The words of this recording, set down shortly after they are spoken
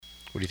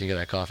What do you think of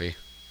that coffee?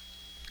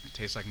 It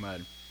tastes like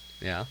mud.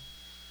 Yeah,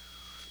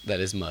 that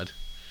is mud.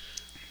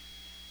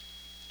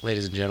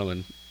 Ladies and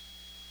gentlemen,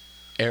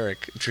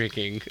 Eric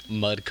drinking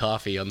mud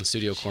coffee on the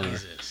studio corner.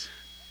 Jesus.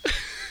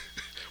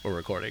 We're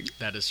recording.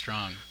 That is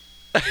strong.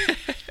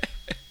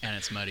 And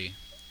it's muddy.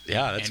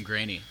 Yeah, and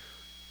grainy.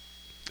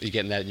 Are you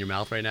getting that in your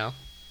mouth right now?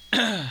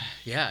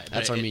 Yeah.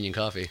 That's Armenian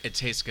coffee. It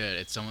tastes good.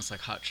 It's almost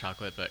like hot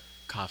chocolate, but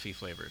coffee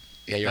flavored.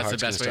 Yeah, your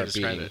That's heart's the going best to way to start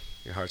describe beating.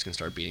 it. Your heart's going to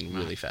start beating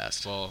really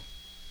fast. Well,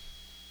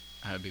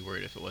 I would be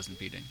worried if it wasn't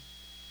beating.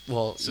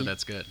 Well, So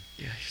that's good.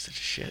 Yeah, you're such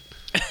a shit.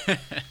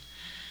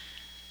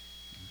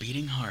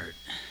 Beating heart.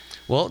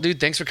 Well, dude,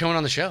 thanks for coming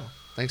on the show.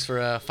 Thanks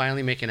for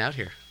finally making out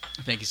here.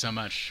 Thank you so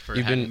much for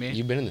having me.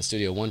 You've been in the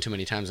studio one too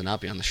many times to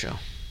not be on the show.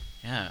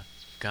 Yeah.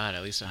 God,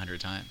 at least 100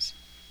 times.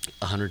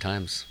 100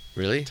 times.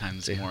 Really?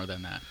 Times Yeah. more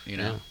than that, you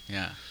know?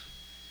 Yeah.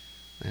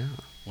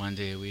 1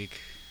 day a week,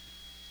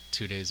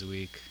 2 days a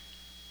week,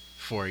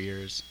 4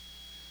 years.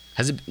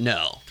 Has it?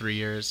 No. 3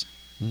 years.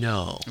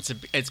 No.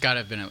 It's got to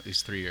have been at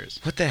least 3 years.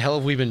 What the hell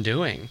have we been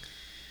doing?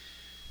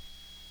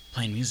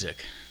 Playing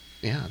music.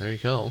 Yeah, there you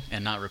go.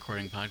 And not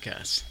recording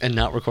podcasts. And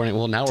not recording.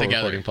 Well, now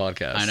Together. we're recording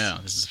podcasts. I know.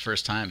 This is the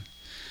first time.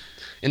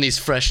 In these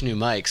fresh new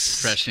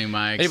mics. Fresh new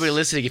mics. Anybody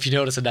listening, if you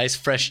notice a nice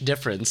fresh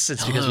difference,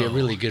 it's because we have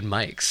really good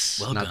mics.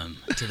 Welcome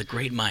to the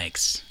great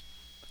mics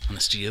on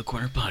the Studio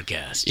Corner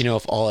podcast. You know,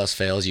 if all else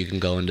fails, you can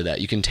go into that.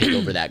 You can take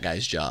over that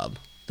guy's job.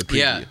 The preview.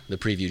 Yeah. The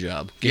preview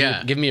job.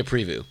 Yeah. Give me a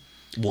preview.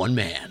 One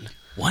man.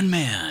 One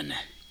man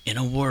in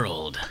a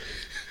world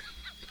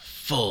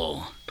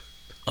full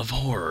of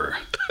horror.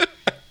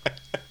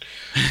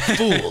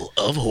 Full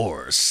of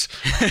horse.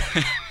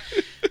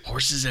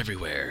 Horses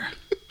everywhere.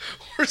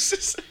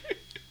 Horses.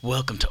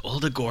 Welcome to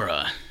Old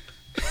Agora.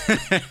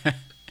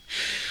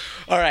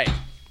 All right.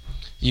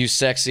 You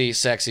sexy,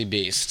 sexy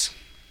beast.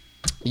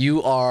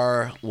 You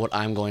are what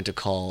I'm going to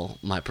call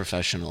my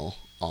professional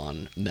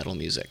on metal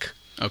music.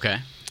 Okay.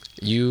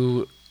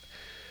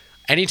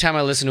 Anytime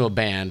I listen to a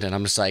band and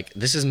I'm just like,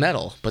 this is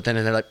metal, but then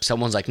they're like,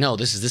 someone's like, no,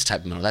 this is this type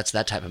of metal, that's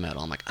that type of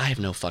metal. I'm like, I have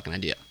no fucking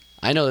idea.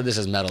 I know that this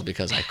is metal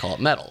because I call it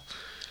metal.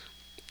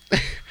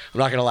 I'm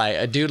not gonna lie,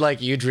 a dude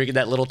like you drinking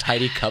that little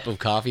tiny cup of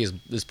coffee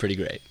is pretty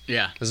great.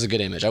 Yeah. This is a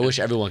good image. I wish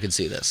everyone could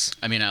see this.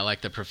 I mean, I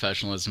like the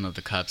professionalism of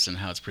the cups and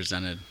how it's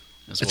presented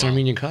as It's well.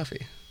 Armenian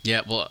coffee.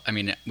 Yeah, well, I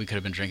mean, we could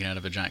have been drinking out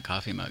of a giant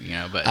coffee mug, you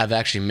know, but... I've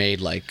actually made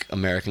like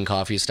American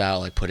coffee style,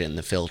 like put it in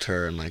the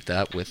filter and like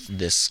that with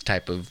this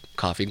type of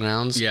coffee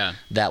grounds. Yeah.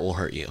 That will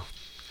hurt you.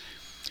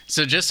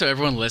 So just so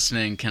everyone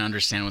listening can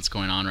understand what's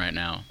going on right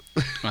now,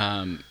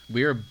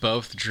 we are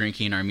both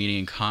drinking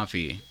Armenian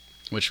coffee,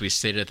 which we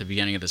stated at the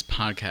beginning of this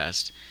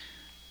podcast.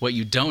 What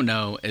you don't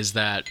know is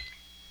that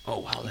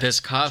this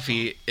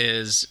coffee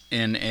is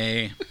in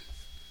a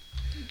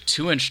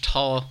 2-inch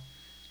tall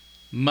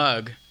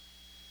mug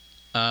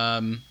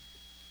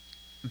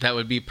that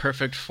would be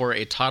perfect for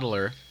a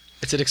toddler.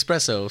 It's an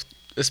espresso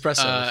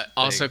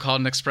Also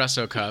called an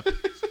espresso cup.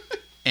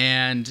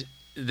 And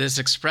this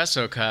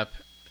espresso cup...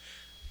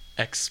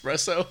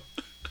 Espresso?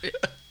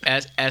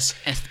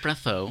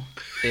 Espresso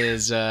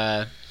is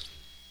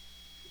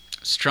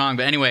strong.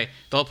 But anyway,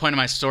 the whole point of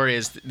my story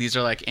is these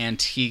are like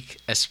antique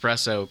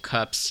espresso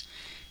cups,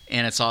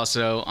 and it's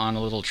also on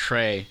a little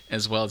tray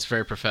as well. It's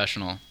very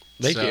professional.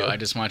 Thank you. So I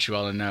just want you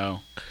all to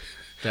know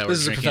that This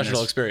is a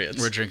professional experience.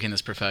 We're drinking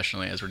this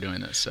professionally as we're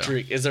doing this. So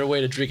Is there a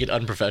way to drink it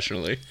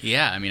unprofessionally?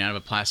 yeah, I mean, out of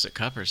a plastic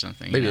cup or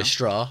something. Maybe you know? a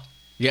straw?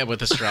 Yeah,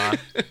 with a straw,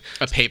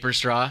 a paper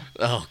straw.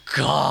 Oh,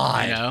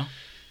 God. You know,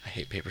 I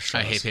hate paper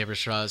straws. I hate paper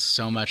straws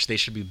so much. They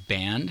should be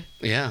banned.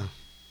 Yeah.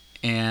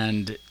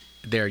 And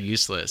they're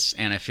useless,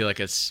 and I feel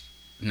like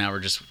now we're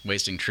just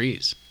wasting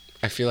trees.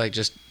 I feel like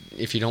just,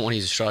 if you don't want to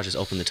use a straw, just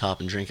open the top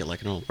and drink it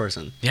like a normal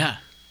person. Yeah.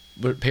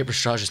 But paper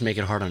straws just make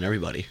it hard on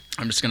everybody.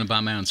 I'm just going to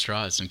buy my own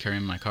straws and carry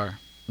them in my car.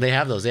 They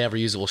have those. They have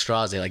reusable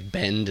straws. They like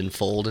bend and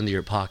fold into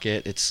your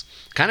pocket. It's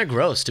kind of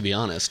gross, to be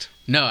honest.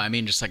 No, I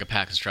mean just like a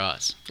pack of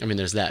straws. I mean,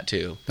 there's that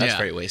too. That's Yeah.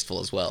 very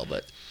wasteful as well,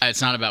 but... It's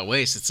not about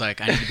waste. It's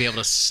like I need to be able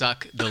to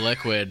suck the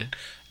liquid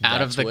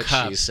out of the That's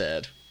cup. what she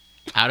said.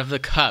 Out of the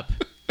cup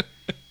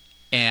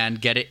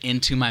and get it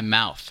into my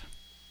mouth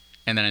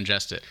and then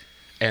ingest it.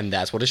 And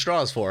that's what a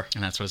straw is for.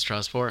 And that's what a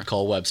straw's for.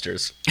 Call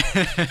Webster's.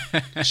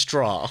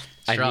 Straw.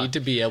 I need to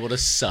be able to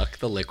suck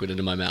the liquid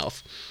into my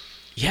mouth.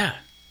 Yeah.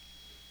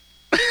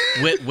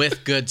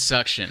 with good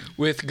suction.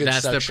 With good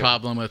That's suction. the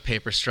problem with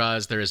paper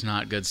straws. There is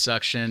not good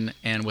suction.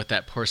 And with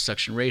that poor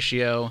suction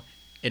ratio,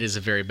 it is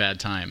a very bad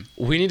time.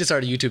 We need to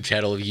start a YouTube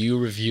channel of you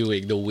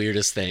reviewing the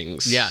weirdest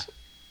things. Yeah.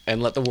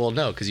 And let the world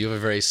know, because you have a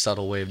very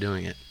subtle way of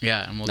doing it.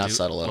 Yeah, and Not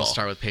subtle at we'll all.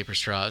 start with paper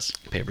straws.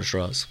 Paper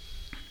straws.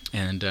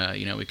 And,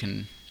 we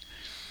can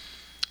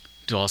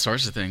do all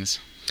sorts of things.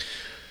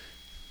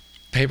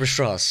 Paper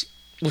straws.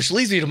 Which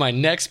leads me to my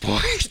next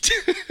point.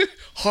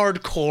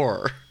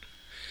 Hardcore.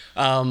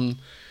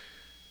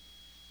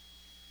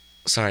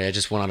 Sorry, I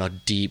just went on a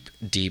deep,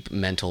 deep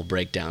mental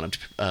breakdown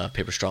of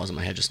paper straws in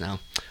my head just now.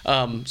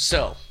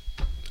 So,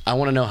 I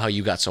want to know how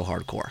you got so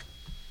hardcore.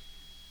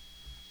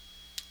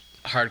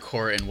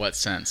 Hardcore in what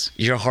sense?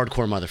 You're a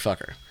hardcore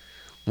motherfucker.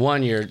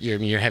 One, you're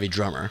a heavy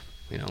drummer.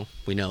 You know,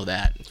 we know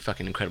that.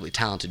 Fucking incredibly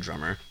talented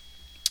drummer.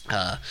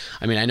 I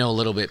mean, I know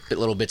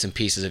little bits and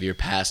pieces of your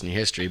past and your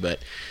history, but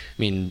I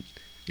mean,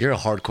 you're a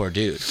hardcore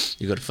dude.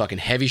 You go to fucking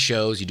heavy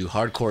shows. You do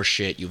hardcore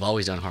shit. You've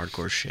always done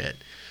hardcore shit.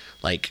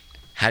 Like,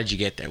 how did you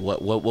get there?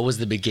 What was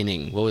the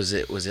beginning? What was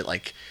it? Was it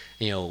like,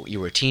 you know, you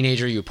were a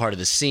teenager, you were part of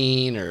the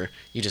scene, or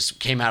you just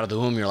came out of the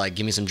womb, you're like,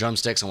 give me some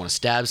drumsticks, I want to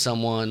stab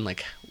someone?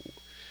 Like,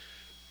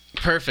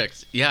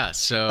 perfect. Yeah,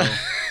 so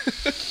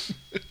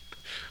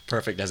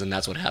perfect as in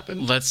that's what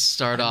happened. Let's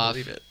start off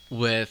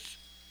with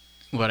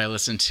what I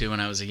listened to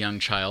when I was a young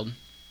child.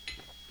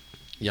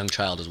 Young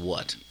child is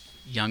what?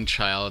 Young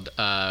child,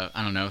 I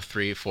don't know,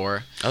 3,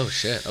 4. Oh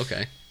shit,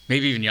 okay.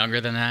 Maybe even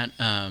younger than that.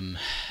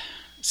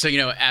 So, you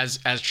know, as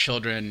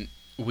children,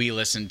 we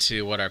listen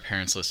to what our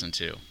parents listen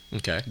to.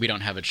 Okay. We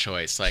don't have a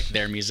choice. Like,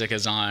 their music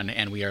is on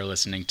and we are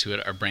listening to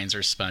it. Our brains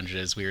are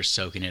sponges. We are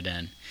soaking it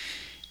in.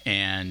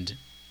 And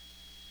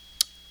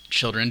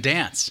children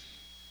dance,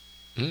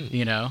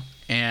 you know?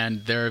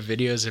 And there are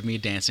videos of me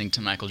dancing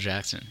to Michael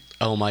Jackson.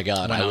 Oh my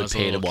God, I would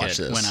pay to watch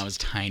this. When I was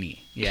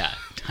tiny. Yeah,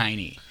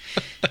 tiny.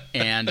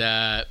 And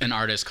an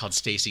artist called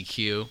Stacy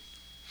Q.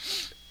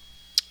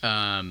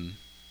 And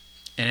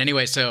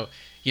anyway, so,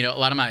 you know, a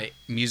lot of my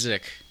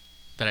music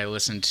that I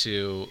listened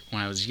to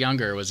when I was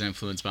younger was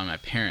influenced by my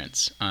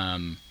parents.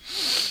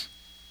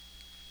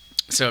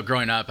 So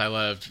growing up, I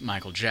loved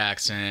Michael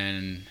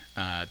Jackson,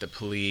 The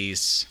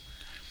Police,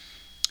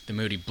 the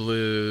Moody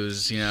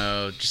Blues, you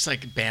know, just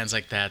like bands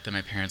like that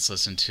my parents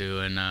listened to.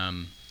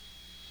 And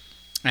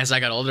as I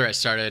got older, I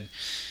started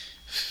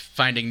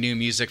finding new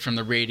music from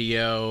the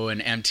radio and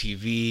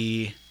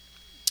MTV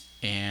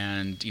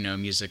and, you know,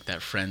 music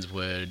that friends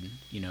would,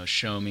 you know,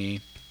 show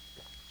me,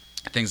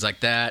 things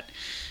like that.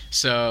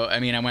 So, I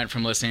mean, I went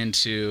from listening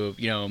to,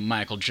 you know,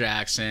 Michael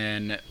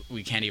Jackson.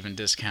 We can't even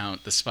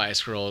discount the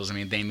Spice Girls. I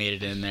mean, they made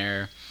it in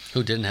there.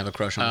 Who didn't have a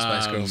crush on the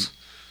Spice Girls?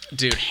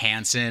 Dude,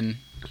 Hanson,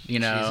 you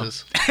know.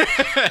 Jesus.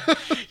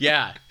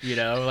 Yeah, you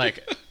know,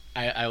 like,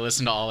 I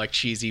listened to all, like,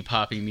 cheesy,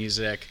 poppy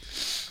music.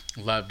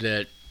 Loved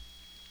it.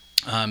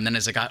 Then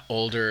as I got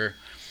older,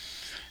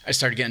 I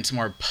started getting to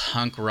more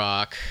punk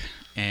rock.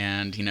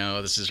 And, you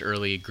know, this is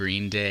early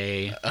Green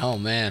Day. Oh,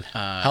 man.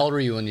 How old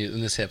were you when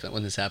this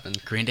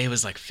happened? Green Day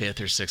was like 5th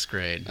or 6th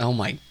grade. Oh,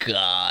 my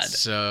God.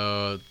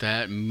 So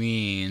that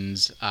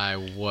means I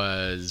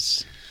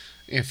was...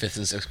 In 5th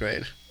and 6th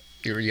grade.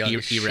 You were young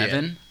as shit.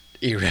 Eleven?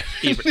 Yeah.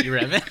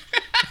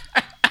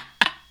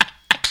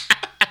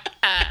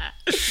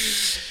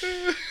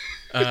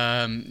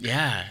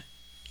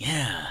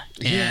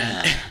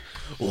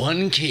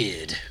 One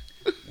kid.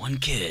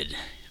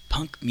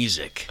 Punk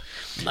music.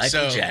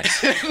 Michael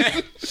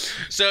Jackson.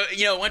 So,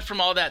 you know, went from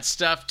all that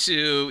stuff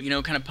to, you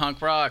know, kind of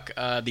punk rock,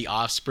 The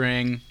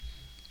Offspring,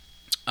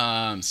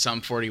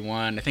 Sum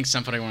 41. I think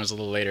Sum 41 was a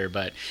little later,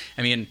 but,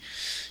 I mean,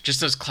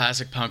 just those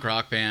classic punk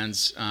rock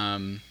bands.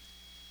 And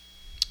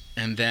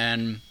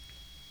then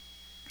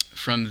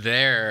from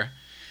there,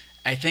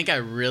 I think I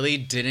really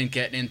didn't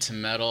get into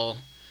metal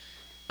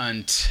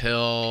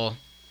until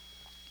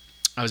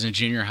I was in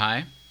junior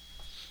high.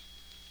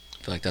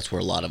 I feel like that's where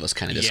a lot of us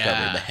kind of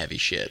discovered the heavy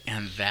shit.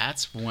 And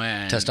that's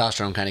when...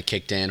 testosterone kind of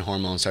kicked in,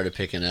 hormones started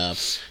picking up.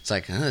 It's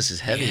like, oh, this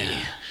is heavy.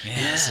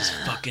 Yeah, this is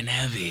fucking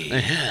heavy.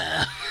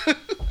 Yeah.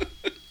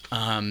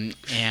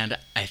 And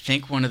I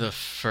think one of the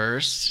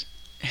first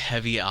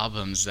heavy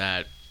albums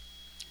that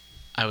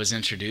I was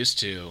introduced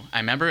to, I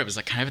remember it was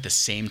like kind of at the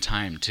same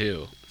time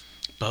too.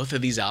 Both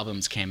of these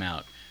albums came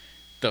out.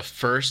 The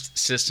first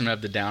System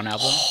of a Down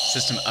album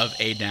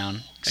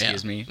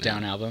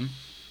album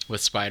with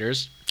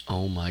Spiders.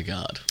 Oh my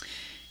God.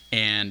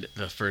 And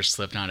the first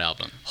Slipknot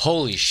album.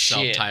 Holy shit.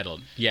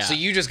 Self-titled. Yeah. So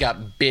you just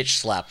got bitch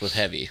slapped with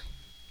heavy.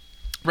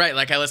 Right,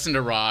 like I listened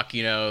to rock,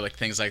 you know, like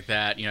things like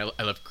that. You know,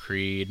 I loved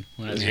Creed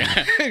when I was young.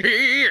 It's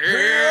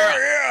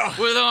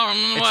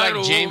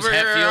like James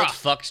Hetfield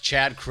fucked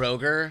Chad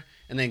Kroeger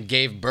and then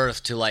gave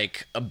birth to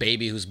like a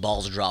baby whose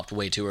balls dropped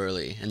way too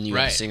early, and you were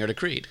the singer to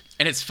Creed.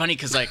 And it's funny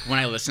because like when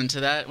I listened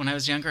to that when I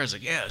was younger, I was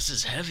like, yeah, this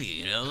is heavy,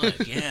 you know,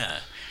 like yeah.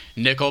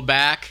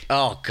 Nickelback.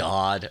 Oh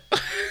God.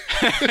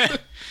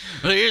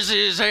 This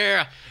is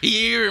how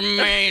you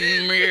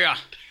remind me.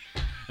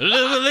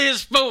 Look at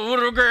this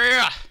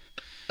photograph.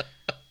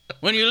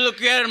 When you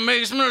look at it, it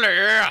makes me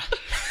laugh.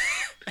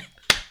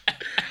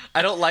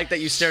 I don't like that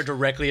you stare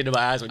directly into my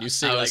eyes when you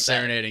sing like that. I was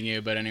serenading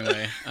you, but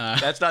anyway.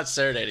 That's not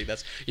serenading.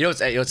 That's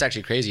what's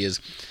actually crazy is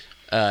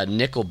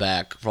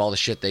Nickelback, for all the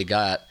shit they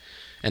got,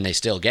 and they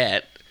still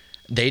get,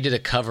 they did a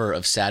cover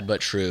of Sad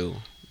But True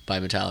by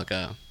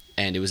Metallica,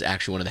 and it was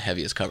actually one of the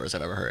heaviest covers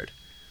I've ever heard.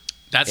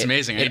 That's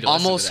amazing. It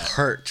almost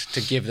hurt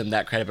to give them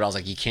that credit, but I was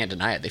like, you can't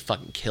deny it. They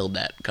fucking killed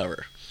that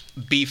cover.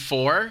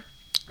 Before?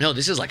 No,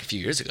 this is like a few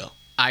years ago.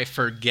 I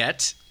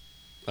forget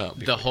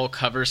the whole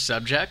cover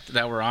subject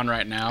that we're on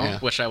right now,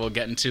 which I will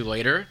get into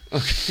later.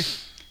 Okay.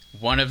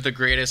 One of the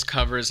greatest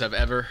covers I've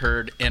ever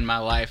heard in my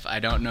life. I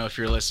don't know if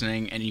you're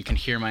listening, and you can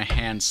hear my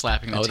hand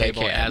slapping the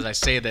table as I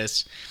say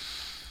this.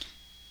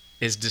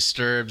 is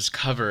Disturbed's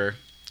cover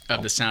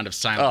of The Sound of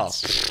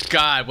Silence. Oh.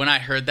 God, when I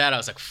heard that, I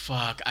was like,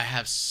 fuck, I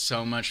have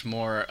so much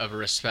more of a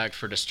respect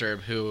for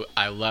Disturbed, who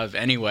I love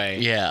anyway.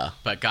 Yeah.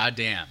 But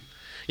goddamn.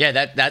 Yeah,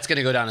 that's going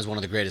to go down as one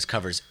of the greatest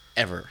covers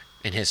ever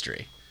in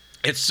history.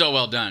 It's so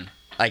well done.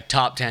 Like,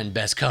 top 10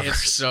 best covers.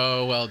 It's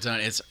so well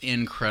done. It's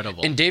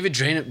incredible. And David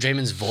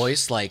Draiman's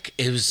voice, like,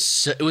 it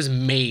was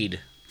made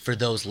for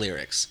those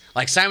lyrics.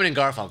 Like Simon and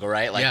Garfunkel,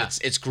 right? Like,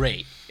 it's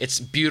great. It's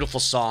a beautiful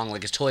song.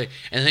 Like, it's totally...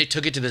 And then they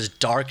took it to this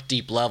dark,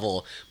 deep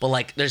level. But,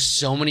 like, there's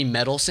so many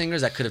metal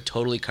singers that could have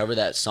totally covered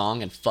that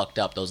song and fucked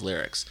up those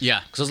lyrics.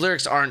 Yeah. Because those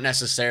lyrics aren't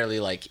necessarily,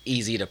 like,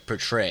 easy to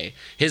portray.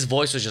 His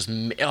voice was just...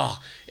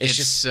 It's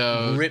just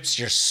so... rips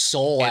your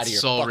soul out of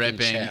your fucking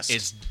chest.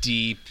 It's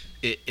deep.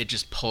 It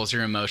just pulls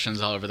your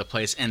emotions all over the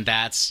place. And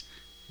that's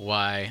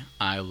why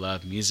I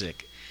love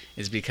music.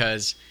 Is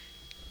because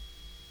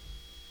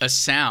a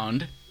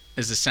sound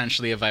is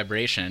essentially a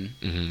vibration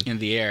in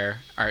the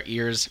air. Our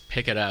ears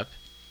pick it up,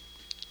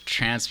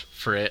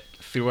 transfer it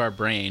through our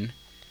brain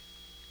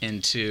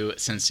into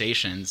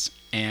sensations,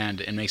 and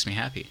it makes me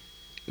happy.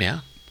 Yeah.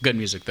 Good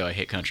music, though. I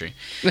hate country.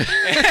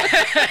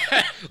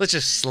 Let's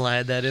just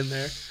slide that in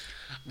there.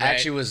 Right. I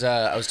actually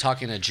I was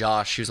talking to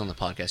Josh. He was on the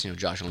podcast. You know,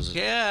 Josh owns.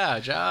 Yeah,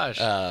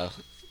 Josh. I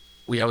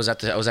was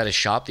at his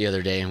shop the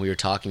other day, and we were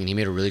talking, and he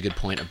made a really good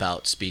point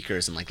about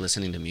speakers and like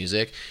listening to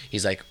music.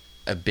 He's like,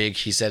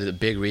 he said a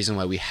big reason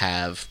why we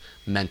have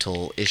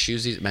mental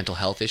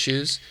health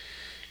issues.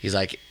 He's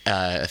like,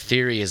 a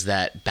theory is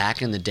that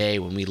back in the day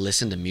when we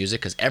listened to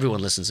music, because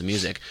everyone listens to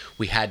music,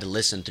 we had to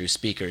listen through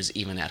speakers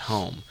even at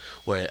home,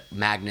 where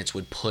magnets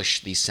would push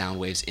these sound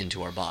waves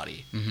into our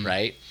body,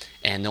 right?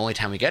 And the only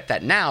time we get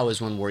that now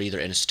is when we're either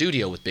in a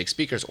studio with big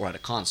speakers or at a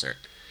concert.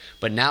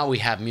 But now we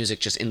have music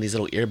just in these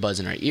little earbuds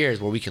in our ears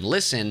where we can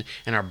listen,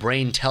 and our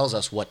brain tells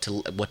us what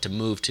to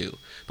move to.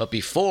 But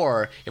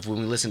before, when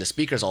we listen to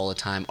speakers all the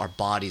time, our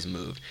bodies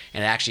moved,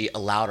 and it actually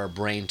allowed our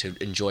brain to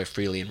enjoy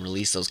freely and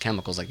release those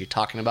chemicals like you're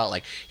talking about.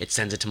 Like, it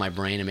sends it to my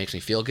brain and makes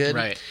me feel good.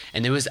 Right.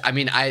 And this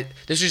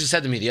was just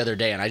said to me the other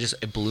day, and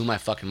it blew my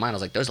fucking mind. I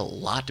was like, there's a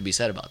lot to be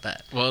said about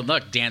that. Well,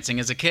 look, dancing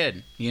as a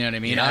kid, you know what I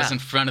mean? Yeah. I was in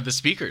front of the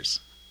speakers.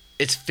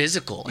 It's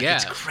physical. Like, yeah.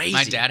 It's crazy.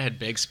 My dad had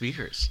big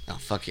speakers. Oh,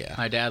 fuck yeah.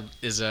 My dad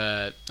is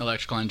a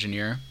electrical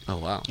engineer. Oh,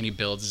 wow. And he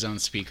builds his own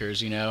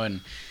speakers, you know,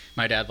 and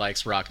my dad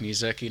likes rock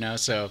music, you know,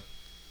 so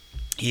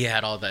he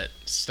had all that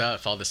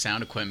stuff, all the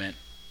sound equipment.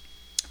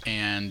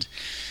 And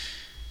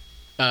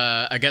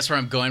I guess where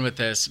I'm going with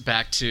this,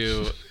 back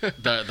to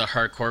the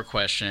hardcore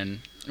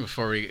question,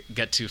 before we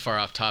get too far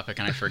off topic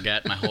and I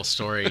forget my whole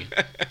story,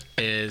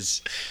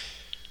 it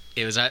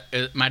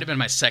might have been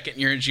my second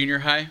year in junior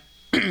high.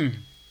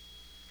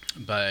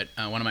 But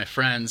one of my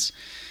friends,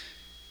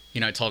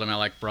 you know, I told him I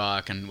like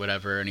Brock and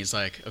whatever, and he's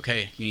like,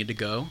 okay, you need to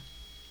go,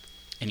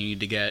 and you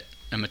need to get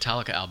a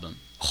Metallica album.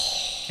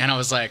 And I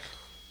was like,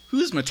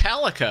 who's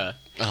Metallica?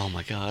 Oh,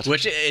 my God.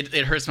 Which,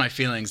 it hurts my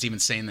feelings even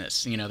saying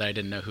this, you know, that I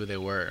didn't know who they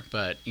were.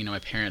 But, you know, my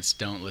parents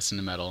don't listen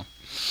to metal.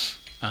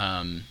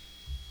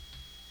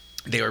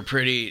 They were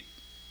pretty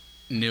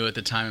new at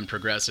the time and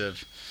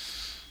progressive.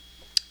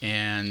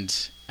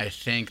 And I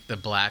think the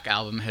Black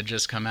Album had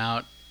just come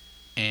out,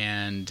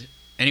 and...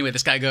 Anyway,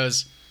 this guy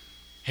goes,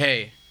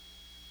 hey,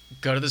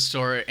 go to the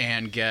store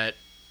and get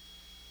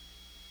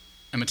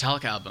a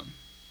Metallica album.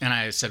 And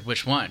I said,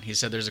 which one? He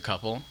said, there's a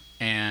couple.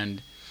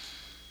 And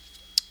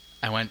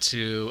I went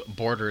to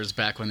Borders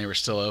back when they were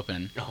still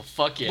open. Oh,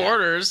 fuck yeah.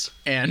 Borders.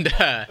 And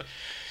I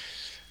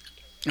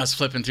was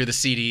flipping through the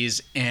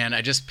CDs, and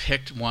I just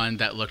picked one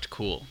that looked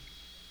cool.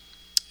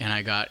 And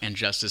I got And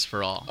Justice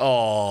for All.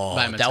 Oh,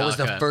 that was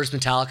the first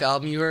Metallica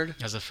album you heard?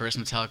 That was the first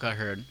Metallica I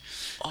heard.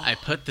 Oh. I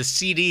put the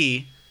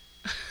CD...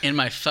 in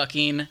my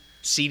fucking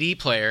CD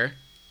player.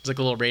 It's like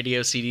a little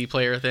radio CD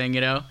player thing, you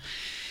know?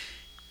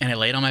 And I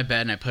laid on my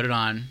bed and I put it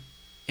on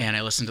and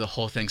I listened to the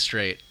whole thing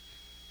straight.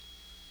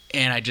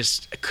 And I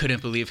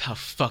couldn't believe how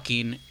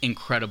fucking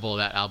incredible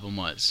that album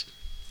was.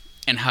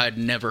 And how I'd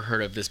never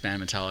heard of this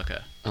band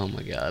Metallica. Oh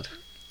my God.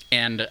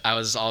 And I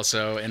was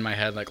also in my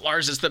head like,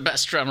 Lars is the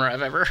best drummer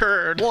I've ever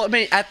heard. Well, I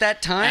mean, at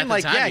that time,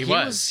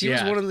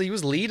 he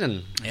was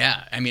leading.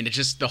 Yeah, I mean,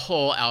 the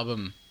whole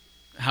album,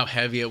 how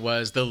heavy it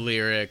was, the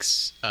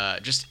lyrics,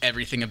 just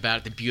everything about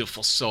it, the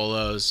beautiful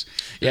solos.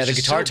 Yeah, the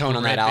guitar tone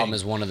on that album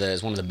is one of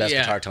the best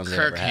guitar tones they've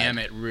ever had. Kirk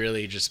Hammett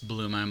really just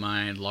blew my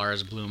mind.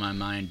 Lars blew my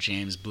mind.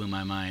 James blew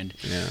my mind.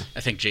 Yeah.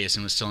 I think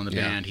Jason was still in the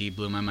band. He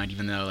blew my mind,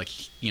 even though, like,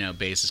 you know,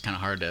 bass is kind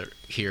of hard to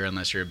hear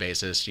unless you're a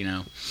bassist, you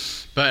know.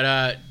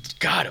 But,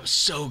 God, it was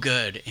so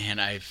good. And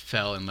I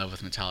fell in love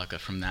with Metallica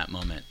from that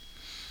moment.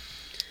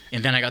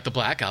 And then I got the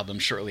Black Album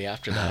shortly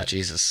after that. Oh,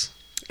 Jesus.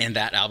 And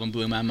that album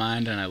blew my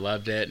mind, and I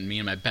loved it. And me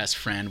and my best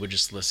friend would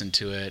just listen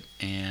to it.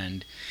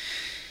 And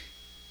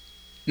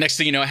next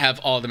thing you know, I have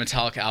all the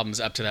Metallica albums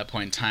up to that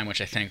point in time, which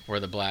I think were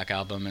the Black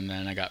Album. And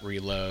then I got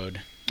Load,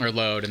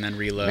 and then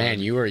Reload. Man,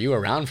 you were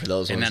around for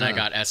those ones. And then I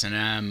got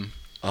S&M.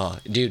 Oh,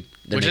 dude.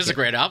 Which is a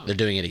great album. They're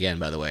doing it again,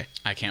 by the way.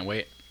 I can't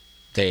wait.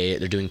 They're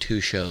doing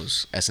 2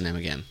 shows, S&M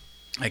again.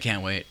 I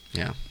can't wait.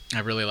 Yeah. I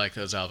really like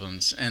those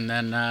albums. And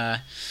then,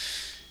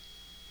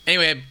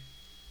 anyway,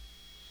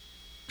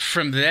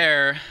 from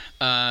there,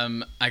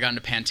 I got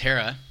into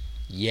Pantera.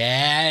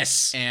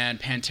 Yes. And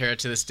Pantera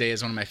to this day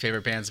is one of my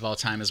favorite bands of all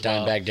time as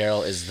well. Dimebag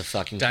Darrell is the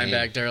fucking king.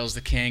 Dimebag Darrell's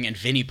the king, and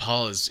Vinnie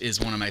Paul is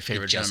one of my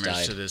favorite drummers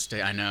died. to this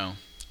day. I know.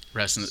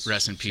 Rest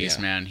in peace,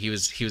 Yeah. man. He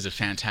was a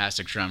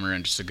fantastic drummer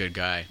and just a good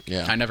guy.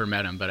 Yeah. I never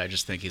met him, but I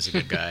just think he's a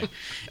good guy.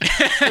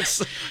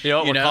 You know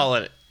what? We'll call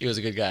it. He was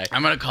a good guy.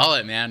 I'm gonna call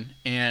it, man.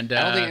 And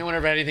I don't think anyone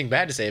ever had anything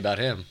bad to say about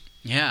him.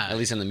 Yeah. At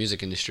least in the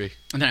music industry.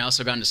 And then I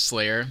also got into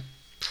Slayer.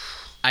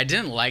 I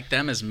didn't like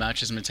them as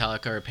much as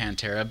Metallica or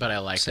Pantera, but I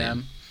liked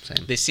them.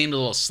 Same. They seemed a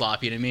little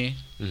sloppy to me.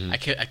 Mm-hmm. I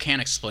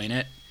can't explain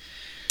it.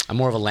 I'm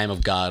more of a Lamb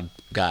of God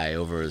guy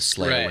over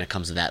Slayer Right. when it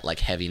comes to that like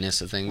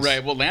heaviness of things.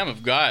 Right. Well, Lamb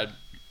of God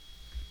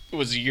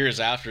was years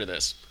after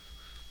this.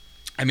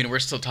 I mean, we're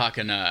still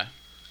talking,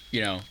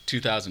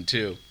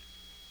 2002.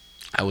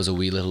 I was a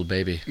wee little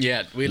baby.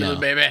 Yeah, wee little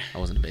baby. I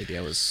wasn't a baby.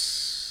 I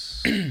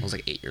was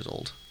like 8 years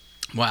old.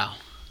 Wow.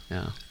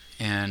 Yeah.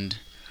 And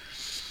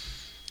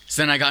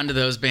so then I got into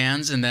those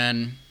bands, and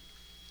then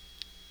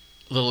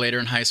a little later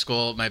in high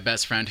school, my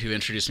best friend who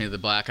introduced me to the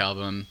Black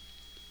Album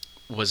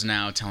was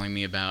now telling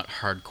me about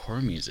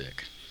hardcore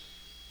music.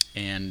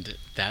 And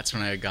that's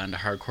when I got into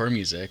hardcore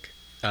music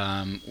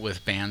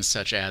with bands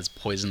such as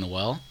Poison the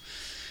Well,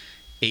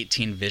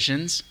 18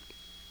 Visions,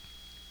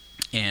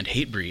 and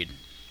Hatebreed.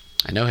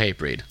 I know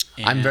Hatebreed.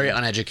 I'm very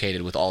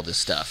uneducated with all this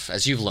stuff,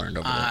 as you've learned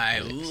over the I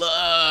years.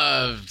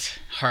 loved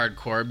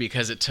hardcore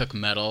because it took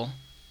metal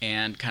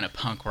and kind of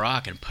punk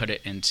rock and put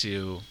it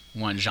into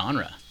one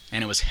genre.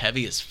 And it was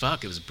heavy as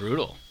fuck. It was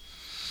brutal.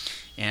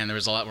 And there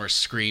was a lot more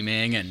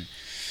screaming and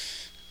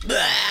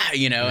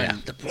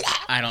and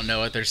I don't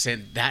know what they're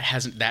saying. That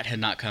had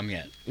not come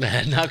yet.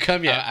 Not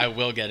come yet. I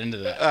will get into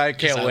that. I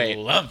can't wait.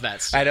 I love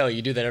that stuff. I know,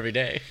 you do that every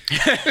day.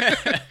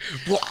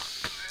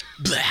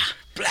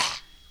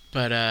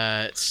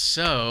 But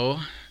so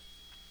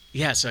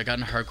I got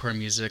into hardcore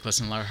music,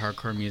 listened to a lot of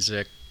hardcore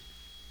music.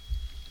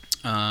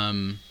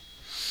 I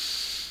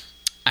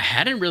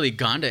hadn't really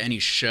gone to any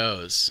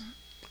shows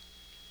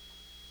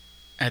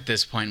at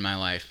this point in my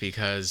life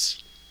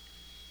because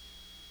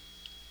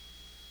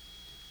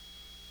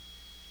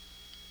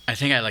I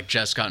think I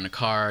just got in a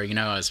car,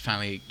 I was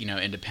finally,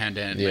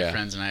 independent. Yeah. My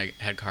friends and I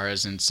had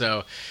cars, and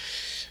so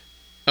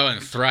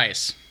and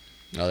Thrice.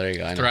 Oh, there you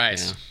go. I know.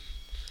 Thrice.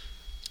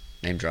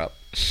 Yeah. Name drop.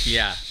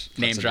 Yeah,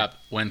 name drop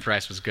when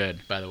Thrice was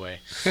good, by the way.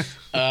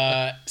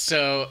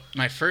 So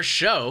my first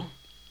show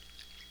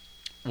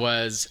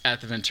was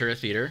at the Ventura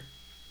Theater.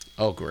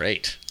 Oh,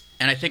 great.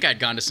 And I think I'd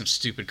gone to some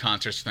stupid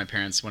concerts with my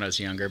parents when I was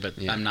younger, but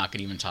Yeah. I'm not going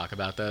to even talk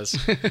about those.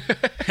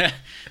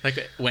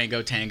 Like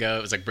Wango Tango,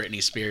 it was like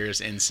Britney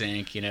Spears,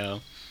 NSYNC,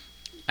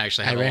 I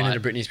actually have ran into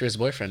Britney Spears'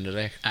 boyfriend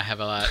today. I have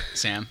a lot,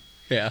 Sam.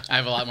 Yeah. I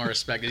have a lot more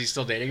respect. Is he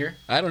still dating her?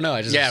 I don't know.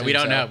 I just Yeah, we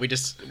assumed don't so. know. We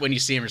just, when you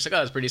see him, you're just like,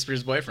 oh, it's Britney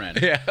Spears' boyfriend.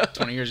 Yeah.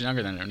 20 years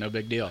younger than her. No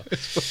big deal.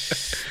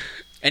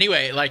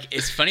 Anyway,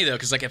 it's funny, though,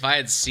 because, if I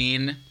had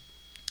seen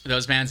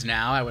those bands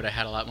now, I would have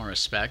had a lot more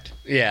respect.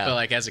 Yeah.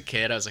 But, as a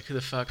kid, I was like, who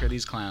the fuck are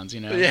these clowns,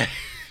 Yeah.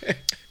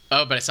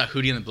 Oh, but I saw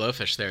Hootie and the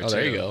Blowfish there, too. Oh,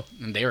 there you go.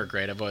 And they were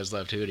great. I've always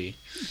loved Hootie.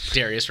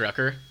 Darius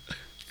Rucker.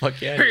 Fuck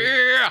yeah.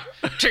 Yeah,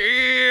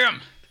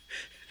 Tim!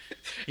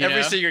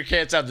 Every singer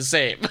can't sound the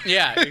same.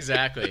 Yeah,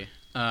 exactly.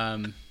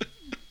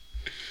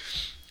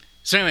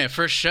 So anyway,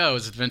 first show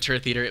was at the Ventura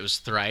Theater. It was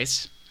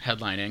Thrice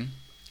headlining,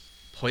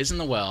 Poison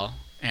the Well,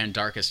 and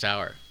Darkest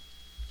Hour.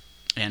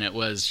 And it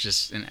was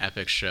just an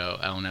epic show.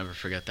 I will never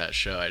forget that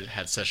show. I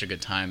had such a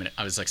good time, and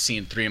I was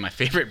seeing three of my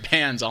favorite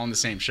bands all in the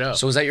same show.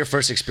 So was that your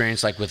first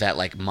experience with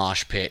that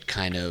mosh pit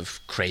kind of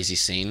crazy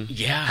scene?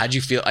 Yeah. How'd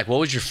you feel? What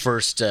was your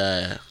first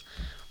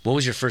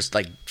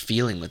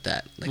feeling with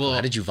that? Well,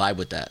 how did you vibe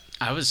with that?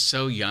 I was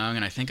so young,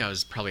 and I think I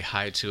was probably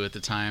high too at the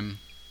time.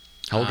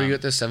 How old were you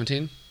at this?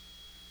 17?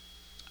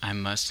 I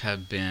must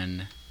have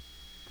been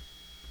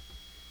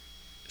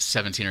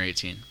 17 or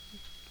 18.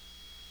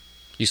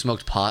 You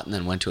smoked pot and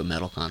then went to a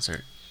metal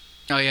concert.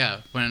 Oh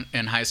yeah, when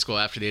in high school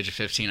after the age of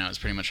 15, I was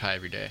pretty much high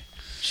every day.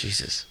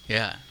 Jesus.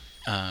 Yeah,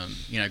 I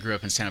grew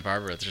up in Santa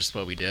Barbara. That's just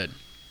what we did.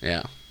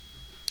 Yeah.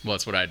 Well,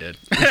 it's what I did.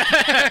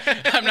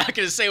 I'm not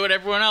going to say what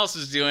everyone else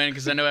was doing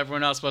because I know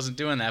everyone else wasn't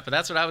doing that, but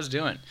that's what I was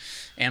doing,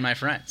 and my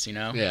friends.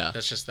 Yeah.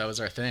 That was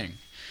our thing.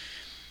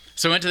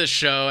 So I went to the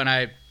show,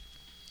 and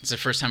it's the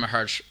first time a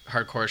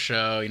hardcore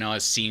show. I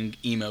was seeing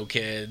emo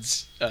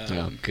kids.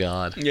 Oh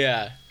God.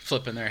 Yeah,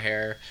 flipping their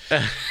hair.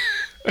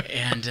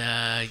 And,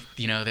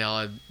 they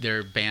all had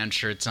their band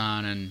shirts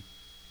on, and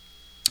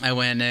I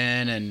went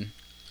in, and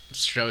the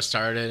show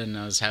started, and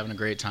I was having a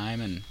great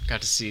time, and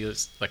got to see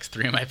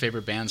three of my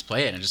favorite bands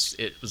play it, and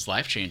it was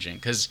life-changing,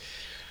 because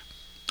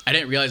I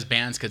didn't realize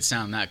bands could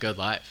sound that good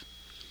live.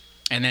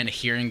 And then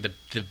hearing the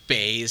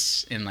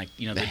bass and,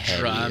 the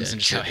drums and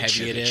just how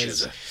heavy it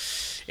is,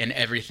 and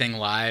everything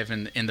live,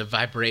 and the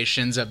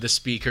vibrations of the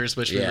speakers,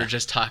 which we were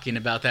just talking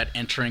about, that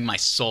entering my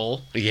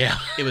soul. Yeah.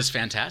 It was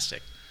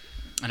fantastic.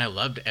 and I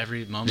loved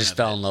every moment Just of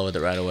fell it. in love with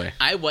it right away.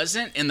 I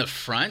wasn't in the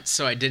front,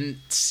 so I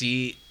didn't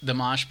see the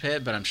mosh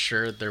pit, but I'm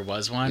sure there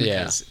was one. Yeah.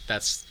 Because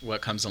that's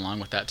what comes along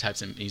with that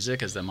types of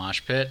music is the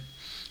mosh pit.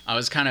 I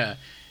was kind of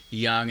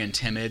young and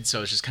timid, so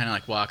I was just kind of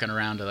like walking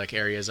around to like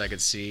areas I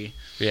could see.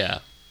 Yeah.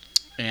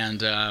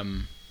 And I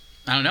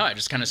don't know, I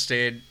just kind of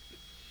stayed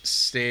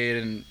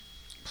in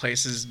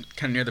places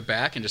kind of near the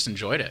back and just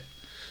enjoyed it.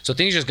 So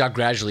things just got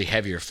gradually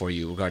heavier for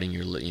you regarding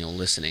your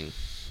listening.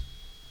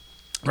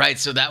 Right,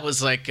 so that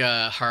was like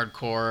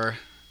hardcore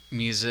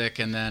music,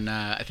 and then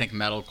I think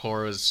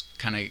metalcore was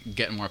kind of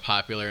getting more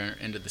popular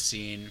into the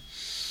scene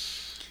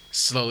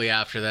slowly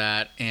after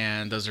that,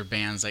 and those are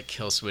bands like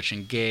Killswitch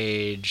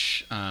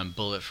Engage,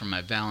 Bullet for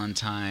My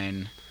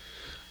Valentine.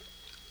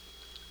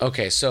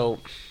 Okay, so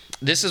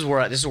this is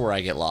where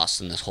I get lost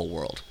in this whole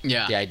world.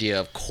 Yeah. The idea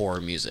of core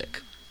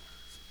music.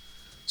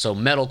 So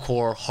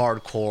metalcore,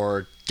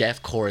 hardcore,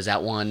 deathcore, is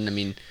that one? I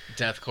mean,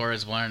 Deathcore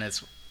is one, and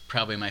it's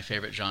probably my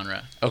favorite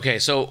genre. okay,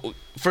 so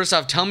first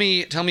off, tell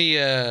me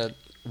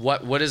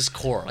what is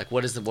core? Like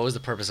what was the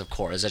purpose of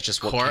core? Is that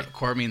just what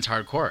Core means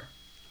hardcore,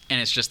 and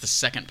it's just the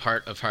second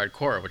part of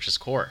hardcore, which is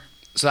core.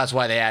 So that's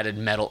why they added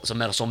metal. So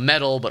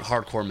metal, but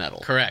hardcore metal.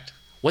 Correct.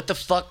 What the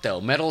fuck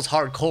though? Metal's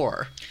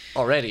hardcore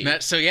already.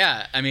 So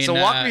yeah, I mean. So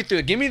walk me through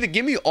it. Give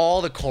me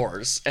all the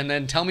cores, and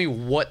then tell me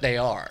what they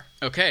are.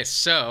 Okay,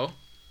 so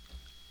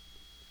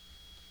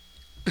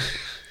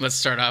let's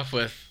start off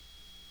with,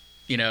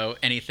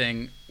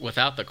 anything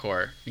without the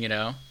core.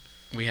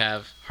 We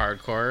have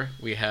hardcore,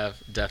 we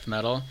have death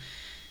metal,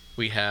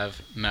 we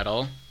have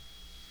metal.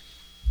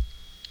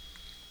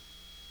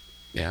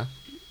 Yeah.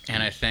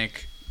 And I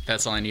think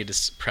that's all I need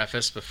to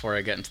preface before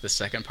I get into the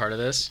second part of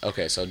this.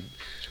 Okay, so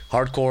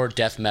hardcore,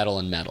 death metal,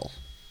 and metal.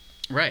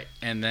 Right,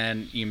 and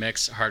then you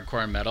mix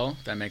hardcore and metal,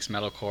 that makes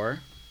metalcore,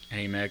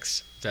 and you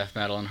mix death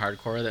metal and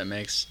hardcore, that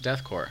makes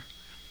deathcore.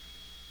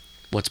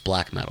 What's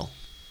black metal?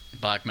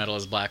 Black metal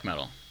is black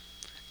metal.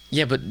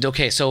 Yeah, but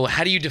okay, so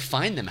how do you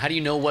define them? How do you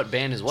know what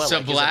band is what? So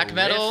like, black is it a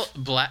metal,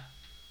 riff?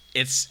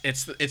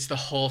 it's the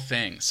whole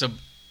thing. So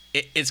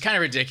it's kind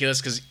of ridiculous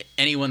because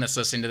anyone that's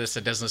listening to this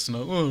that doesn't listen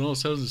to it all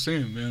sounds the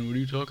same, man. What are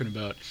you talking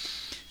about?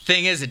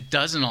 Thing is, it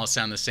doesn't all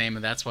sound the same,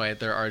 and that's why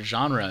there are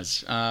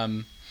genres.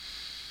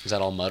 Is that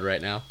all mud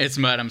right now? It's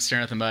mud. I'm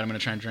staring at the mud. I'm gonna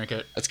try and drink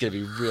it. That's gonna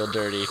be real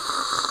dirty.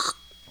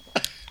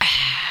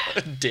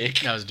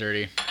 Dick. That was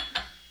dirty.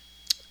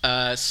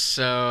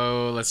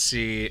 So let's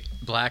see.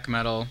 Black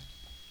metal.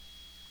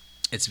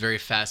 It's very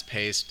fast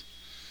paced.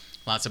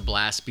 Lots of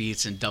blast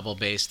beats and double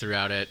bass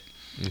throughout it.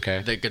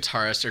 Okay. The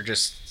guitarists are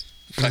just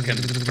fucking,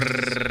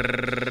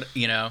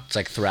 It's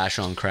like thrash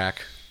on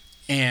crack.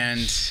 And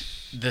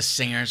the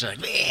singers are like,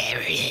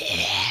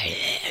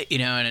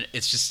 and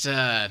it's just,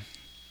 and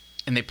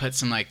they put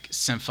some like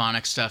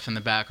symphonic stuff in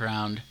the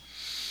background.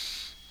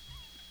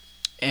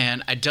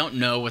 And I don't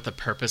know what the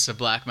purpose of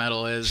black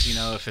metal is,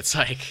 if it's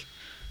like,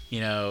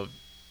 to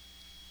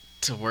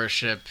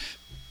worship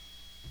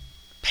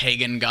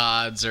pagan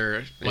gods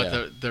or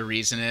what the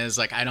reason is.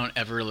 Like, I don't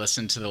ever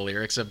listen to the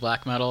lyrics of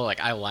black metal. Like,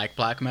 I like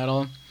black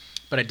metal,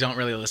 but I don't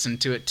really listen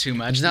to it too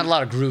much. There's not a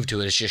lot of groove to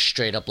it. It's just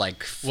straight up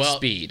like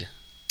speed.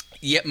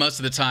 Yeah, most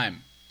of the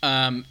time.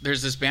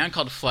 There's this band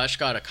called Flesh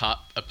God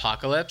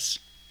Apocalypse,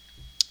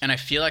 and I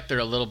feel like they're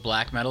a little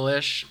black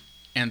metal-ish,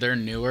 and they're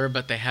newer,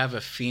 but they have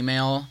a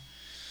female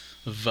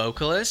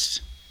vocalist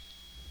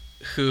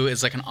who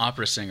is like an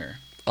opera singer.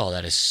 Oh,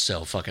 that is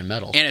so fucking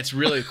metal. And it's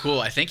really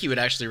cool. I think you would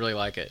actually really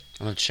like it.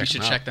 I'm gonna check them out.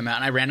 You should check them out.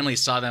 And I randomly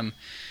saw them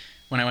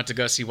when I went to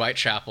go see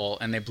Whitechapel,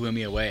 and they blew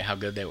me away how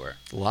good they were.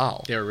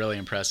 Wow. They were really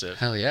impressive.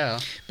 Hell yeah.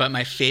 But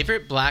my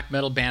favorite black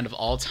metal band of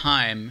all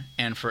time,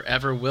 and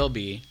forever will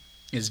be,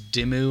 is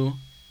Dimmu.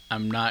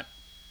 I'm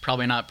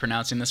probably not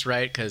pronouncing this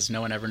right because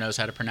no one ever knows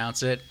how to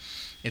pronounce it.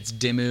 It's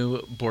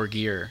Dimmu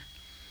Borgir.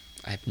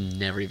 I've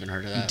never even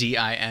heard of that.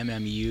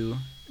 Dimmu,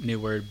 new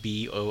word,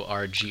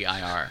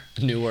 Borgir.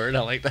 New word, I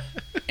like that.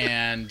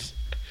 And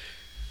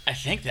I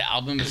think the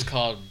album is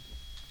called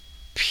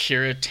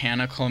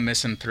Puritanical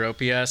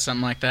Misanthropia,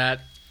 something like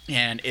that.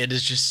 And it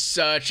is just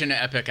such an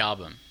epic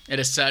album. It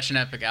is such an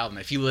epic album.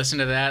 If you listen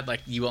to that,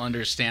 like, you will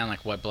understand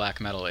like what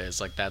black metal is.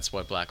 Like, that's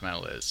what black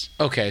metal is.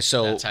 Okay,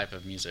 so that type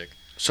of music.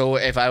 So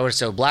if I were to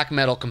say black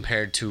metal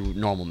compared to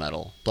normal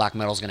metal, black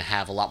metal is going to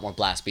have a lot more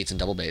blast beats and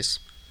double bass.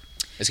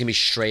 It's going to be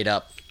straight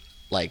up,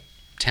 like,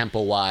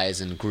 tempo-wise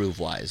and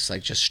groove-wise,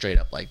 like, just straight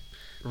up, like...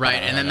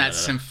 Right, and then that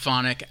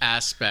symphonic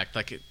aspect,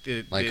 like,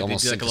 like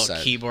almost they do like a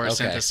little keyboard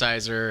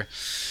synthesizer,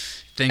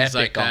 things epic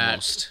like that.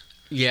 Almost.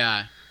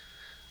 Yeah.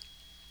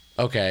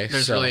 Okay,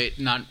 There's really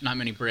not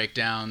many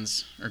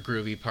breakdowns or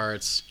groovy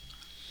parts.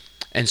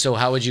 And so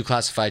how would you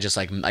classify just,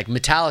 like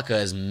Metallica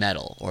as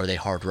metal, or are they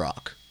hard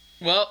rock?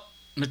 Well,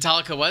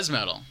 Metallica was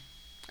metal.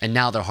 And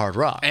now they're hard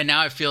rock. And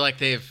now I feel like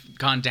they've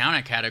gone down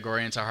a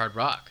category into hard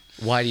rock.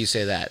 Why do you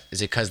say that?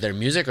 Is it because their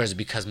music, or is it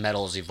because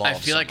metal has evolved? I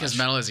feel like because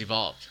metal has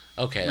evolved.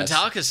 Okay.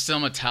 Metallica is still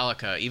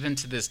Metallica, even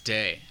to this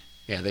day.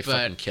 Yeah, they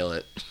fucking kill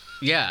it.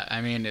 Yeah,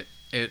 I mean,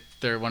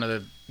 they're one of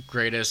the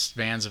greatest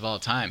bands of all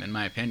time, in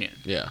my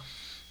opinion. Yeah.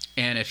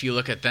 And if you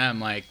look at them,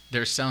 like,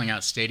 they're selling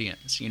out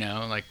stadiums, you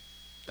know? Like,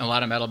 a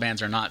lot of metal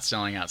bands are not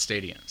selling out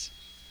stadiums.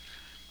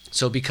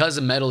 So because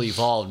the metal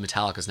evolved,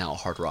 Metallica's now a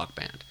hard rock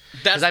band.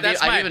 That's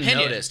my opinion.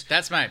 Noticed.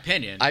 That's my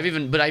opinion. I've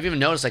even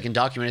noticed, like, in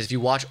documentaries, if you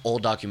watch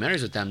old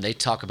documentaries with them, they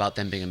talk about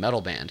them being a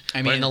metal band. I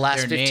mean, but in the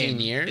last their 15 name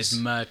years, is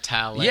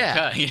Metallica.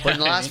 yeah. You know But in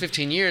the what I last mean?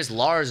 15 years,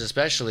 Lars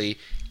especially,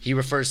 he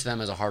refers to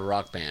them as a hard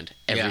rock band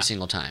every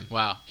single time.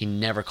 Wow. He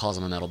never calls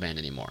them a metal band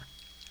anymore.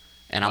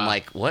 And I'm Wow.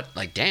 like, what?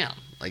 Like, damn.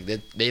 Like,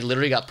 they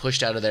literally got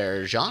pushed out of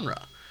their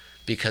genre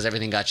because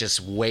everything got just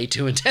way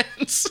too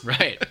intense.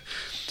 Right.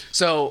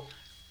 So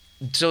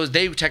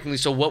they technically.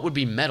 So what would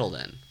be metal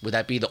then? Would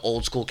that be the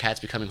old school cats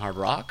becoming hard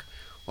rock,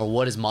 or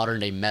what is modern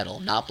day metal?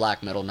 Not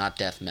black metal, not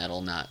death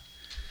metal, not.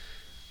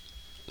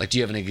 Like, do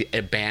you have a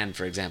band,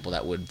 for example,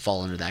 that would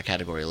fall under that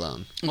category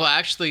alone? Well,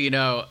 actually, you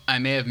know, I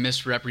may have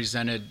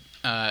misrepresented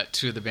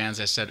two of the bands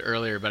I said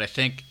earlier, but I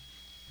think,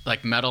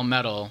 like,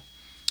 metal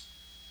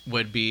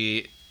would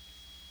be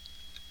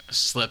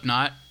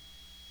Slipknot.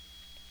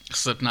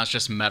 Slipknot's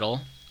just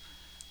metal.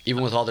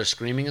 Even with all their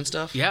screaming and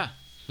stuff? Yeah.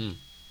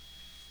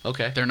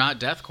 Okay. They're not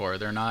deathcore.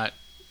 They're not.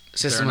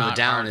 System they're of a not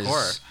Down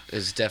hardcore.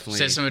 is definitely.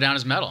 System of a Down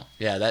is metal.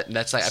 Yeah,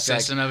 that's like. I feel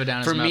System like, of a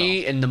Down is for metal.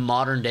 me, in the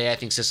modern day, I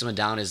think System of a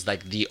Down is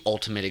like the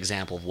ultimate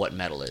example of what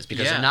metal is,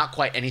 because Yeah. they're not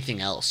quite anything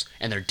else,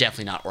 and they're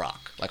definitely not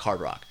rock, like hard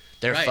rock.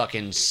 They're Right.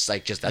 fucking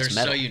like just that's They're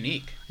metal. so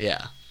unique.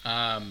 Yeah.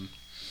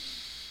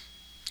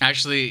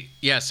 Actually,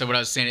 yeah. So what I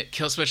was saying,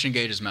 Killswitch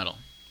Engage is metal.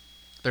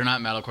 They're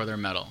not metalcore. They're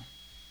metal.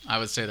 I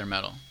would say they're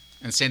metal.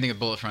 And same thing with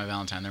Bullet for My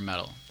Valentine. They're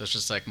metal. That's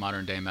just like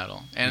modern day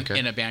metal. And Okay.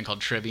 in a band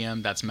called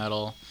Trivium, that's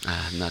metal.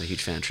 I'm not a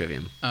huge fan of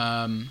Trivium.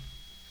 Amon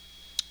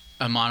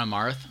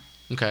Amarth,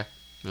 Okay.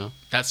 No.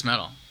 that's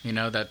metal. You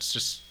know, that's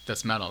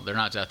metal. They're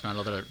not death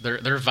metal.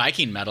 They're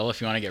Viking metal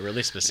if you want to get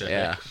really specific.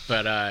 Yeah.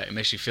 But it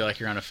makes you feel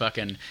like you're on a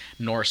fucking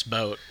Norse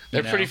boat.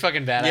 They're pretty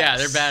fucking badass. Yeah,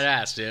 they're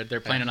badass, dude.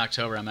 They're playing in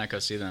October. I might go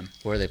see them.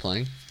 Where are they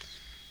playing?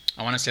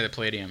 I want to say the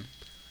Palladium.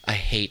 I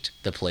hate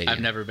the Palladium.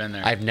 I've never been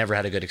there. I've never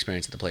had a good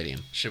experience at the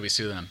Palladium. Should we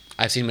sue them?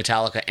 I've seen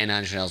Metallica and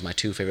Nine Inch Nails, my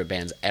two favorite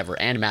bands ever,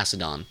 and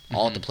Mastodon,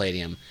 all at the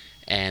Palladium,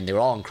 and they were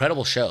all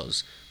incredible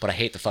shows, but I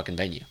hate the fucking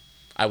venue.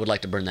 I would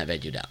like to burn that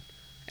venue down.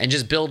 And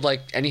just build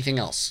like anything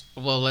else.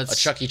 Well, let's A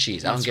Chuck E.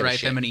 Cheese. I don't let's give a write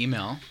shit. them an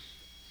email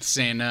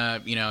saying,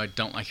 you know, I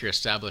don't like your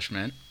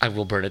establishment. I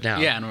will burn it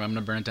down. Yeah, and I'm going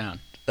to burn it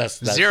down.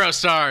 That's 0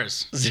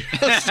 stars. 0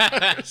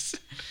 stars.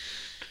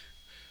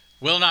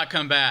 Will not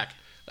come back.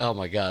 Oh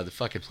my god, the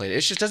fucking Palladium.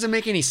 It just doesn't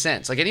make any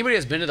sense. Like, anybody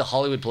that's been to the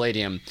Hollywood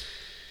Palladium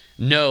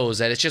knows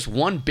that it's just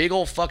one big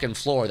old fucking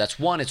floor. It's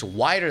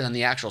wider than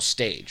the actual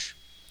stage.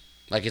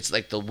 Like, it's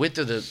like the width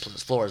of the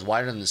floor is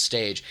wider than the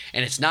stage,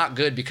 and it's not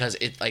good because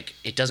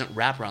it doesn't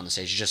wrap around the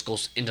stage. It just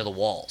goes into the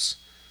walls.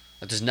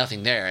 Like, there's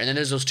nothing there. And then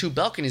there's those two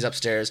balconies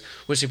upstairs,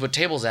 which they put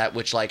tables at,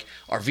 which like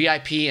are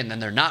VIP, and then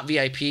they're not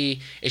VIP.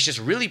 It's just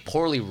really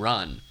poorly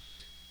run,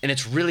 and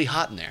it's really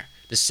hot in there.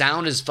 The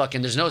sound is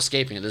fucking. There's no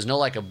escaping it. There's no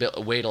like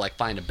a way to like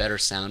find a better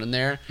sound in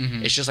there.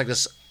 Mm-hmm. It's just like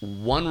this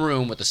one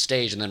room with a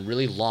stage, and then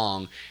really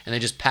long, and they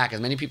just pack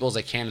as many people as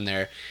they can in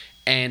there.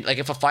 And like,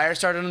 if a fire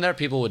started in there,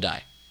 people would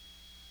die.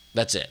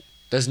 That's it.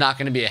 There's not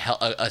going to be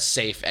a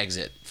safe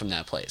exit from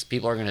that place.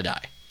 People are going to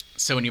die.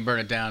 So when you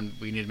burn it down,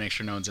 we need to make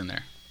sure no one's in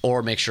there.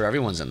 Or make sure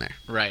everyone's in there.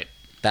 Right.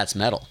 That's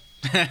metal.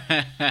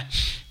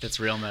 That's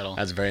real metal.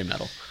 That's very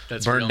metal.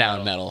 That's Burn real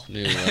down metal.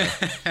 New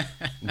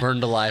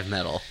burned alive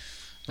metal.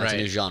 That's Right.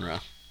 a new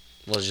genre.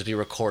 We'll just be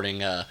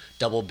recording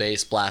double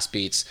bass, blast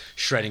beats,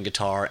 shredding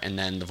guitar, and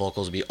then the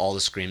vocals will be all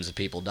the screams of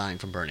people dying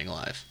from burning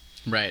alive.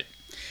 Right.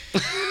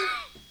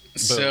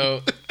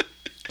 So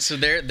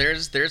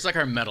there's like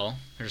our metal.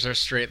 There's our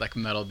straight like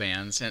metal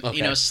bands, and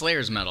you know,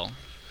 Slayer's metal.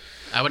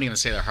 I wouldn't even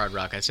say they're hard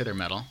rock. I'd say they're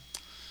metal.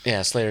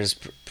 Yeah, Slayer's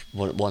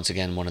once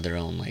again one of their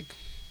own. Like,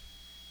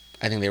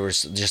 I think they were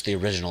just the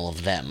original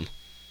of them.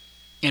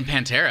 And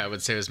Pantera, I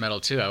would say, was metal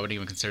too. I wouldn't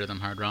even consider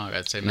them hard rock.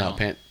 I'd say metal.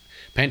 No,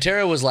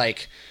 Pantera was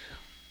like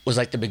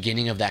the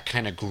beginning of that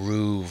kind of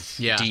groove,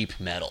 deep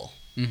metal.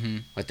 Mm-hmm.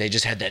 Like, they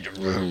just had that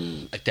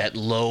like that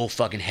low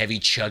fucking heavy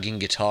chugging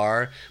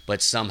guitar,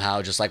 but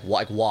somehow just like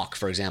Walk,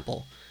 for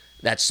example.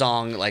 That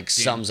song like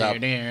sums up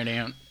that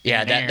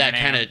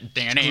kind of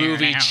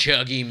groovy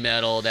chuggy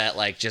metal that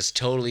like just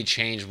totally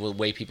changed the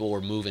way people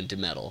were moving to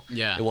metal.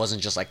 Yeah. It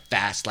wasn't just like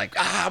fast, like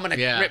I'm gonna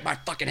rip my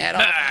fucking head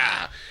off.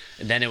 Ah!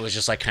 And then it was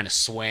just like kind of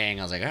swaying.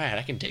 I was like, all right,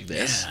 I can dig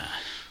this. Yeah.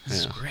 This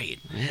is great.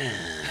 Yeah.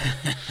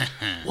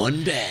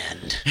 One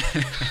band.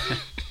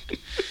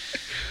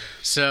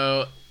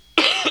 So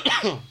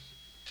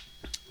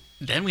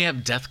then we have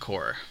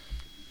deathcore.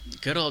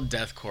 Good old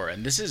deathcore.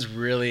 And this is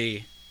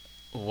really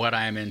what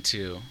I'm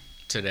into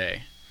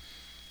today.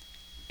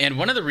 And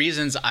one of the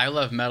reasons I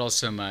love metal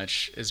so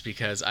much is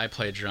because I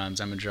play drums.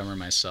 I'm a drummer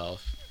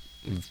myself.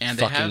 And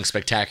fucking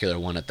spectacular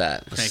one at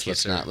that.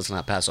 Let's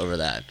not pass over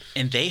that.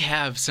 And they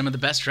have some of the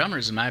best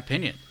drummers, in my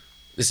opinion.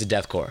 This is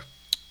deathcore.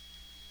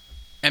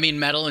 I mean,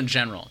 metal in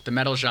general. The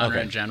metal genre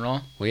in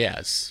general. Well, yeah,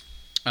 it's...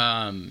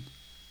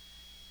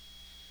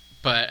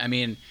 But, I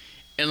mean,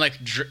 And like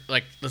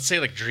let's say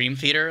like Dream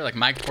Theater, like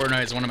Mike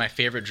Portnoy is one of my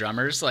favorite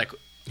drummers. Like,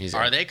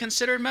 are they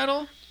considered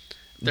metal?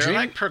 They're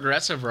like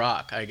progressive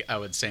rock, I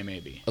would say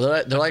maybe.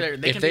 They're like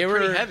they can be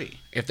pretty heavy.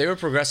 If they were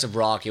progressive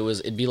rock,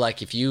 it'd be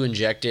like if you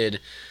injected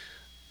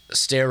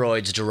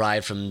steroids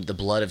derived from the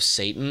blood of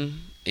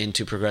Satan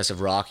into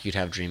progressive rock, you'd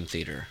have Dream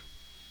Theater.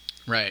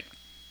 Right.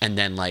 And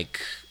then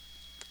like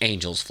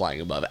angels flying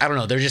above. I don't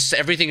know. They're just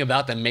everything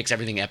about them makes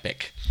everything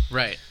epic.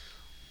 Right.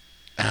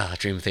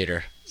 Dream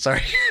Theater.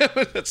 Sorry,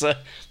 that's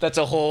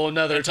a whole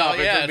nother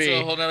topic for me.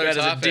 It's a whole nother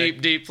topic. That is a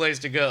deep place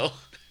to go.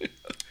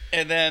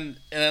 and then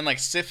like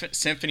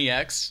Symphony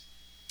X.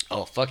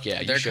 Oh fuck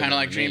yeah! They're kind of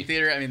like Dream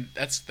Theater. I mean,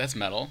 that's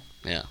metal.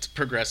 Yeah, it's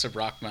progressive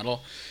rock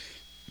metal.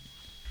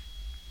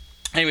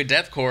 Anyway,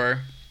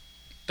 deathcore.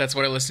 That's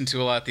what I listen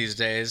to a lot these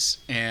days,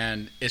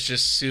 and it's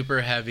just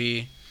super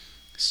heavy,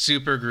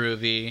 super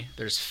groovy.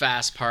 There's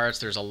fast parts.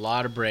 There's a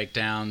lot of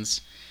breakdowns.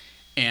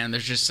 And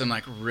there's just some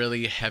like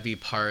really heavy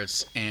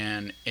parts,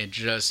 and it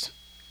just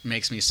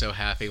makes me so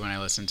happy when I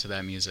listen to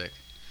that music.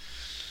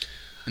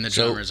 And the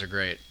drummers are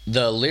great.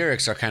 The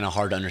lyrics are kind of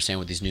hard to understand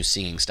with these new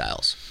singing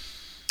styles.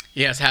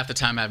 Yes, half the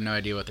time I have no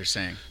idea what they're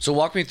saying. So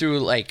walk me through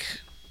like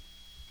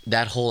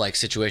that whole like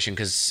situation,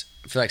 because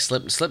I feel like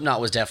Slipknot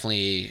was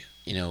definitely,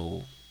 you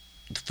know,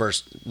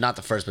 not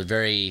the first, but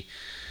very,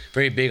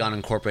 very big on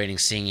incorporating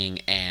singing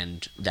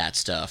and that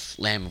stuff.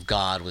 Lamb of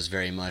God was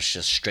very much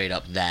just straight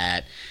up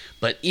that.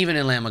 But even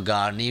in Lamb of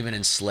God and even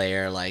in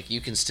Slayer, like, you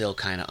can still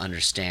kind of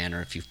understand,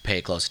 or if you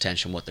pay close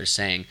attention, what they're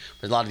saying.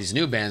 But a lot of these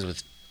new bands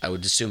with, I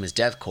would assume, is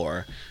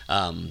deathcore.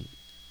 I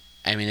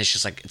mean, it's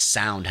just like it's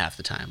sound half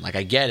the time. Like,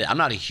 I get it. I'm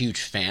not a huge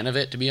fan of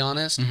it, to be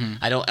honest. Mm-hmm.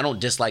 I don't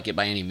dislike it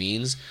by any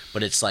means.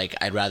 But it's like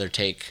I'd rather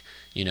take,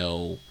 you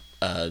know,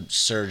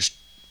 Serge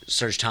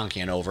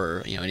Tankian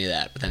over, you know, any of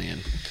that. But then again,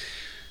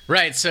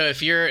 right. So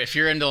if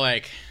you're into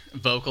like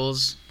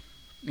vocals,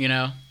 you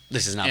know.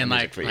 This is not the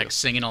music for you. Like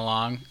singing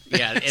along.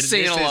 Yeah,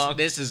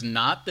 this is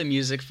not the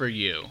music for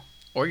you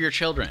or your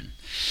children.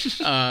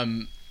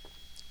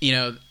 You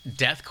know,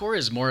 deathcore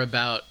is more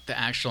about the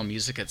actual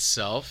music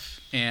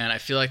itself, and I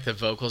feel like the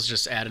vocals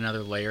just add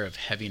another layer of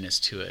heaviness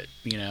to it.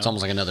 You know, it's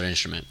almost like another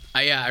instrument.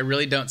 I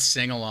really don't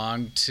sing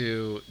along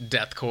to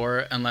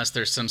deathcore unless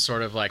there's some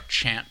sort of like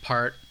chant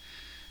part.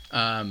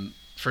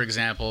 For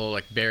example,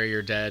 like Bury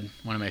Your Dead,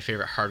 one of my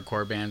favorite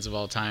hardcore bands of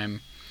all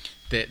time.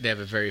 They have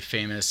a very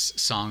famous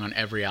song on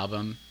every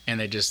album, and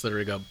they just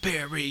literally go,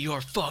 "Bury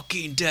your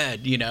fucking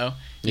dead," you know?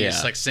 You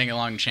just like sing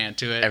along and chant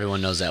to it.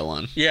 Everyone knows that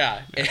one.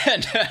 Yeah.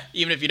 And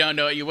even if you don't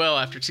know it, you will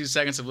after 2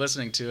 seconds of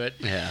listening to it.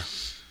 Yeah.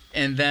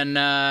 And then,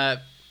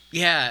 and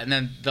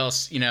then they'll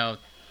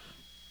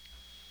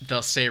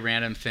say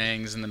random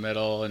things in the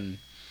middle, and,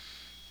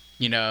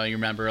 you know, you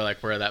remember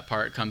like where that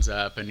part comes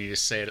up, and you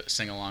just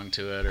sing along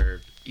to it, or,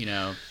 you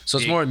know. So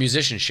it's more a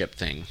musicianship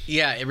thing.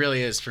 Yeah, it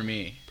really is for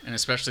me. And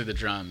especially the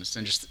drums,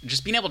 and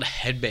just being able to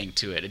headbang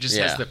to it. It just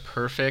has the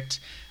perfect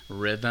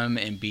rhythm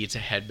and beat to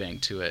headbang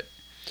to it.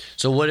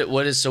 So is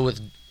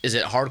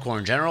it hardcore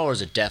in general, or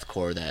is it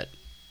deathcore that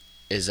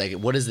is like,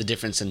 what is the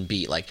difference in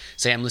beat? Like,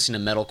 say I'm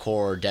listening to metalcore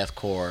or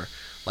deathcore,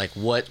 like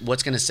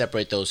what's going to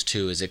separate those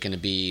two? Is it going to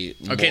be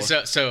more... Okay,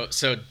 so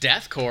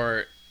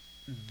deathcore,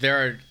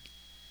 there are,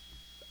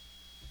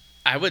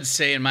 I would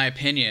say, in my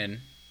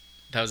opinion,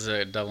 that was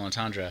a double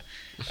entendre.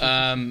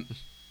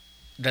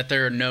 That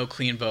there are no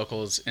clean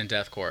vocals in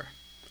deathcore.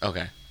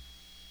 Okay.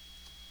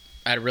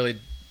 I really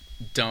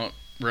don't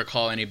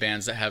recall any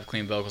bands that have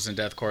clean vocals in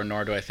deathcore,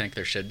 nor do I think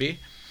there should be.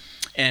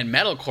 And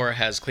metalcore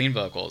has clean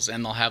vocals,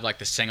 and they'll have like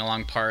the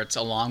sing-along parts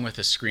along with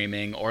the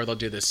screaming, or they'll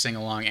do the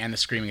sing-along and the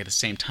screaming at the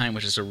same time,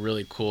 which is a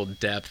really cool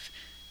depth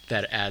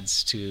that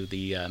adds to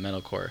the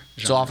metalcore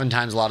genre. So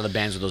oftentimes a lot of the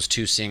bands with those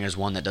two singers,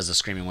 one that does the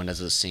screaming, one does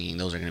the singing,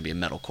 those are going to be a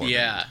metalcore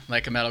band.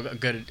 Like a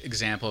good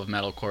example of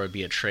metalcore would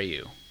be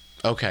Atreyu.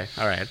 Okay,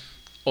 all right.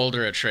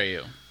 Older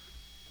Atreyu,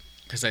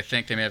 because I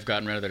think they may have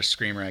gotten rid of their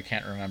screamer. I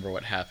can't remember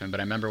what happened, but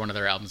I remember one of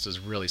their albums was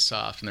really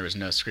soft and there was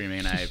no screaming,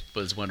 and I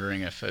was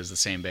wondering if it was the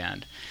same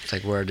band. It's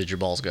like, where did your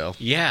balls go?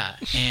 Yeah,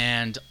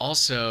 and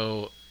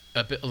also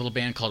a little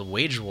band called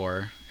Wage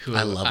War, who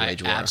I love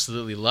Wage War.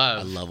 Absolutely love.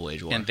 I love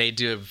Wage War. And they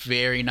do a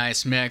very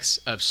nice mix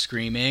of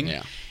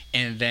screaming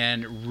and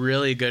then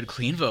really good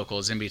clean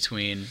vocals in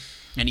between,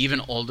 and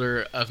even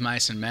older Of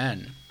Mice and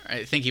Men.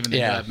 I think even the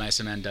new Of Mice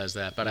and Men does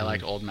that, but I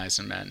liked Old Mice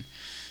and Men.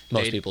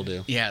 Most people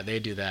do. Yeah, they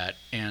do that.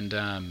 And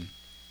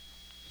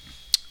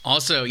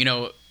also, you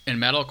know, in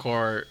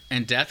metalcore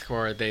and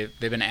deathcore, they've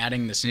been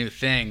adding this new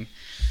thing,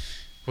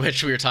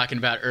 which we were talking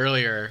about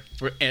earlier.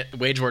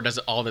 Wage War does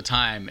it all the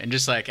time, and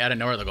just like out of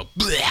nowhere, they'll go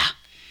blah,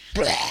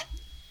 blah.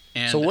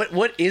 And so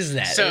what is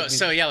that?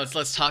 So yeah,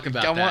 let's talk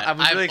about that. I'm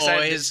really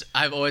excited.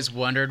 I've always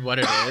wondered what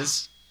it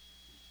is.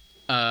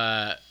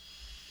 Because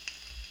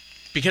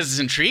it's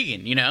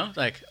intriguing, you know?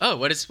 Like, oh,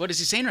 what is he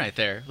saying right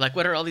there? Like,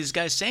 what are all these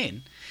guys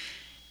saying?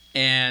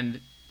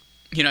 And,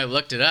 you know, I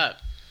looked it up,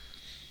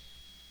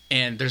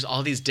 and there's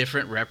all these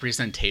different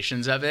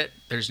representations of it.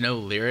 There's no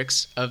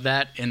lyrics of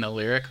that in the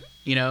lyric,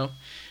 you know,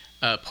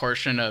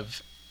 portion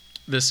of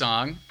the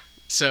song.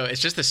 So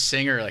it's just the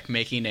singer like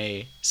making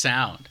a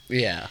sound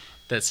Yeah.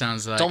 that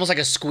sounds like It's almost like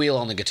a squeal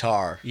on the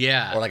guitar.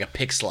 Yeah. Or like a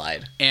pick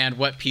slide. And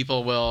what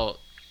people will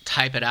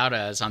type it out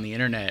as on the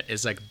internet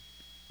is like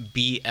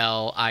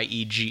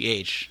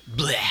BLIEGH.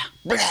 Blah.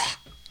 Blah.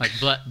 Like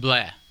blah,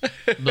 blah,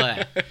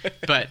 blah.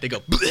 But they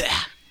go blah.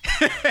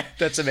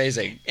 That's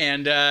amazing.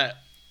 And I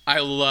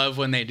love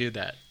when they do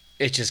that.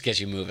 It just gets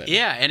you moving.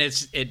 Yeah, and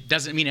it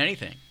doesn't mean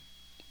anything.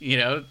 You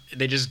know,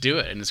 they just do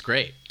it, and it's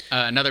great.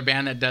 Another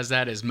band that does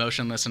that is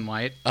Motionless in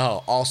White.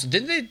 Oh, also,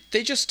 didn't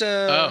they just...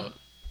 Did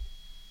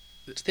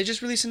they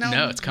just release an album?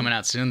 No, it's coming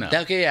out soon, though.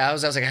 Okay, yeah, I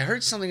was like, I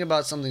heard something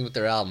about something with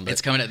their album. But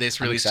it's coming out. They just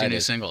released 2 new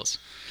singles.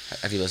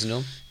 Have you listened to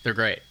them? They're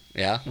great.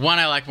 Yeah? One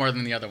I like more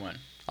than the other one.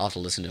 I'll have to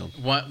listen to them.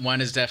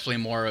 One is definitely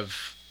more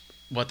of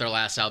what their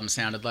last album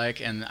sounded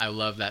like, and I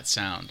love that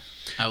sound.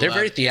 They're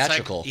very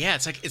theatrical.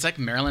 It's like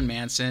Marilyn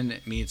Manson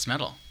meets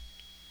metal.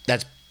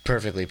 That's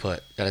perfectly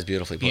put. That is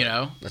beautifully put. You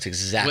know? That's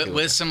exactly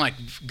with some like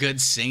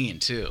good singing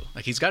too.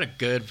 Like he's got a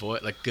good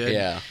voice, like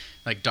good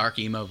like dark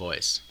emo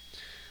voice.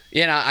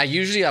 Yeah, and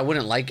I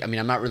wouldn't like, I mean,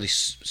 I'm not really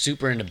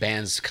super into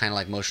bands kind of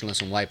like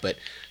Motionless in White, but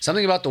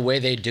something about the way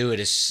they do it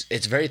is,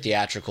 it's very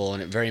theatrical,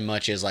 and it very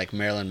much is like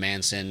Marilyn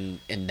Manson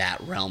in that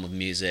realm of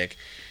music.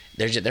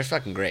 They're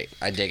fucking great.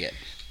 I dig it.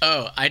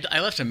 Oh, I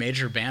left a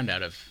major band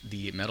out of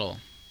the metal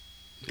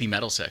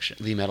section.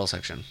 The metal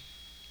section.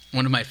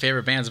 One of my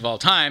favorite bands of all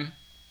time,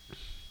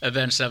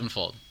 Avenged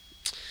Sevenfold.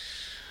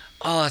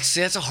 Oh,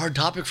 that's a hard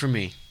topic for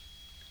me.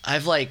 They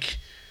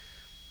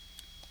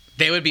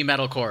would be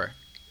metalcore.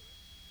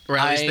 Or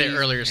at least their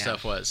earlier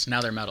stuff was.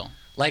 Now they're metal.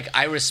 Like,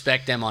 I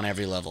respect them on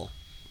every level.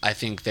 I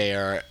think they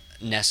are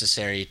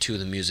necessary to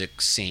the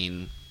music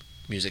scene,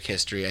 music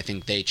history. I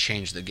think they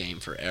changed the game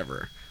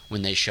forever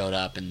when they showed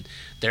up, and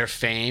their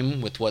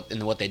fame with what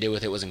they did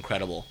with it was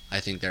incredible.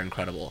 I think they're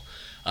incredible.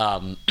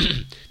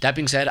 That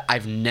being said,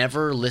 I've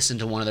never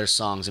listened to one of their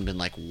songs and been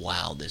like,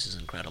 wow, this is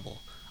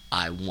incredible.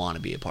 I want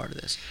to be a part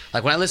of this.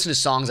 Like, when I listen to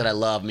songs that I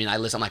love,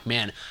 I'm like,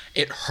 man,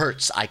 it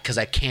hurts because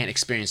I can't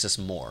experience this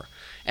more.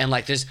 And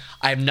like,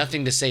 I have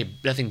nothing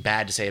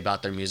bad to say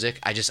about their music.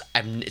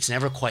 It's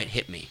never quite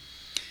hit me.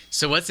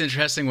 So what's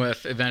interesting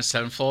with Avenged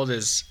Sevenfold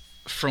is,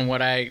 from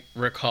what I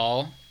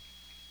recall,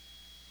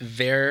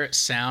 their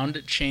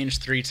sound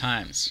changed 3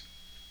 times,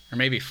 or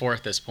maybe 4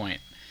 at this point.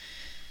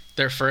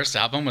 Their first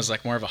album was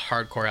like more of a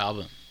hardcore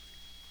album,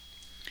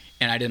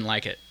 and I didn't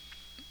like it.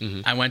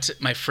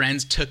 Mm-hmm. My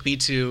friends took me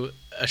to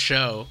a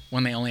show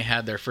when they only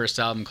had their first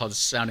album called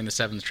Sounding the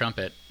Seventh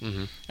Trumpet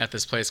at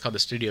this place called the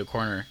Studio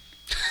Corner.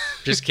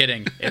 Just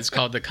kidding. It's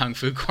called the Kung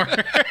Fu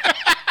Corner.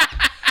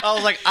 I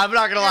was like, I'm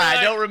not going to lie.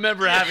 I don't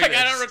remember having this.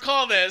 I don't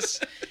recall this.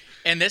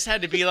 And this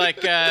had to be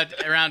like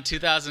around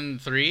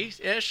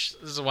 2003-ish.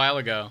 This is a while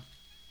ago.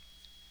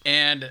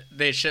 And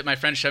my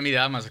friend showed me the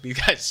album. I was like, these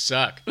guys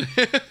suck.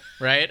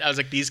 Right? I was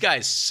like, these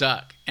guys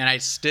suck. And I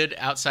stood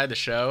outside the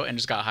show and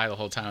just got high the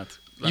whole time.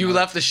 You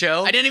left the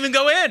show? I didn't even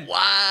go in.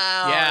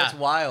 Wow. Yeah. That's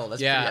wild.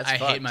 That's I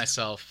hate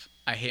myself.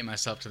 I hate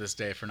myself to this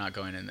day for not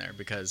going in there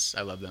because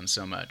I love them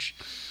so much.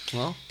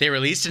 Well, they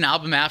released an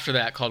album after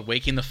that called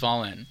Waking the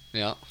Fallen.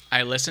 Yeah.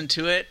 I listened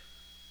to it.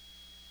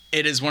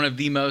 It is one of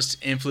the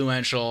most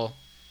influential,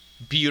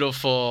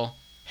 beautiful,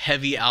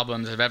 heavy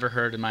albums I've ever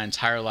heard in my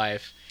entire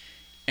life.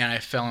 And I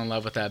fell in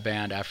love with that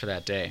band after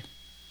that day.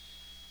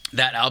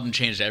 That album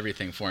changed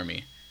everything for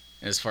me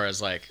as far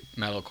as like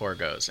metalcore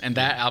goes. And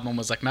that album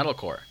was like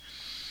metalcore.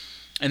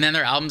 And then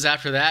their albums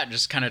after that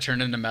just kind of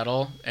turned into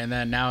metal. And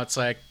then now it's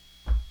like,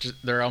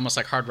 they're almost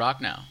like hard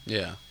rock now.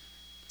 Yeah.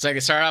 It's like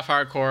it started off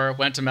hardcore,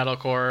 went to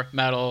metalcore,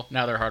 metal,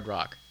 now they're hard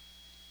rock.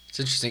 It's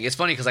interesting. It's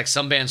funny because like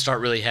some bands start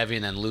really heavy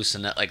and then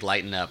loosen up, like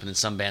lighten up, and then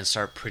some bands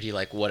start pretty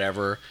like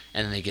whatever,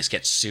 and then they just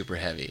get super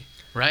heavy.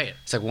 Right.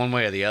 It's like one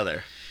way or the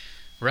other.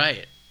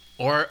 Right.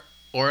 Or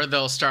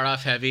they'll start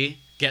off heavy,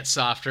 get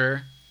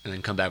softer, and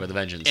then come back with a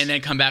vengeance.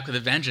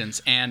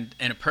 And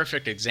a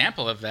perfect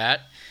example of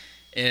that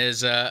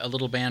is a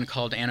little band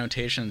called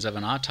Annotations of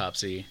an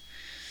Autopsy,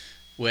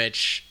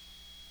 which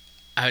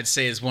I would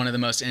say is one of the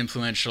most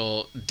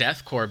influential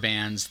deathcore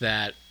bands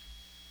that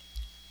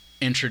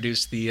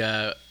introduced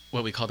the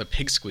what we call the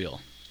pig squeal.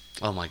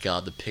 Oh my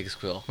god, the pig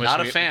squeal.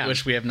 Not a fan.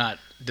 Which we have not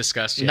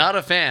discussed yet. Not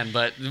a fan,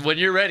 but when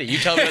you're ready, you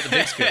tell me about the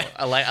pig squeal.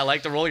 I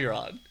like the role you're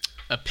on.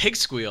 A pig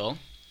squeal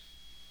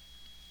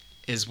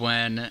is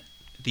when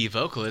the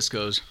vocalist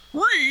goes,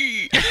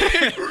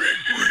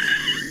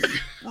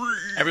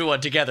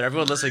 Everyone together,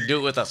 everyone listening, do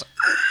it with us.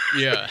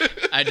 Yeah.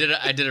 I did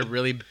a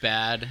really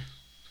bad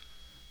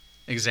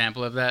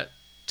example of that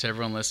to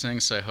everyone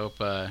listening, so I hope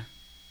you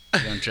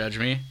don't judge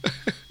me.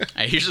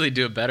 I usually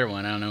do a better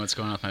one. I don't know what's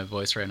going on with my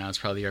voice right now. It's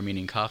probably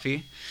Armenian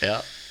coffee.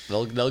 Yeah,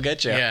 they'll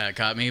get you. Yeah, it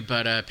got me.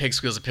 But pig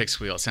squeal's a pig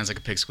squeal. It sounds like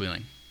a pig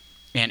squealing.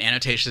 And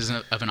Annotations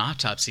of an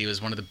Autopsy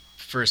was one of the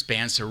first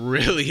bands to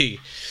really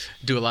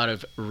do a lot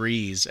of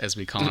re's, as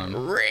we call them.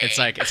 It's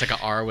like an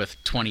R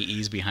with 20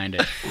 E's behind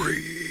it.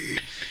 Re.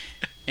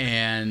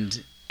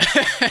 And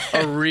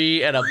a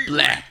re and a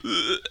blah.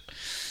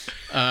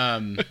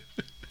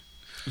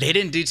 They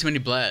didn't do too many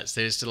blends.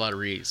 They just did a lot of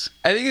rees.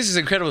 I think this is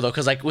incredible though,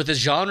 because like with this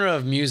genre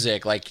of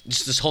music, like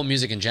just this whole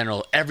music in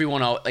general,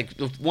 everyone like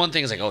one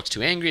thing is like, oh, it's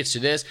too angry, it's too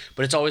this,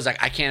 but it's always like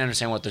I can't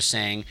understand what they're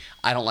saying.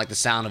 I don't like the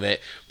sound of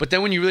it. But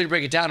then when you really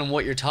break it down and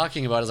what you're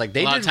talking about is like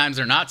a lot of times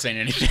they're not saying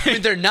anything. I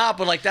mean, they're not,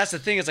 but like that's the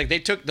thing. It's like they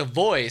took the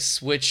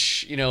voice,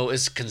 which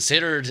is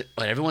considered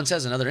what everyone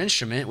says another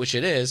instrument, which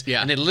it is,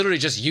 and they literally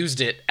just used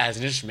it as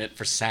an instrument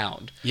for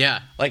sound.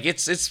 Yeah, like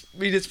it's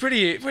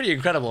pretty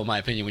incredible in my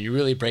opinion when you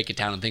really break it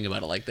down and think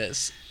about it like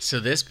this. So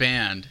this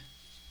band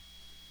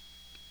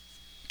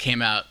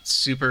came out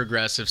super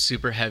aggressive,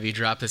 super heavy,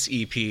 dropped this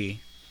EP,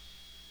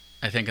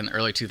 I think in the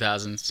early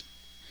 2000s,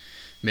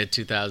 mid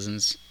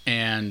 2000s,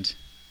 and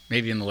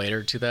maybe in the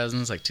later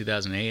 2000s, like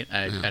 2008.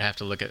 I'd have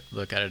to look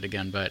at it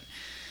again, but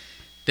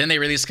then they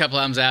released a couple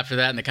albums after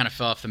that, and they kind of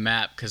fell off the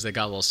map because they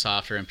got a little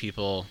softer and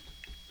people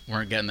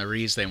weren't getting the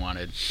reeds they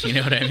wanted. You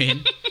know what I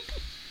mean?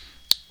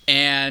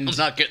 And I'm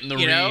not getting the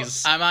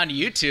reeds. I'm on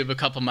YouTube a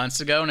couple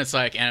months ago, and it's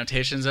like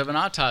Annotations of an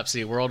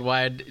Autopsy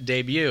worldwide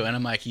debut, and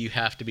I'm like, you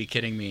have to be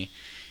kidding me.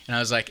 And I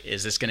was like,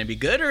 is this going to be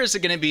good, or is it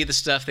going to be the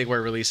stuff they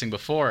were releasing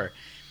before?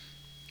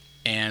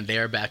 And they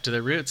are back to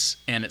their roots,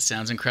 and it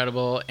sounds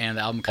incredible. And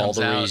the album comes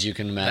out. All the reeds you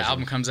can imagine. The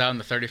album comes out on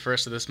the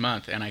 31st of this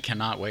month, and I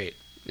cannot wait.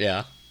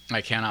 Yeah.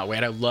 I cannot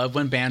wait. I love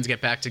when bands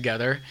get back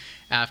together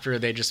after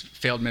they just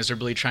failed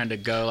miserably trying to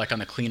go like on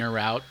the cleaner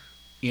route,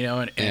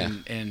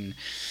 and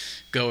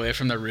go away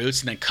from the roots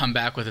and then come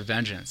back with a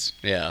vengeance.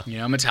 Yeah.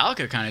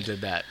 Metallica kind of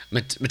did that.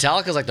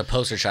 Metallica's like the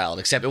poster child,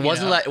 except it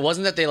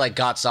wasn't that they like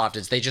got soft,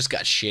 it's they just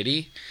got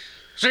shitty.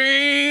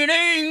 Saint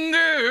Anger.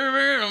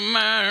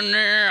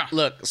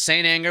 Look,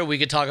 Saint Anger, we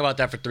could talk about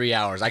that for 3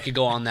 hours. I could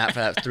go on that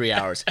for 3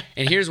 hours.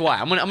 And here's why.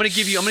 I'm gonna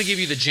give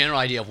you the general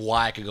idea of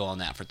why I could go on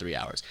that for 3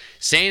 hours.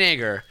 Saint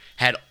Anger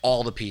had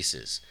all the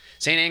pieces.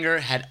 Saint Anger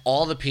had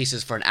all the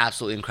pieces for an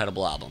absolutely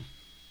incredible album.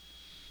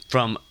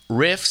 From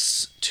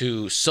riffs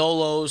to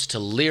solos to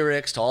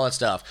lyrics to all that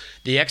stuff.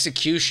 The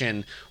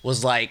execution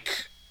was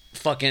like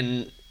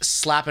fucking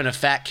slapping a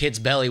fat kid's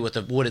belly with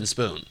a wooden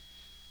spoon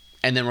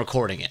and then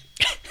recording it.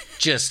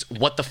 Just,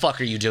 what the fuck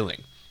are you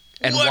doing?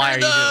 And why are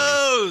you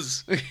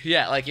doing it?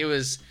 Yeah, like it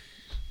was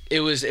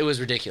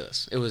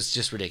ridiculous. It was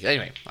just ridiculous.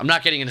 Anyway, I'm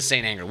not getting into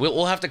Saint Anger.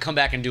 We'll have to come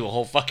back and do a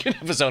whole fucking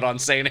episode on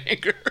Saint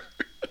Anger.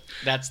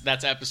 That's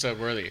episode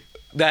worthy.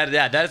 That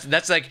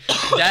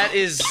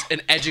is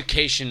an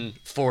education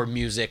for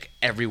music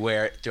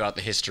everywhere throughout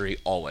the history,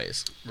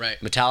 always. Right.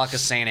 Metallica,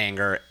 Saint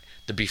Anger,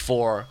 the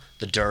before,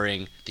 the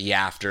during, the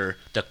after,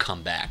 the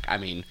comeback. I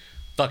mean,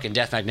 fucking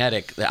Death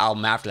Magnetic, the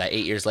album after that,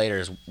 8 years later,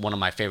 is one of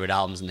my favorite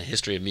albums in the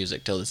history of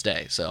music till this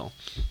day. So,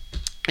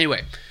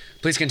 anyway,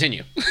 please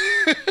continue.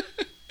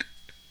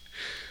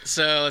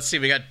 So let's see,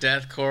 we got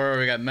deathcore,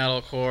 we got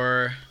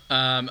metalcore.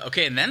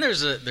 Okay, and then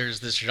there's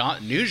this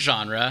new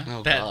genre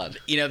that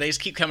they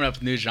just keep coming up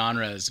with new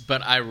genres,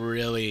 but I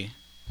really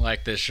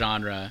like this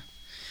genre.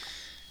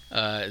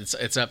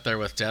 It's up there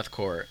with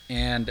deathcore,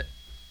 and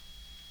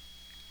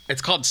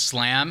it's called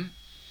slam.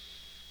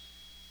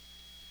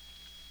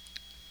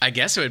 I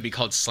guess it would be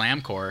called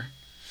slamcore,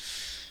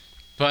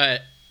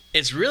 but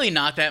it's really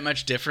not that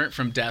much different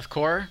from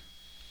deathcore,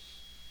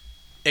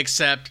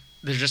 except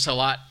there's just a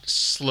lot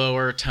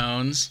slower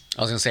tones.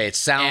 I was gonna say it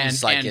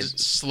sounds like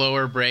it's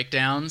slower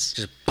breakdowns.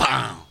 Just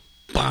bow,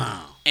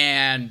 bow.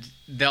 And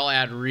they'll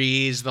add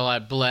rees, they'll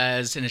add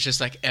blez, and it's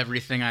just like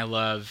everything I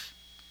love,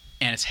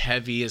 and it's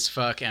heavy as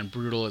fuck and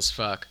brutal as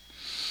fuck.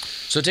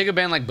 So take a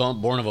band like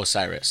Born of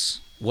Osiris.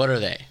 What are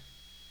they?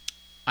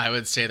 I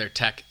would say they're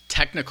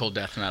technical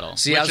death metal,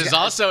 which is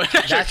also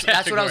that's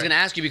what I was going to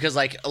ask you, because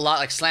like a lot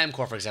like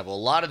slamcore, for example, a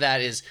lot of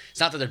that is, it's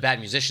not that they're bad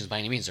musicians by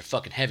any means, they're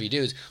fucking heavy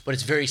dudes, but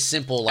it's very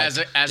simple. Like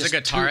as a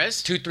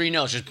guitarist, two, 3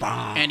 notes, just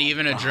bam, and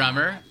even a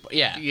drummer.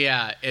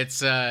 Yeah, it's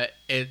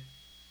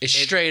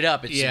straight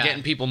up. It's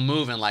getting people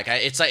moving. Like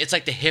it's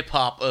like the hip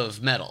hop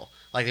of metal.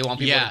 Like they want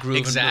people to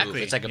groove and move.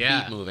 It's like a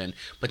beat moving.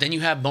 But then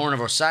you have Born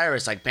of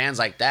Osiris, like bands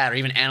like that, or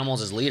even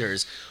Animals as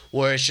Leaders,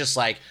 where it's just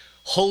like,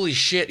 holy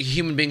shit, a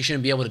human being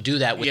shouldn't be able to do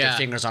that with their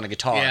fingers on a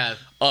guitar. Yeah.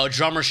 A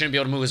drummer shouldn't be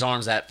able to move his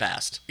arms that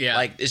fast. Yeah.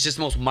 Like, it's just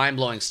the most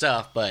mind-blowing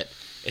stuff, but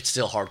it's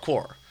still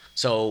hardcore.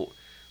 So,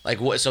 like,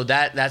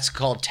 that's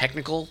called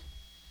technical?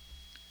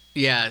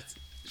 Yeah,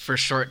 for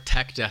short,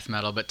 tech death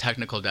metal, but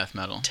technical death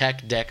metal.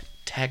 Tech deck,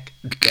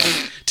 dude.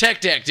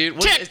 Tech deck, bro.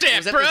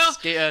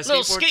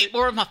 Little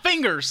skateboard with my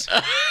fingers.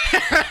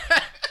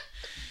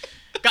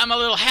 Got my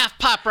little half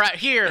pop right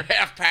here.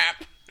 Half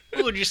pop.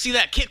 Ooh, did you see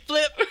that kick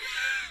flip?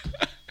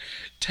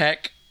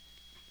 Tech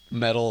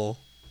metal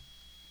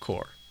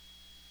core.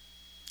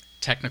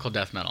 Technical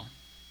death metal.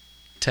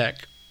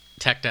 Tech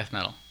death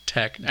metal.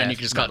 And you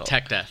can just call it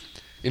tech death.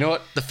 You know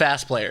what? The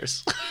fast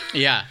players.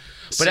 Yeah.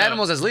 But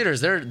Animals as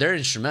Leaders, they're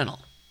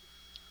instrumental.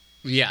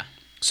 Yeah.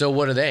 So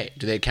what are they?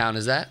 Do they count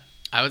as that?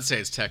 I would say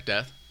it's tech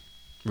death.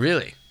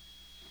 Really?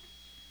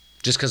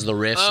 Just because of the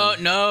riffs? Oh,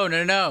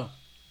 no.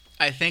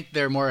 I think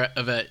they're more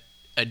of a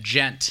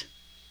gent.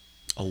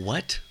 A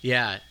what?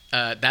 Yeah.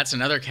 That's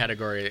another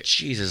category.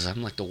 Jesus,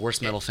 I'm like the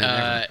worst metal fan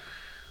ever.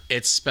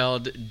 It's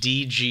spelled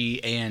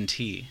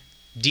D-G-A-N-T.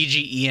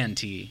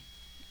 D-G-E-N-T.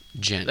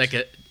 Gent.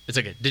 It's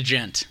like a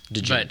degent.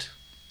 But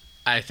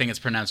I think it's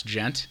pronounced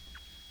gent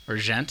or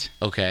gent.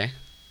 Okay.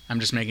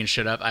 I'm just making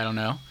shit up. I don't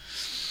know.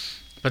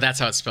 But that's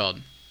how it's spelled.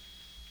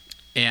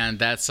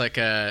 And it's like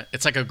a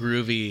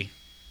groovy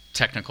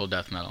technical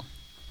death metal.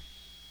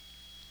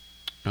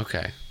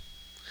 Okay.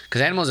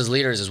 Because Animals as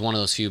Leaders is one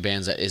of those few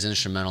bands that is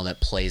instrumental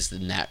that plays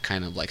in that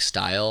kind of like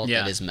style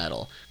that is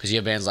metal. Because you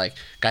have bands like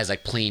guys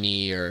like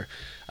Pliny or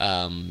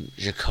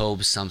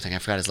Jacob something. I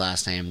forgot his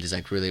last name. He's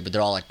like really, but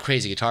they're all like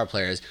crazy guitar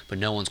players, but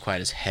no one's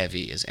quite as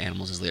heavy as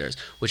Animals as Leaders,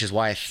 which is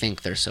why I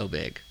think they're so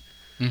big.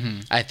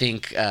 Mm-hmm. I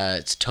think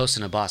it's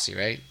Tosin Abasi,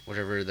 right?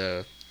 Whatever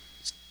the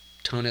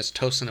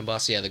Tosin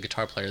Abasi, the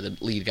guitar player, the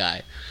lead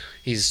guy.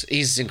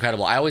 He's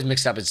incredible. I always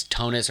mix up it's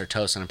Tonis or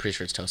Tosin. I'm pretty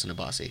sure it's Tosin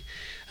Abasi.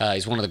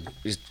 He's one of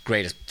the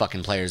greatest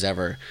fucking players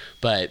ever.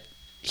 But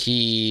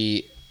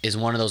he is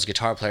one of those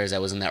guitar players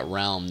that was in that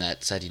realm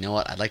that said, you know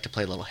what, I'd like to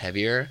play a little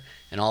heavier.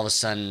 And all of a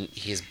sudden,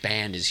 his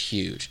band is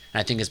huge.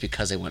 And I think it's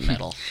because they went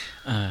metal.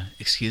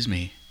 Excuse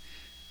me.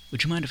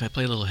 Would you mind if I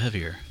play a little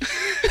heavier?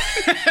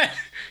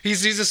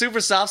 He's a super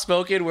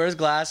soft-spoken, wears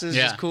glasses,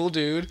 just cool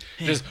dude.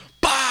 Hey. Just,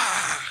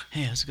 bah!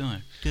 Hey, how's it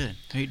going? Good.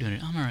 How you doing?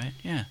 I'm all right.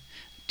 Yeah.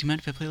 Do you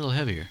mind if I play a little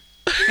heavier?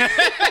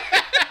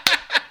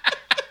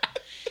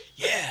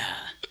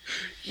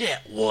 Yeah,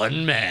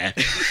 one man.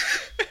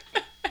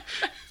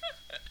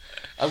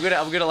 I'm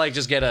gonna like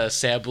just get a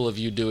sample of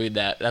you doing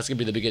that. That's gonna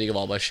be the beginning of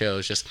all my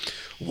shows. Just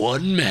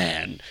one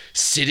man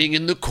sitting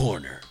in the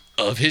corner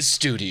of his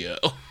studio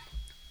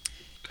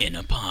in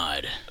a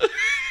pod.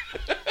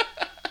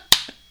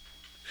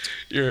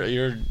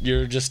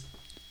 You're just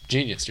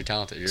genius. You're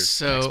talented. You're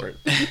expert.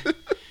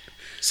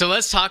 So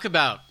let's talk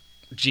about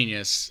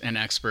genius and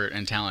expert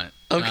and talent.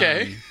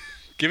 Okay.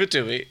 Give it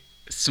to me.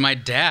 So my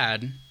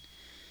dad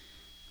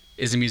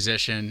is a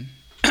musician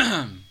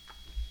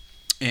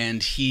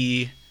and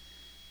he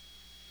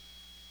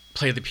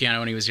played the piano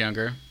when he was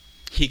younger.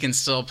 He can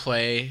still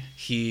play.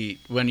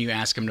 When you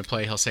ask him to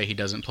play, he'll say he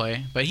doesn't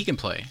play, but he can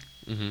play.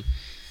 Mm-hmm.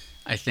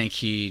 I think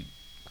he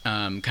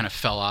kind of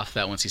fell off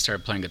that once he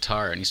started playing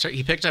guitar, and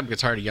he picked up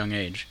guitar at a young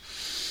age.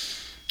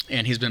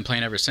 And he's been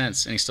playing ever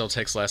since, and he still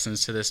takes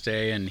lessons to this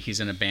day, and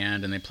he's in a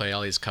band, and they play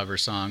all these cover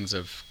songs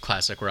of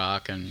classic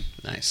rock, and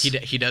nice.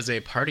 He does a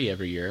party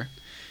every year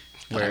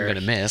where I'm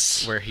gonna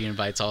miss, where he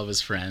invites all of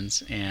his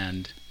friends,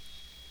 and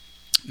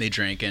they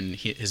drink, and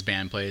his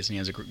band plays, and he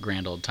has a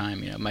grand old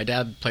time. You know, my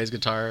dad plays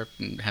guitar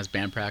and has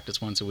band practice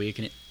once a week,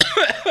 and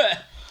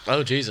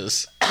oh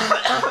Jesus,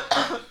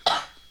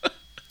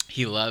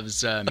 he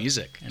loves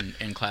music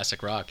and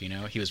classic rock. You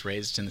know, he was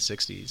raised in the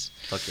 '60s.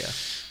 Fuck yeah.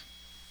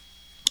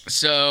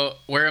 So,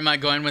 where am I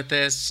going with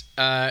this?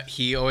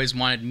 He always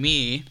wanted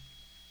me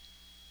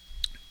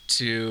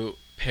to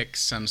pick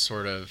some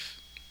sort of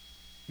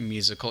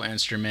musical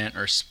instrument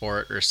or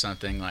sport or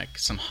something, like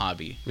some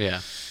hobby.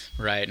 Yeah.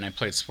 Right? And I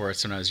played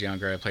sports when I was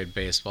younger. I played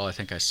baseball. I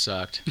think I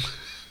sucked.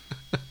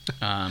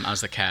 I was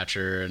the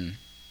catcher. And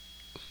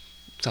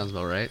sounds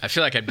about right. I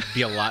feel like I'd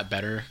be a lot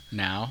better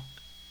now.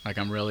 Like,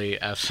 I'm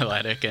really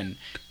athletic and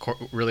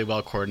really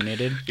well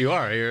coordinated. You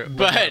are.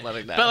 But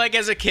like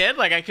as a kid,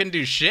 like I couldn't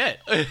do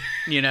shit.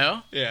 You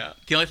know? Yeah.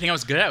 The only thing I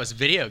was good at was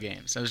video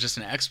games. I was just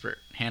an expert,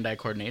 hand-eye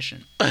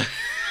coordination.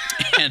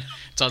 And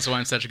it's also why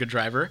I'm such a good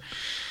driver.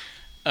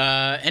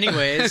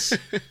 Anyways,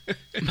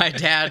 my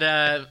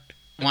dad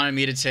wanted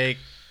me to take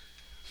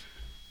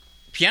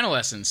piano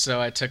lessons, so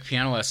I took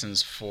piano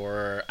lessons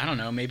for I don't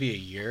know, maybe a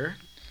year.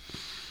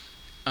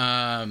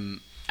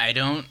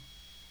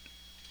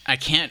 I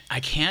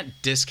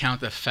can't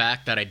discount the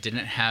fact that I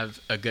didn't have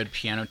a good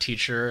piano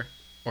teacher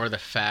or the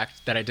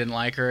fact that I didn't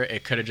like her.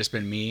 It could have just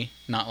been me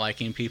not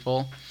liking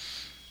people.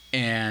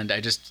 And I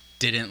just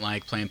didn't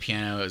like playing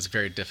piano. It was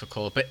very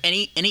difficult. But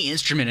any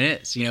instrument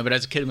is, you know, but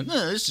as a kid I'm like,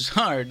 oh, this is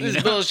hard. This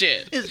is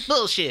bullshit. This is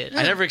bullshit.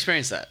 I never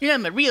experienced that. You're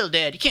not my real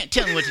dad. You can't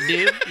tell me what to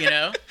do, you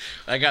know?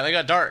 They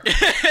got dark.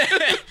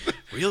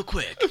 Real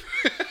quick.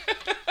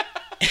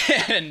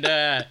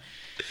 And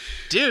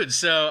dude,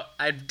 so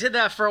I did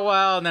that for a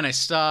while, and then I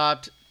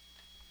stopped.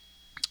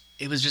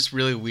 It was just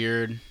really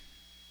weird.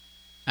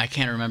 I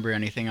can't remember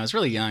anything. I was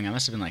really young. I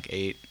must have been like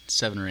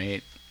 7 or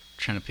 8,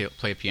 trying to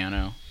play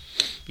piano.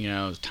 You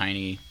know, I was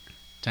tiny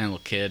little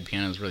kid.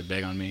 Piano was really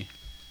big on me,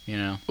 you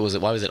know.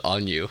 Why was it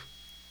on you?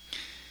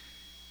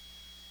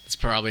 It's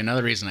probably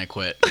another reason I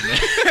quit.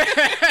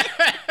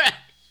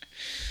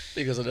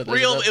 Because it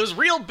was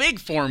real big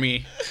for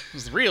me. It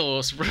was real.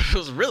 It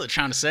was really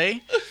trying to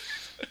say.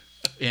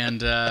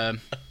 And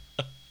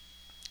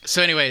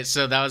so anyway,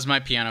 so that was my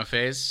piano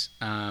phase.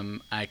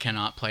 I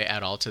cannot play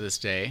at all to this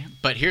day.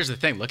 But here's the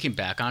thing: looking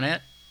back on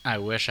it, I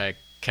wish I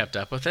kept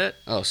up with it.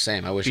 Oh,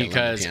 same. I wish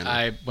because I learned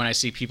piano. when I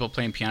see people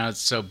playing piano, it's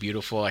so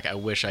beautiful. Like I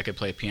wish I could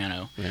play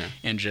piano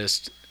and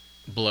just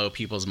blow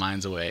people's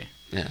minds away.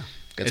 Yeah,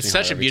 it's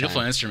such a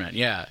beautiful instrument.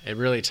 Yeah, it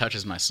really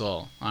touches my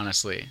soul.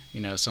 Honestly,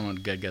 you know, someone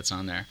good gets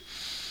on there.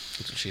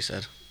 That's what she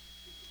said.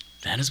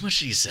 That is what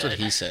she said. That's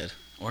what he said.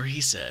 or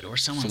he said, or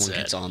someone said.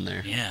 Someone gets on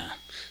there. Yeah.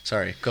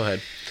 Sorry, go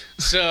ahead.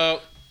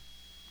 So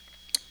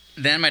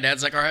then my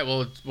dad's like, all right,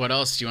 well, what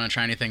else? Do you want to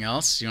try anything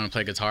else? Do you want to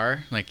play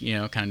guitar? Like, you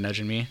know, kind of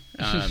nudging me.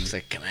 He's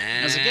like, come on.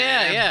 I was like,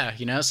 yeah.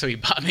 You know, so he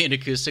bought me an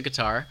acoustic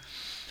guitar.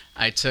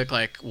 I took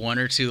like 1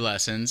 or 2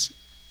 lessons.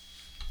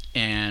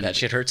 And that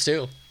shit hurts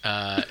too.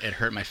 It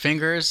hurt my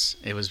fingers.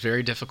 It was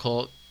very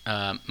difficult.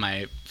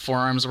 My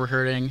forearms were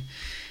hurting.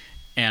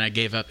 And I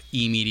gave up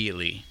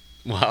immediately.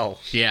 Wow.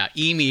 Yeah,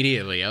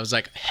 immediately. I was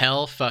like,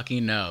 hell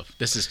fucking no.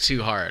 This is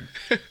too hard.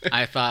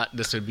 I thought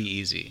this would be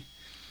easy.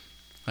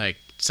 Like,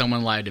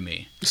 someone lied to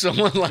me.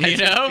 Someone lied to me. You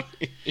know?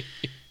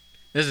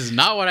 This is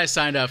not what I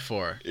signed up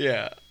for.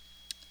 Yeah.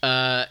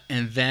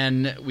 And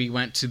then we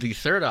went to the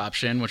third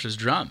option, which was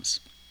drums.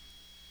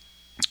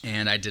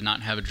 And I did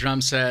not have a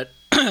drum set.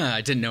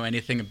 I didn't know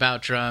anything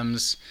about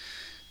drums.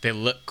 They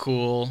look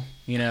cool,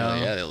 you know?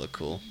 Oh, yeah, they look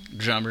cool.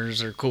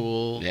 Drummers are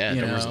cool. Yeah,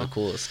 drummers are the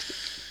coolest.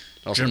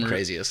 Also the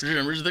craziest.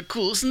 Drummers are the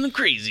coolest and the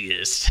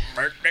craziest.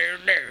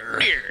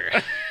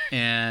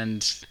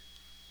 And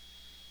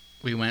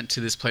we went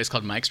to this place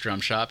called Mike's Drum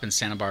Shop in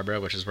Santa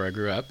Barbara, which is where I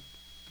grew up.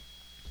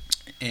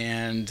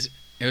 And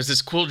it was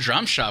this cool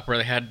drum shop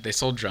where they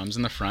sold drums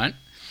in the front.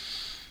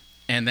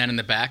 And then in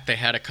the back, they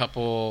had a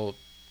couple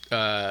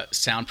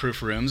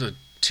soundproof rooms with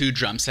 2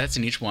 drum sets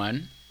in each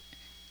one.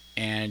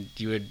 And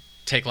you would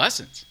take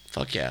lessons.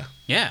 Fuck yeah.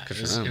 Yeah,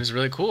 it was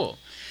really cool.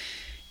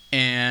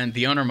 And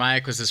the owner,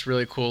 Mike, was this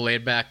really cool,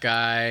 laid-back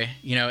guy.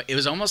 You know, it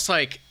was almost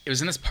like it was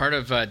in this part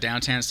of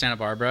downtown Santa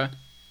Barbara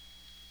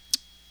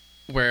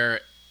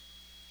where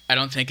I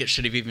don't think it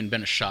should have even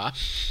been a shop.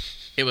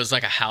 It was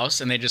like a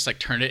house, and they just like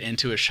turned it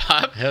into a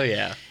shop. Hell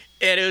yeah.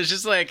 And it was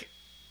just like,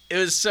 it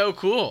was so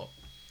cool,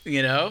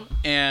 you know?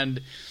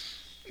 And,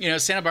 you know,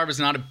 Santa Barbara's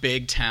not a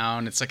big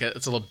town. It's a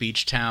little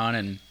beach town,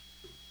 and,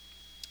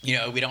 you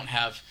know, we don't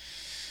have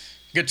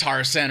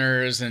guitar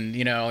centers and,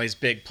 you know, all these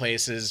big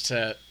places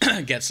to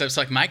get stuff.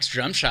 So like Mike's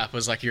Drum Shop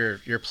was like your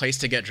place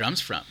to get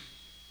drums from.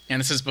 And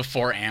this is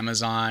before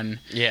Amazon.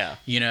 Yeah.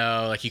 You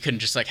know, like you couldn't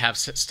just like have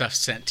stuff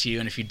sent to you,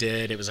 and if you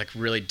did, it was like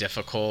really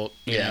difficult.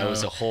 You know, it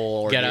was a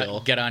whole ordeal.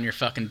 Get on your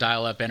fucking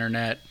dial-up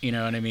internet, you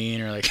know what I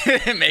mean? Or like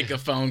make a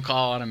phone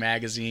call on a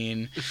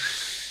magazine.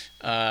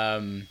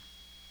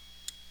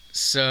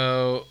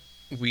 So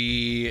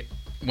we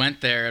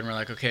went there and we're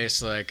like, okay,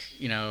 so like,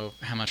 you know,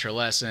 how much are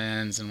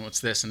lessons and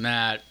what's this and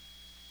that?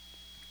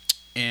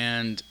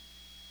 And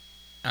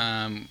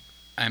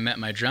I met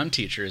my drum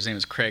teacher. His name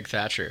was Craig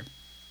Thatcher.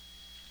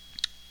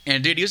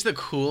 And dude, he was the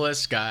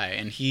coolest guy.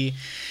 And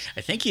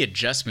I think he had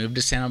just moved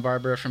to Santa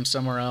Barbara from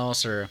somewhere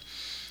else, or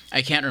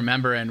I can't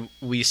remember. And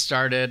we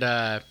started,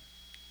 I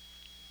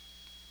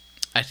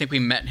think we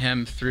met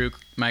him through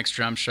Mike's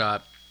Drum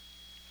Shop.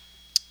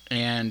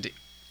 And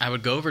I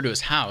would go over to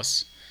his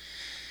house,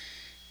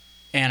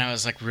 and I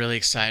was like really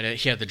excited.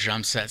 He had the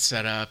drum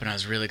set up, and I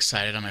was really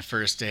excited on my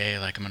first day.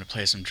 Like, I'm going to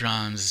play some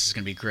drums. This is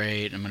going to be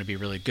great. I'm going to be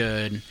really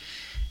good.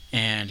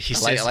 And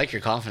I like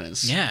your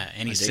confidence. Yeah.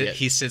 And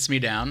he sits me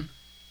down,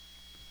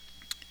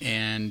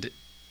 and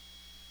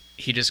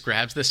he just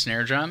grabs the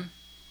snare drum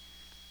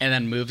and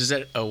then moves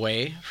it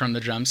away from the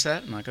drum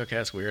set. I'm like, okay,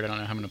 that's weird. I don't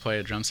know how I'm going to play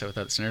a drum set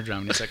without the snare drum.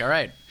 And he's like, all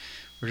right,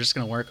 we're just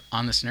going to work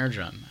on the snare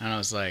drum. And I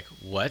was like,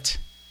 what?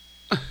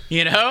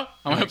 You know,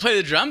 I want to play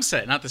the drum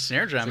set, not the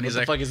snare drum. And he's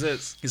like, what the fuck is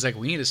this? He's like,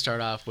 we need to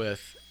start off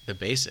with the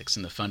basics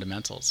and the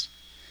fundamentals.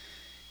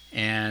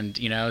 And,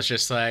 you know, it's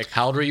just like...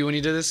 How old were you when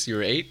you did this? You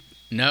were 8?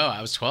 No, I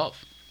was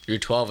 12. You were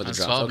 12 with the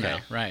drums. 12 okay. now,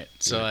 right.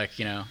 So, yeah. Like,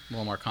 you know, a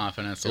little more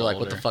confidence. You're like,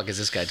 older. What the fuck is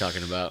this guy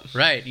talking about?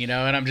 Right, you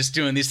know, and I'm just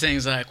doing these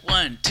things like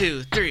 1,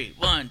 2, 3,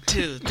 1,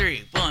 2,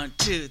 3, 1,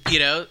 2, you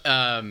know.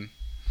 And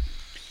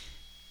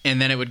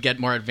then it would get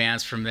more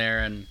advanced from there,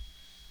 and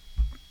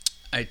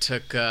I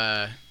took...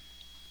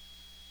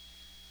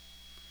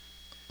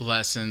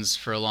 lessons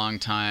for a long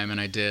time, and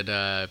I did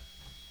I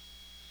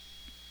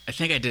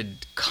think I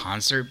did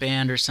concert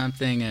band or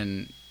something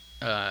in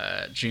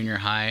junior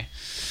high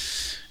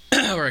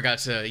where I got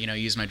to, you know,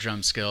 use my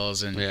drum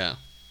skills. And yeah,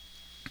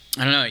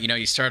 I don't know, you know,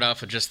 you start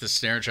off with just the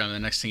snare drum, and the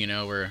next thing you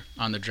know, we're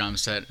on the drum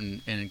set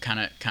and kind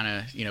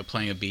of you know,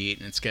 playing a beat,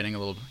 and it's getting a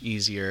little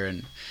easier.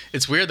 And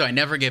it's weird though, I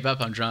never gave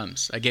up on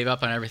drums. I gave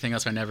up on everything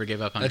else, but I never gave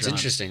up on drums. That's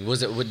interesting.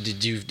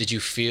 Did you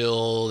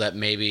feel that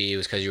maybe it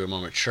was because you were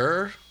more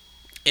mature?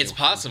 It's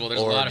possible.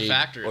 There's a lot of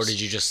factors. Or did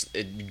you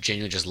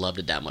genuinely just loved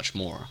it that much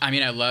more? I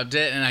mean, I loved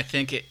it, and I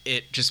think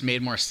it just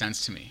made more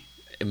sense to me.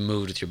 It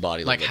moved with your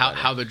body. Like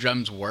how the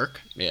drums work.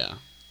 Yeah.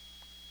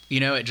 You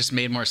know, it just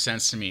made more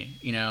sense to me.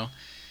 You know,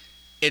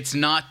 it's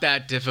not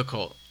that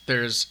difficult.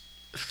 There's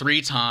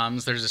 3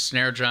 toms, there's a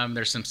snare drum,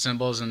 there's some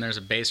cymbals, and there's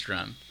a bass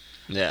drum.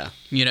 Yeah.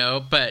 You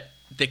know, but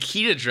the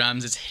key to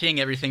drums is hitting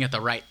everything at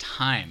the right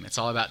time. It's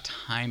all about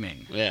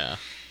timing. Yeah.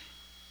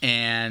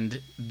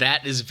 And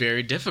that is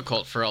very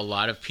difficult for a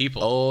lot of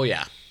people. Oh,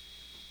 yeah.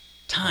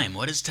 Time.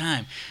 What is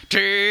time?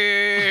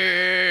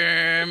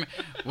 Time.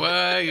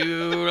 Why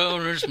you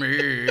don't miss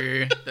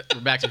me?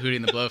 We're back to Hootie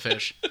and the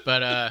Blowfish.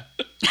 But,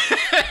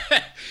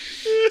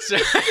 so...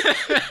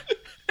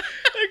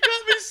 It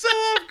got me so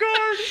off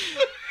guard.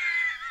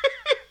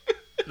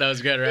 That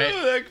was good, right?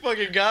 Oh, that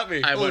fucking got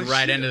me. I went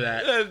right into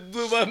that. That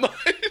blew my mind.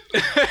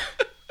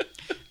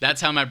 That's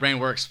how my brain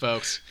works,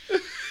 folks.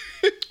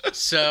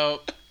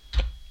 So.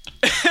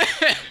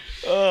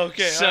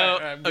 Okay. So all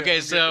right, I'm good, okay.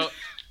 I'm So.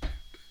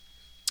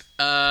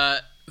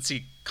 Let's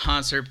see.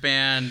 Concert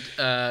band,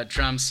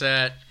 drum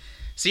set.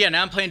 So yeah,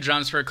 now I'm playing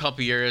drums for a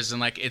couple years, and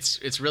like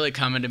it's really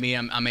coming to me.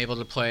 I'm able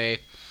to play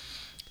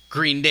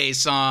Green Day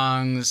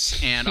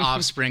songs and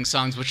Offspring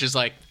songs, which is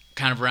like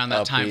kind of around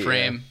that time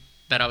frame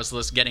that I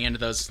was getting into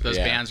those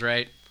bands,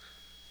 right?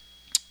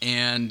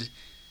 And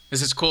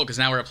this is cool because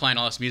now we're applying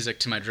all this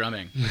music to my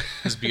drumming.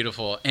 It's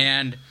beautiful.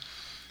 And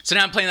so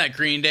now I'm playing that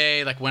Green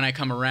Day, like When I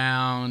Come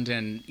Around,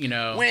 and you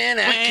know, When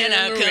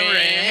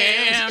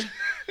I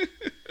come around.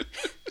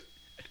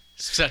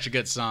 Such a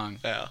good song.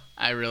 Yeah.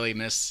 I really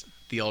miss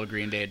the old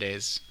Green Day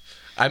days.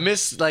 I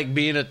miss like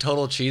being a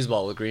total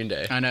cheeseball with Green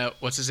Day. I know.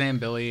 What's his name?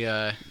 Billy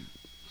Joel?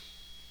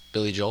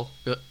 Billy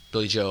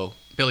Joe.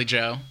 Billy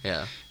Joe.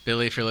 Yeah.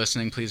 Billy, if you're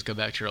listening, please go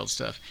back to your old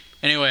stuff.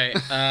 Anyway,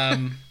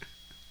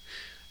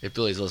 if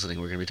Billy's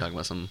listening, we're gonna be talking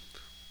about some.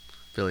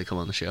 Billy, come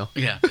on the show.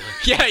 Yeah.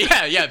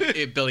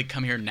 Yeah. Billy,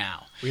 come here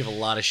now. We have a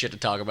lot of shit to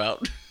talk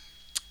about.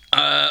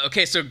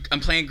 Okay, so I'm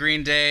playing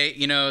Green Day.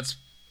 You know, it's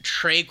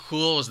Trey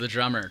Cool was the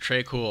drummer.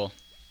 Trey Cool.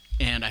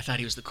 And I thought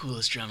he was the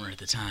coolest drummer at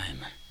the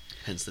time.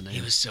 Hence the name.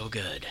 He was so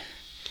good.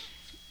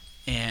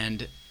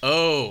 And,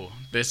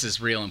 this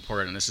is real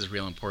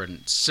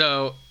important.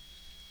 So,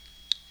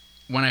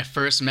 when I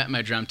first met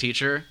my drum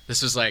teacher,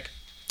 this was like,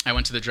 I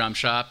went to the drum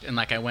shop, and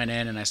like I went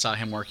in and I saw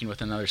him working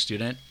with another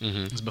student.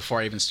 Mm-hmm. It was before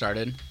I even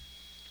started.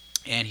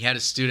 And he had a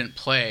student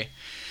play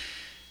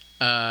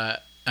a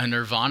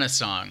Nirvana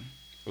song.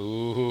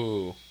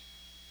 Ooh.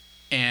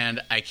 And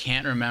I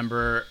can't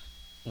remember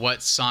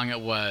what song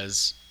it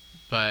was,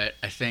 but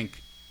I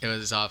think it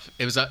was off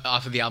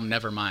of the album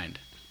Nevermind.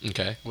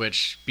 Okay.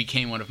 Which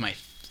became one of my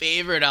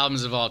favorite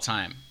albums of all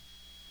time.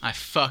 I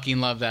fucking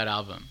love that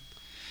album.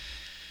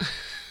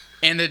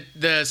 And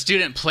the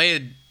student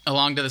played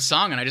along to the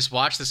song, and I just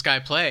watched this guy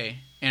play,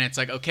 and it's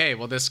like, okay,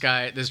 well this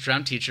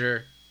drum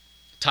teacher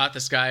taught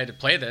this guy to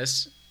play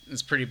this.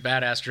 It's pretty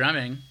badass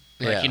drumming.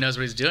 Like he knows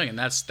what he's doing, and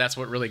that's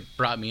what really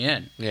brought me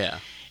in. Yeah.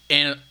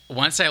 And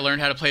once I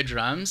learned how to play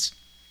drums,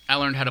 I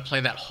learned how to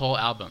play that whole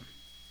album.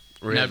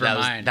 Really?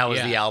 Nevermind. That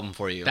was the album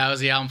for you. That was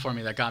the album for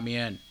me that got me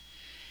in.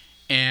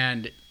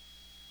 And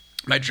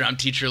my drum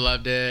teacher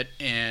loved it,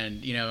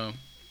 and you know,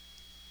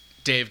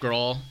 Dave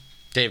Grohl.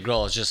 Dave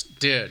Grohl is just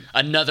dude.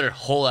 Another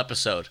whole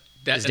episode.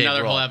 That's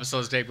another whole episode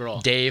is Dave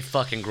Grohl. Dave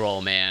fucking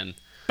Grohl, man.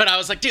 But I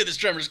was like, dude, this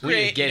drummer's great.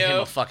 We could get him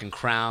a fucking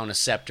crown, a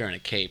scepter, and a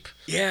cape.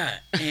 Yeah,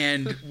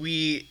 and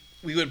we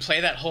would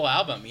play that whole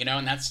album, you know,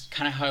 and that's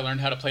kind of how I learned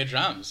how to play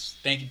drums.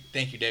 Thank you,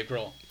 Dave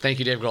Grohl. Thank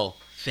you, Dave Grohl.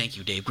 Thank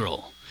you, Dave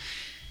Grohl.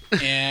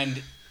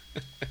 And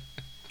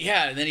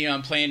yeah, then you know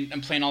I'm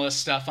playing all this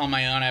stuff on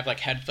my own. I have like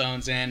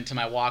headphones in to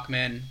my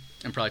Walkman.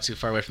 I'm probably too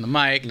far away from the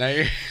mic.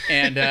 No,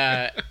 and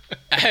I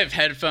have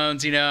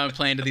headphones, you know, I'm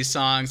playing to these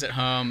songs at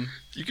home.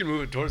 You can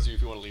move it towards you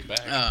if you want to lean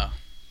back. Oh.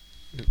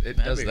 It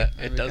does that.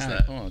 It does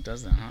that. Cool. It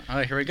does that, huh?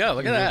 Oh, here we go.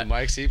 Look at that. The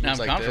mic, see, now I'm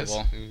like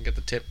comfortable. This. You can get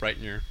the tip right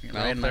in your mouth.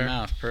 Right in my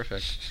mouth.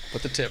 Perfect.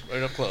 Put the tip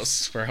right up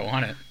close. That's where I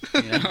want it.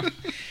 You know?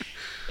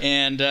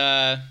 And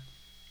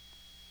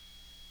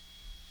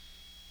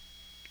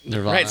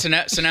Nirvana. right, so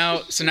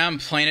now I'm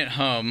playing at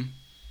home.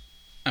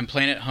 I'm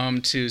playing at home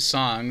to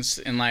songs,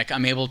 and like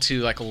I'm able to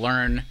like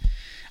learn.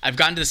 I've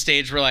gotten to the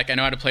stage where like I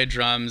know how to play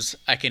drums,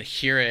 I can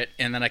hear it,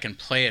 and then I can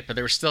play it. But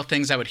there were still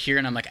things I would hear,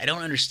 and I'm like, I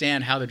don't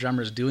understand how the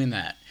drummer's doing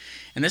that.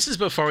 And this is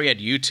before we had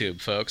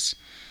YouTube, folks.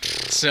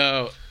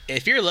 So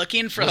if you're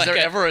looking for was there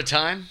ever a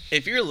time?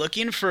 If you're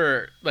looking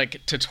for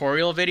like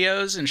tutorial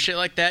videos and shit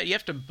like that, you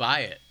have to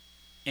buy it,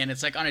 and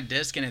it's like on a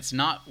disc, and it's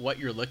not what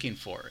you're looking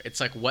for. It's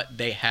like what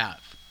they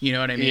have. You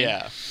know what I mean?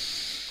 Yeah.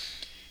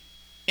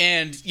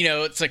 And you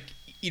know, it's like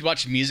you'd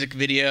watch music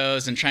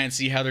videos and try and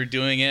see how they're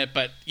doing it,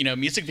 but you know,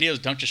 music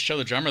videos don't just show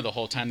the drummer the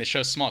whole time; they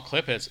show small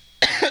clippets.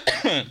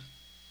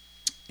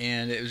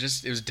 And it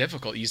was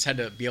difficult. You just had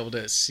to be able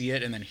to see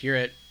it and then hear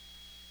it,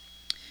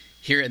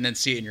 and then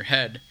see it in your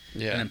head,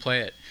 and then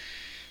play it.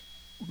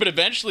 But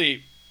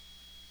eventually,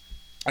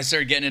 I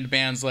started getting into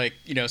bands like,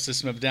 you know,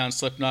 System of a Down,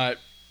 Slipknot.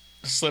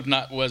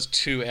 Slipknot was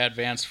too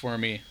advanced for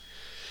me.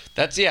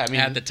 That's I mean,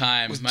 at the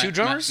time, with two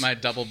drummers, my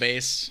double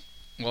bass.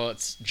 Well,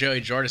 it's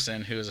Joey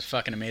Jordison, who is a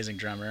fucking amazing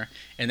drummer,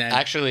 and then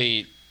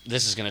actually,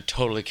 this is gonna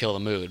totally kill the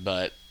mood,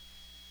 but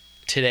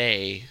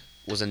today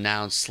was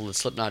announced the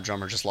Slipknot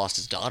drummer just lost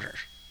his daughter.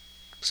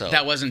 So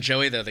that wasn't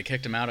Joey though. They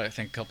kicked him out, I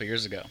think, a couple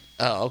years ago.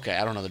 Oh, okay.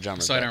 I don't know the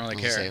drummer, so I don't really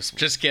care.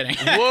 Just kidding.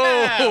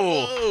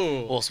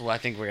 Whoa! Well, so I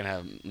think we're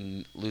gonna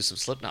lose some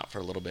Slipknot for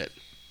a little bit.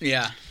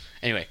 Yeah.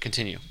 Anyway,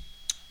 continue.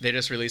 They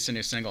just released a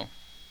new single.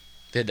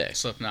 Did they?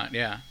 Slipknot,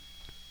 yeah.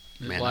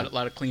 Man, a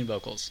lot of clean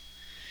vocals.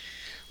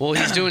 Well,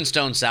 he's doing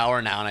Stone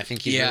Sour now, and I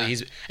think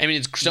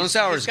Stone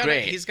Sour is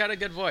great. He's got a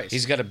good voice.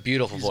 He's got a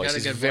beautiful voice.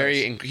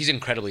 He's an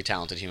incredibly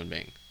talented human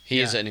being. He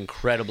is an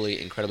incredibly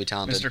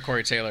talented. Mr.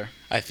 Corey Taylor.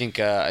 I think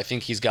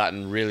he's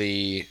gotten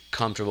really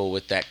comfortable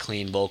with that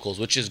clean vocals,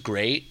 which is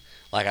great.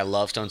 Like, I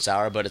love Stone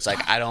Sour, but it's like,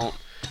 I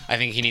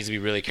think he needs to be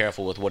really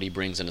careful with what he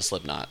brings into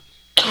Slipknot.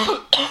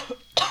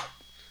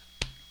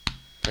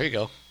 There you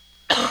go.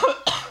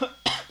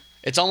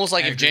 It's almost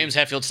like if James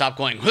Hetfield stopped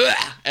going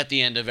at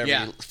the end of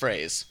every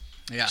phrase.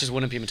 Yeah. It just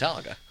wouldn't be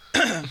Metallica.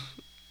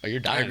 Oh, you're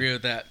dying. I agree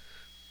with that.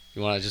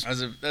 You want to just...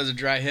 That was a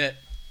dry hit.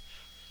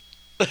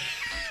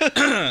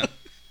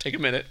 Take a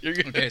minute. You're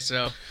good. Okay,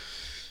 so...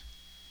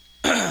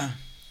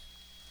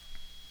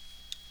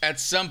 at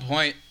some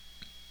point,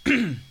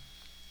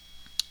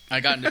 I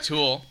got into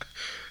Tool.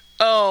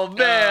 Oh,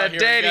 man.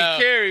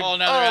 Danny Carey. Whole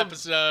nother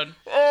episode.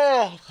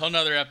 Oh. Whole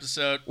nother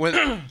episode.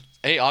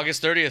 Hey,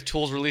 August 30th,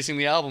 Tool's releasing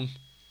the album.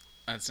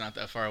 That's not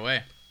that far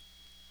away.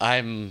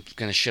 I'm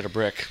going to shit a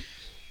brick.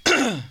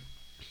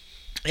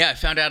 Yeah, I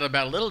found out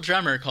about a little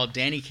drummer called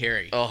Danny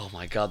Carey. Oh,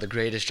 my God. The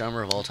greatest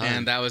drummer of all time.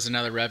 And that was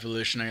another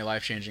revolutionary,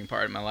 life-changing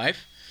part of my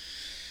life.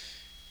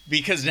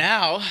 Because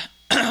now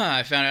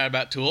I found out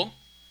about Tool.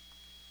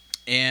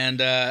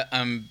 And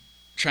I'm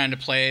trying to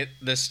play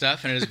this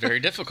stuff, and it is very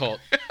difficult.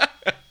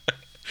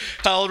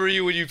 How old were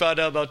you when you found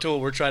out about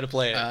Tool? We're trying to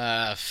play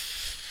it.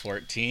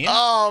 14.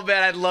 Oh,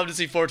 man. I'd love to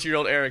see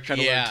 14-year-old Eric trying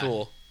to learn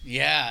Tool.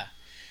 Yeah.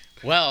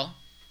 Well...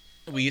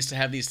 we used to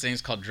have these things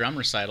called drum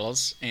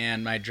recitals,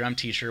 and my drum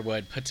teacher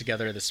would put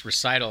together this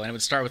recital, and it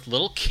would start with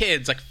little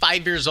kids, like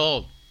 5 years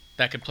old,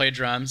 that could play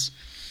drums,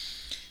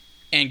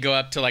 and go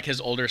up to, like, his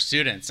older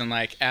students. And,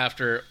 like,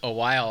 after a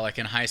while, like,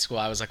 in high school,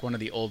 I was, like, one of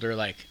the older,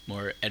 like,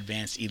 more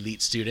advanced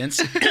elite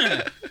students.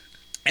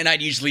 And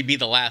I'd usually be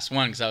the last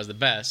one because I was the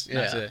best.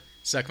 Not to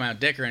suck my own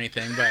dick or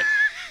anything, but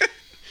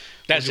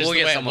that's just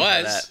the way it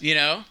was, you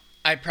know?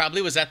 I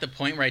probably was at the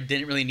point where I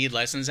didn't really need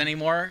lessons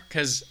anymore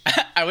because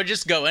I would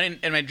just go in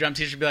and my drum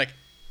teacher would be like,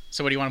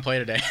 so what do you want to play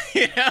today?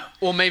 You know?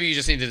 Well, maybe you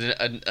just needed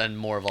a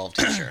more evolved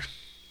teacher.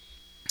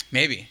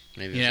 Maybe.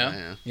 Maybe. You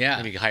know? Yeah.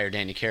 Maybe you could hire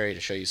Danny Carey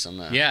to show you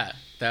some. Yeah,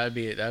 that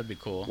would be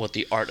cool. What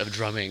the art of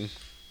drumming.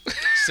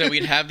 So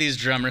we'd have these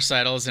drum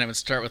recitals, and it would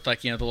start with,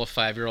 like, you know, the little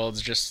 5-year-olds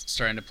just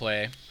starting to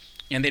play.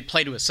 And they'd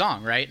play to a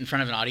song, right? In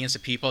front of an audience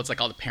of people. It's like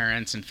all the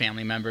parents and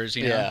family members,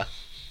 you know? Yeah.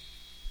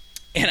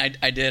 And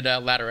I did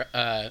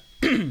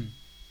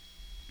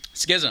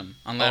Schism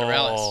on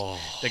Lateralis.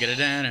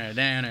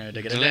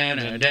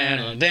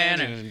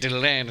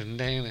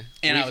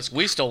 And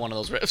we stole one of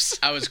those riffs.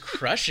 I was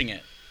crushing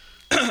it.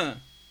 And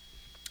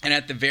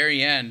at the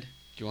very end... Do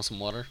you want some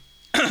water?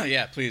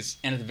 Yeah, please.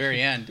 And at the very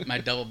end, my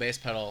double bass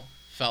pedal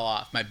fell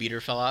off. My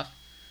beater fell off.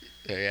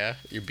 Yeah?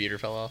 Your beater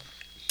fell off?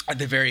 At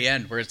the very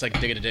end, where it's like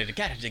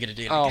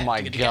digga-da-digga-da-digga-da-digga-da-digga-da-digga. Oh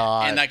my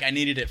God. And, like, I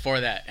needed it for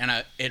that.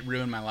 And it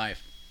ruined my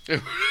life.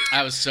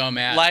 I was so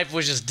mad. Life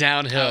was just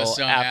downhill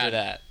after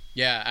that.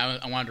 Yeah,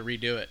 I wanted to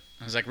redo it.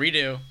 I was like,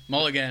 redo,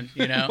 mulligan,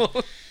 you know?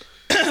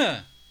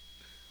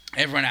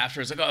 Everyone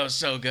afterwards was like, oh, it was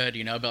so good,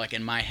 you know? But, like,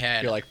 in my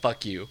head... You're like,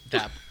 fuck you.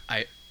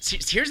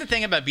 Here's the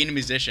thing about being a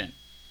musician.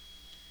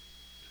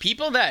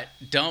 People that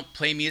don't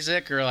play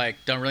music or,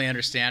 like, don't really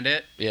understand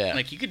it,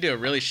 like, you could do a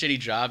really shitty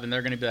job, and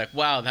they're going to be like,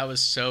 wow, that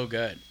was so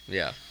good.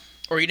 Yeah.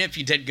 Or even if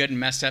you did good and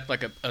messed up,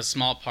 like, a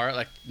small part,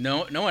 like,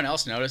 no one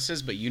else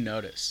notices, but you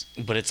notice.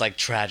 But it's, like,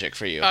 tragic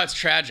for you. Oh, it's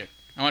tragic.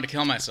 I want to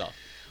kill myself.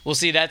 Well,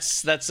 see,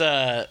 that's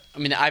I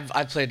mean,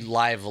 I've played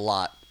live a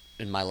lot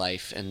in my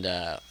life, and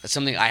it's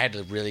something I had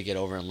to really get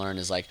over and learn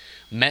is, like,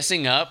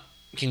 messing up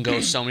can go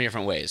so many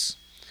different ways.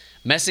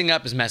 Messing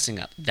up is messing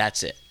up.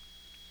 That's it.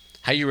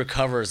 How you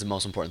recover is the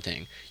most important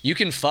thing. You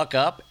can fuck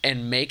up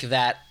and make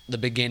that the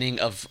beginning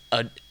of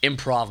an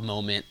improv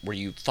moment where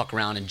you fuck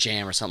around and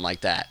jam or something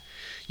like that.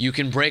 You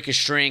can break a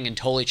string and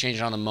totally change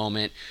it on the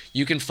moment.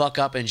 You can fuck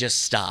up and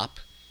just stop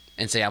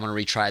and say, I'm going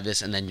to retry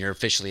this, and then you're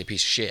officially a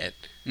piece of shit.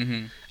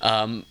 Mm-hmm.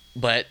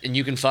 And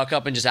you can fuck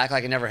up and just act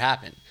like it never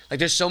happened. Like,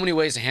 there's so many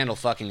ways to handle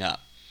fucking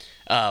up.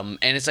 And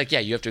it's like,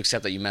 yeah, you have to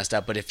accept that you messed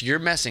up. But if you're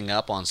messing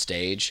up on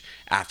stage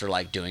after,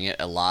 like, doing it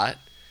a lot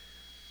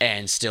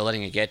and still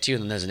letting it get to you,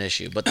 then there's an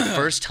issue. But the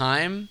first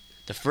time,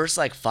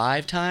 like,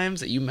 5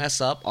 times that you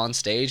mess up on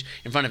stage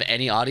in front of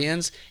any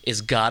audience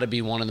is got to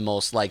be one of the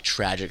most, like,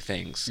 tragic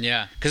things.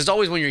 Yeah. Because it's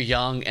always when you're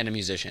young and a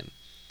musician.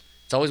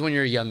 It's always when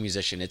you're a young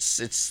musician.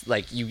 It's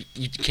like you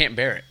can't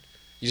bear it.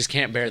 You just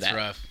can't bear that. It's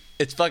rough.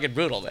 It's fucking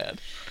brutal, man.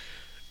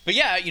 But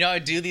yeah, you know, I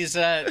do these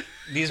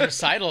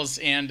recitals,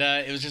 and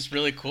it was just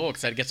really cool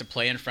because I'd get to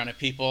play in front of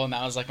people, and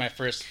that was like my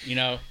first, you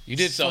know, you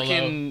did solo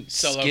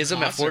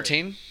Schism concert. At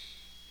 14?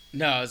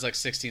 No, I was like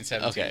 16,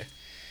 17. Okay.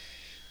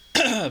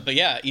 But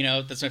yeah, you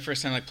know, that's my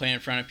first time like playing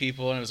in front of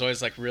people, and it was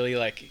always like really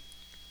like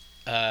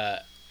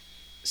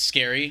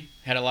scary.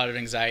 Had a lot of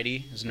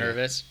anxiety. I was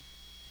nervous.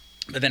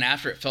 But then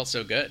after, it felt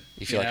so good.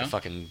 You feel like a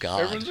fucking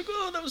god. Everyone's like,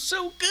 oh, that was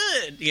so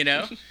good, you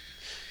know?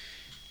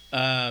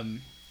 And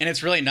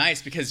it's really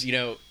nice because, you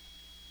know,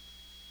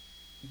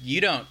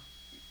 you don't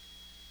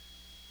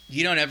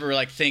ever,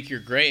 like, think you're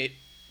great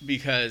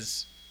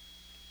because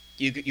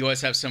you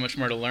always have so much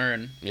more to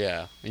learn.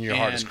 Yeah, and you're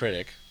your hardest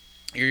critic.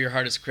 You're your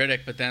hardest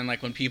critic, but then,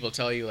 like, when people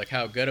tell you, like,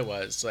 how good it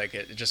was, like,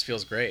 it just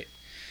feels great.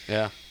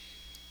 Yeah.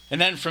 And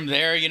then from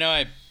there, you know,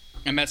 I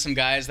met some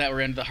guys that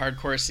were into the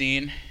hardcore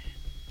scene.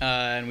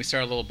 and we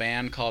started a little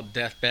band called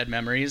Deathbed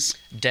Memories.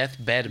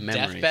 Deathbed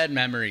Memories. Deathbed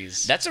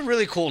Memories. That's a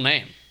really cool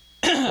name.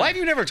 Why have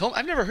you never told me?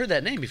 I've never heard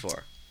that name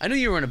before. I knew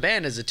you were in a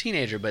band as a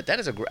teenager, but that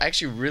is I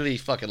actually really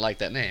fucking like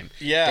that name.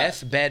 Yeah.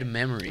 Deathbed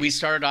Memories. We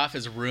started off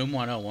as Room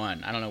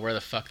 101. I don't know where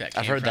the fuck that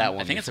came from. I've heard that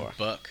one I think before. it's a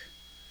book.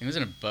 I think it was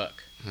in a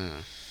book.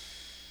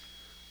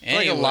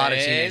 Like a lot of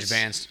teenage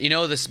bands. You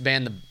know this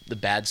band, the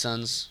Bad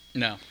Sons?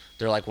 No.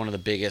 They're like one of the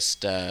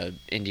biggest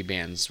indie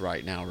bands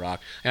right now,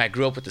 rock. And I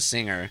grew up with the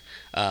singer,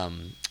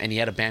 and he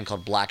had a band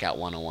called Blackout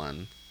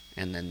 101,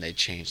 and then they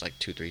changed like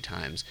 2-3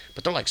 times.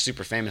 But they're like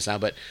super famous now.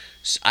 But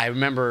I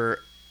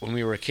remember when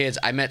we were kids,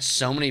 I met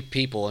so many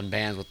people in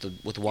bands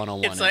with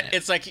 101.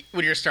 It's like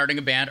when you're starting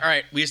a band. All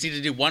right, we just need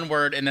to do one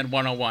word and then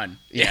 101.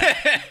 Yeah.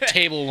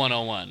 Table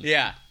 101.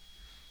 Yeah.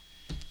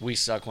 We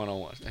suck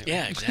 101. Anyway.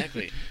 Yeah,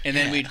 exactly. And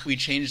then we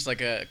changed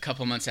like a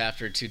couple months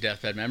after to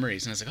Deathbed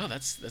Memories, and I was like, oh,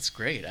 that's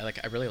great. I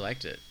really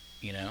liked it.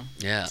 You know?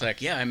 Yeah. It's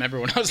like, yeah, I remember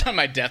when I was on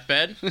my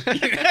deathbed. Yeah,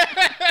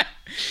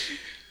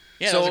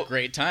 so, that was a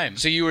great time.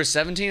 So you were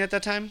 17 at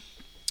that time?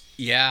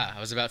 Yeah, I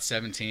was about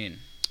 17.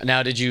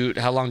 Now,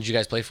 how long did you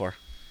guys play for?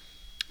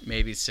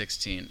 Maybe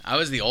 16. I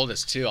was the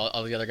oldest, too.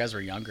 All the other guys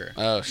were younger.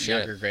 Oh, shit.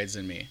 Younger grades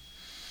than me.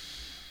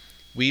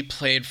 We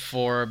played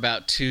for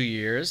about 2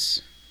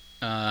 years.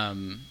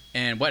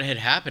 And what had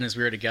happened is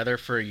we were together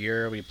for a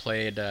year. We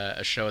played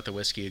a show at the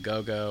Whiskey A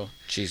Go-Go.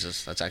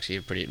 Jesus, that's actually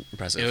pretty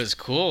impressive. It was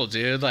cool,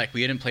 dude. Like,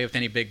 we didn't play with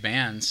any big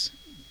bands.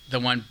 The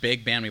one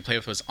big band we played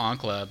with was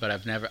Onkla, but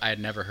I had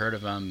never heard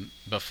of them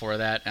before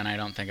that, and I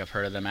don't think I've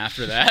heard of them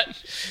after that.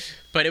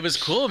 But it was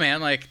cool,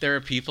 man. Like, there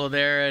were people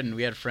there, and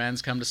we had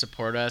friends come to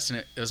support us, and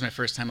it was my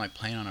first time like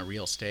playing on a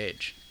real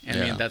stage. And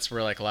I mean, that's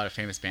where like a lot of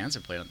famous bands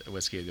have played on the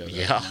Whiskey A Go-Go.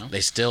 Yeah, you know?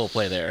 they still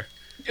play there.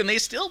 And they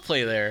still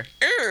play there.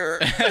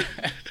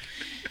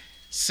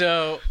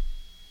 So,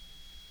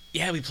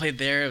 yeah, we played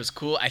there. It was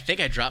cool. I think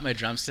I dropped my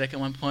drumstick at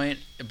one point,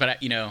 but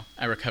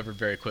I recovered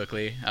very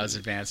quickly. I was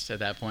advanced at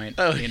that point.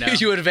 Oh, you know,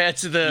 you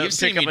advanced to the You've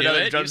seen me do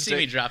it. You've drumstick. seen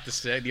me drop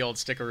the old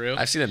stickaroo.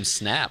 I've seen them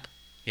snap.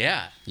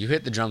 Yeah, you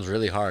hit the drums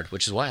really hard,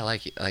 which is why I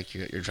like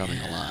your drumming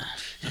a lot.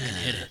 Fucking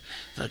hit it,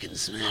 fucking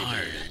smack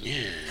hard.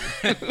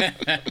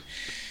 Yeah.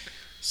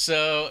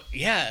 So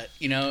yeah,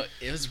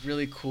 it was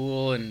really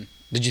cool. And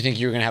did you think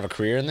you were gonna have a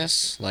career in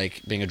this,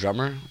 like being a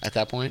drummer at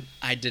that point?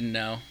 I didn't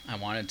know. I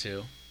wanted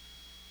to,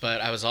 but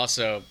I was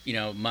also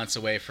months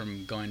away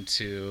from going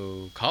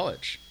to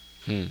college.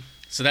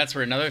 So that's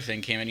where another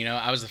thing came in.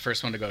 I was the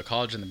first one to go to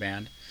college in the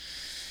band,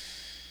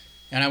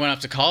 and I went off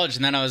to college,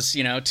 and then I was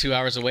 2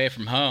 hours away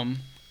from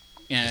home.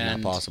 And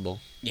it's not possible.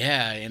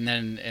 Yeah, and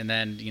then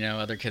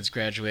other kids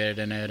graduated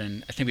in it,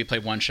 and I think we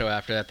played one show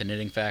after that, the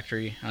Knitting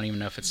Factory. I don't even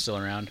know if it's still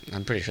around.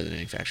 I'm pretty sure the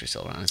Knitting Factory's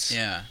still around. It's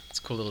a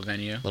cool little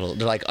venue.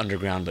 They're like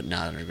underground, but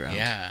not underground.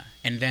 Yeah,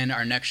 and then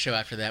our next show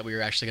after that, we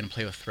were actually going to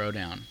play with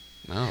Throwdown,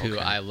 who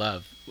I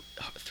love.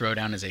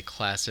 Throwdown is a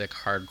classic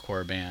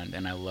hardcore band,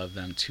 and I love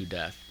them to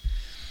death.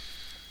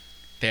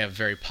 They have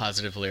very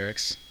positive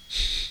lyrics.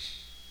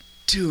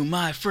 To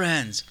my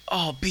friends,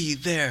 I'll be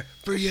there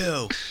for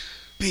you.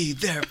 Be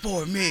there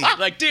for me.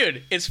 Like,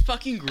 dude, it's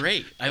fucking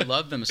great. I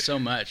love them so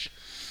much.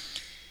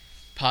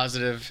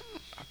 Positive,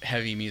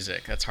 heavy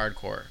music. That's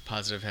hardcore.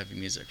 Positive, heavy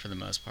music for the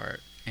most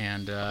part.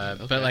 And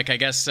but like, I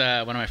guess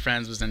one of my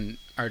friends was in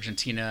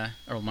Argentina,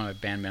 or one of my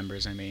band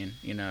members, I mean,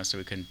 so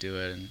we couldn't do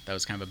it, and that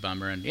was kind of a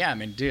bummer. And yeah, I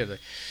mean, dude,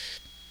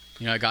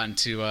 I got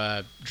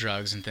into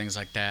drugs and things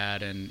like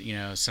that,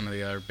 and some of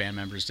the other band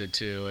members did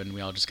too, and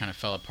we all just kind of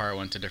fell apart,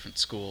 went to different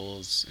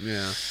schools,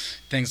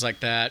 things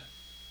like that.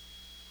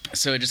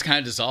 So it just kind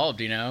of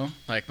dissolved,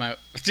 like my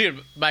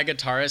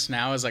guitarist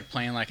now is like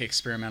playing like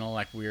experimental,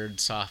 like weird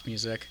soft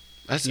music.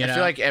 I feel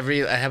like that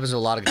happens to a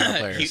lot of guitar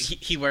players.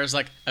 he wears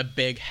like a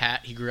big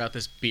hat. He grew out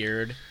this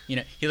beard.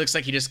 He looks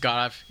like he just got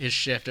off his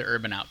shift at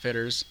Urban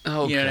Outfitters.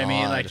 Oh, you know God. what I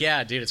mean? Like,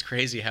 yeah, dude, it's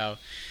crazy how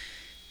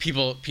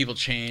people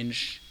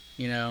change.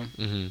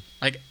 Mm-hmm.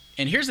 Like,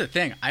 and here's the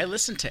thing: I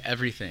listen to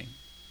everything.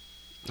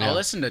 Yeah. I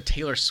listen to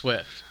Taylor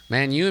Swift.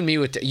 Man, you and me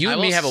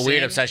have a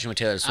weird obsession with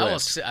Taylor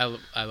Swift. I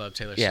love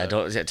Taylor Swift. Yeah,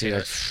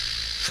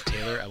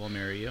 Taylor, I will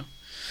marry you.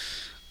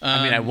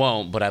 I mean, I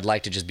won't, but I'd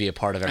like to just be a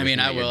part of everything.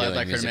 I will. I'd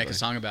like her to make a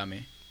song about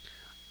me.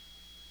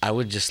 I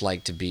would just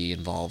like to be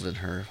involved in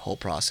her whole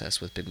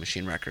process with Big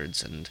Machine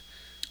Records, and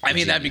I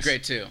mean, that'd be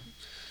great too.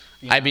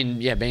 I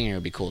mean, yeah, banging her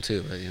would be cool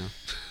too, but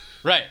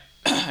Right.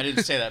 I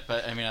didn't say that,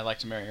 but I mean, I'd like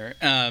to marry her.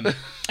 I'm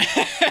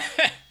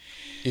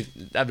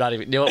not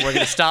even. You know what? We're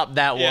gonna stop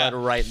that one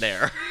right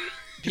there.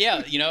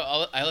 Yeah,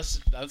 I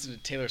listen to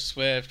Taylor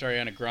Swift,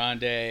 Ariana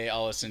Grande.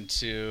 I'll listen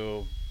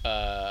to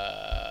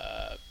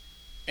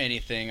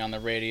anything on the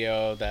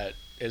radio that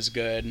is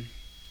good.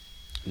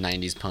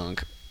 90s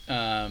punk.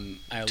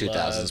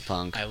 2000s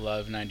punk. I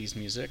love 90s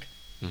music.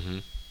 Mm-hmm.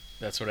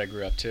 That's what I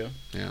grew up to.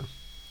 Yeah.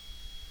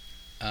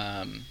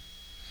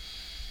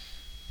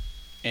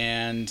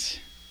 And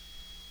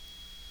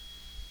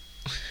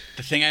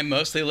the thing I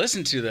mostly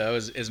listen to though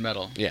is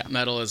metal. Yeah.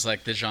 Metal is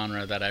like the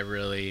genre that I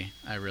really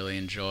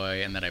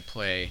enjoy and that I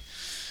play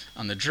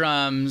on the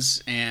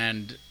drums,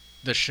 and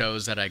the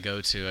shows that I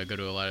go to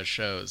a lot of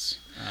shows.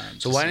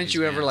 So why didn't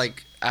you ever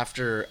like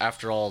after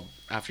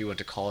you went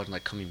to college and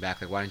like coming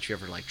back, like why didn't you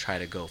ever like try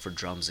to go for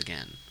drums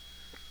again?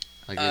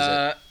 Like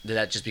did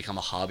that just become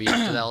a hobby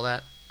after all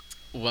that?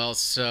 Well,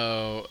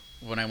 so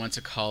when I went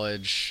to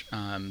college,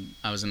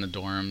 I was in the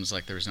dorms.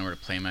 Like there was nowhere to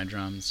play my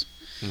drums.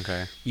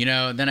 Okay. You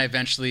know, then I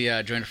eventually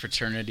joined a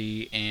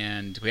fraternity,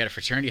 and we had a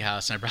fraternity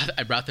house, and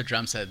I brought the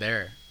drum set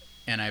there,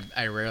 and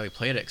I rarely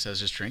played it because I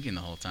was just drinking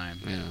the whole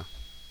time. Yeah.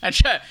 I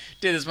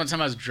did this one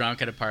time. I was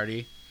drunk at a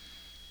party,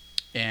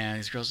 and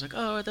these girls were like,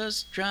 "Oh, are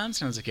those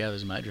drums?" And I was like, "Yeah,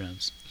 those are my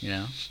drums." You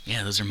know?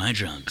 Yeah, those are my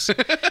drums.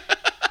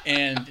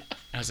 And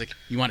I was like,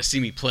 "You want to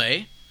see me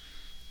play?"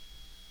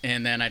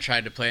 And then I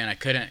tried to play, and I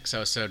couldn't because I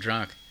was so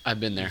drunk. I've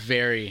been there.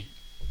 Very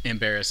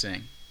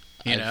embarrassing.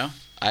 You know?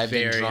 I've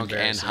been drunk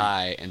and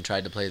high and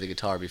tried to play the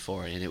guitar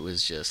before, and it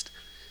was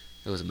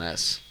a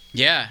mess.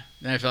 Yeah.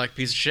 Then I felt like a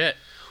piece of shit.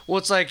 Well,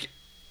 it's like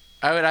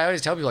I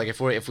always tell people like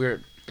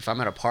if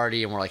I'm at a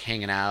party and we're like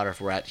hanging out, or if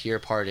we're at here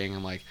partying,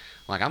 I'm like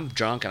I'm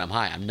drunk and I'm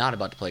high. I'm not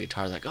about to play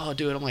guitar. Like, oh,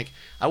 dude, I'm like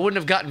I wouldn't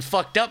have gotten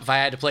fucked up if I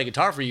had to play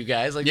guitar for you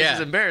guys. Like, this is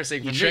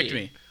embarrassing for me. You tricked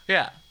me.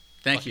 Yeah.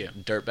 Thank you.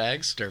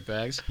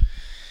 Dirtbags.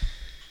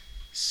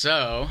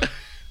 So,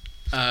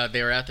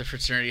 they were at the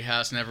fraternity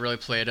house. Never really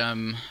played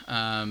them.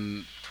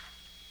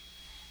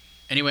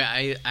 Anyway,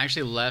 I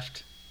actually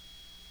left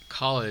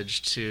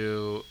college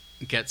to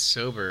get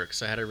sober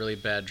because I had a really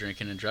bad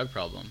drinking and drug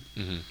problem.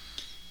 Mm-hmm.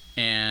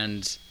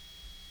 And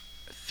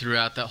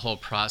throughout that whole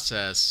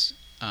process,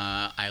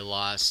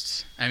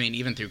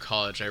 even through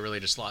college, I really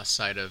just lost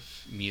sight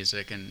of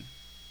music and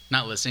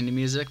not listening to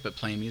music, but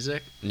playing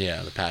music.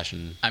 Yeah, the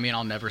passion. I mean,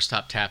 I'll never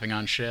stop tapping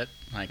on shit.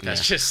 Like,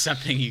 that's just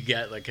something you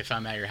get. Like, if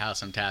I'm at your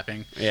house, I'm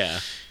tapping. Yeah.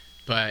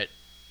 But,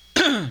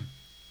 I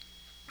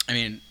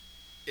mean,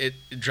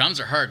 drums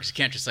are hard because you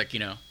can't just, like, you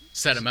know,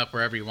 set them up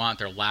wherever you want.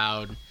 They're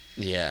loud.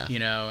 Yeah. You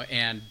know,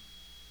 and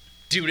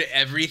due to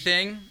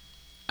everything,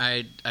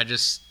 I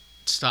just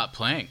stopped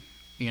playing,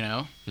 you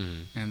know?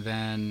 Mm-hmm. And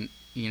then,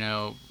 you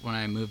know, when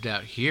I moved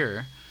out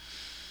here,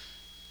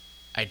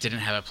 I didn't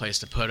have a place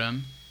to put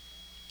them.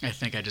 I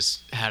think I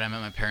just had them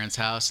at my parents'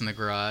 house in the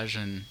garage,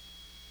 and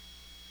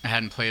I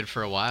hadn't played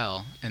for a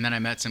while. And then I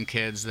met some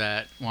kids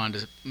that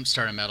wanted to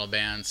start a metal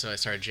band, so I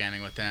started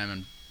jamming with them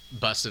and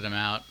busted them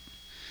out.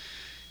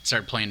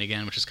 Started playing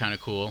again, which is kind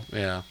of cool.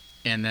 Yeah.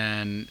 And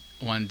then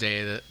one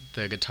day,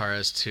 the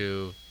guitarist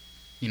who,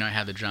 you know, I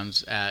had the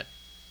drums at,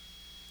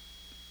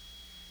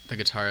 the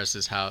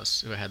guitarist's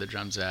house who I had the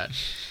drums at,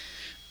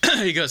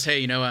 he goes, "Hey,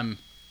 you know, I'm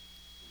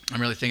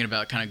really thinking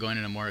about kind of going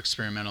in a more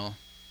experimental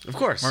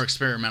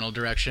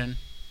direction.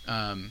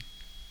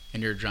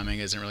 And your drumming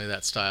isn't really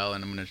that style,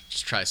 and I'm going to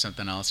just try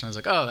something else." And I was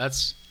like, "Oh,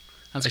 that's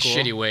cool." A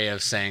shitty way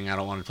of saying I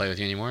don't want to play with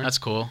you anymore. That's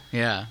cool.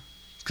 Yeah.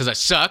 Because I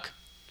suck.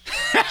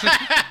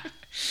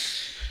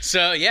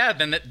 So, yeah,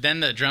 then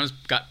the drums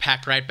got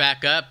packed right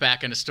back up,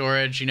 back into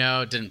storage, you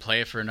know, didn't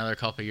play for another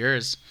couple of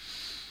years.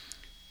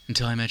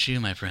 Until I met you,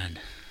 my friend.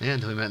 Yeah,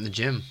 until we met in the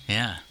gym.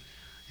 Yeah.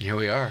 And here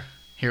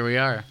we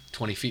are.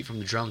 20 feet from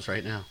the drums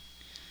right now.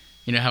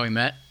 You know how we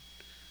met?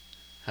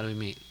 How do we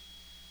meet?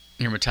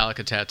 Your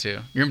Metallica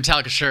tattoo. Your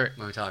Metallica shirt.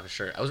 My Metallica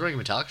shirt. I was wearing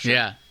a Metallica shirt?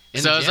 Yeah.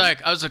 So I was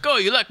like, "Oh,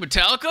 you like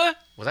Metallica?"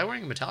 Was I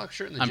wearing a Metallica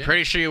shirt in the gym? I'm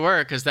pretty sure you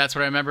were, because that's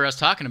what I remember us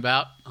talking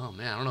about. Oh,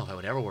 man, I don't know if I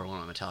would ever wear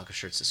one of my Metallica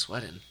shirts to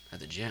sweat in at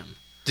the gym.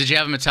 Did you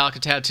have a Metallica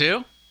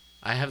tattoo?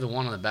 I have the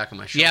one on the back of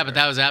my shoulder. Yeah, but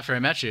that was after I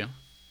met you.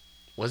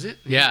 Was it?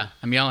 Yeah,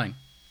 I'm yelling.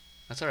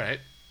 That's all right.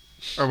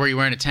 Or were you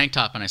wearing a tank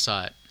top when I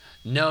saw it?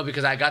 No,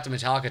 because I got the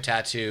Metallica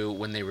tattoo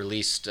when they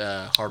released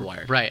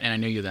Hardwired. Right, and I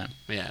knew you then.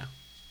 Yeah.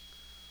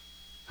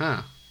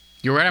 Huh.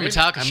 You were wearing a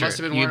Metallica shirt. I must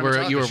have been wearing a Metallica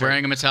shirt. You were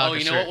wearing a Metallica shirt. Oh,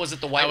 you know what? Was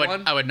it the white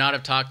one? I would not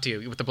have talked to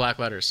you with the black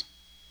letters.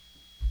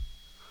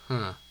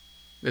 Huh.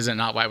 Is it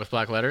not white with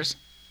black letters?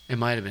 It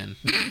might have been.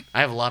 I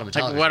have a lot of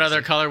Metallica Like, what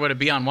other color would it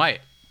be on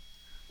white?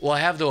 Well, I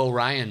have the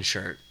Orion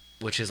shirt,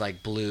 which is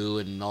like blue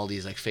and all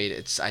these like faded.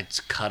 It's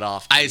cut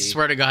off. I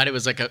swear to God, it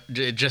was like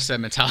it just said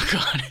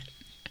Metallica on it.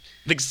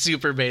 Like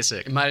super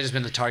basic. It might have just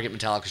been the Target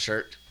Metallica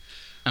shirt.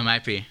 It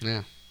might be.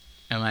 Yeah.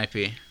 It might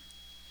be.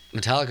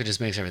 Metallica just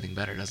makes everything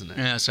better, doesn't it?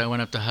 Yeah, so I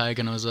went up to Haig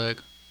and I was like,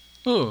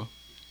 "Oh,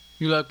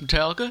 you like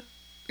Metallica?"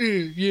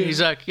 Yeah. He's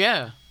like,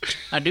 "Yeah,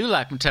 I do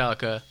like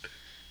Metallica."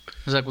 I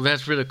was like, "Well,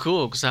 that's really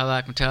cool because I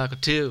like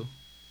Metallica too."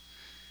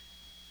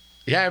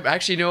 Yeah,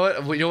 actually, you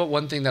know what?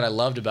 One thing that I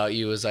loved about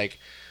you is like,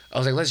 I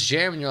was like, "Let's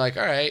jam," and you're like,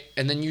 "All right,"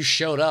 and then you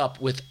showed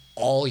up with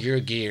all your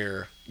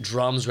gear,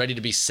 drums ready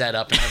to be set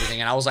up and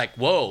everything, and I was like,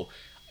 "Whoa."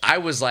 I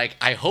was like,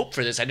 I hope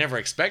for this. I never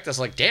expect this.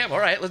 Like, damn, all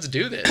right, let's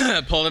do this.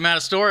 Pull them out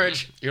of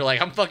storage. You're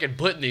like, I'm fucking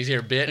putting these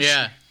here, bitch.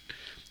 Yeah.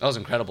 That was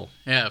incredible.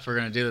 Yeah, if we're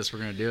going to do this, we're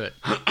going to do it.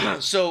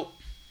 So,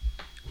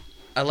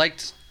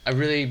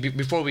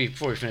 before we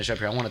finish up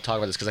here, I want to talk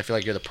about this because I feel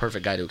like you're the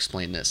perfect guy to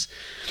explain this.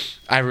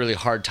 I have a really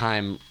hard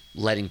time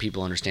letting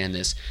people understand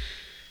this.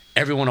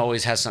 Everyone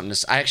always has something to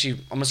say. I'm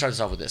going to start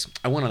this off with this.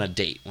 I went on a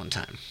date one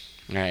time,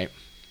 all right,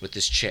 with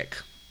this chick.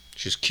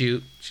 She was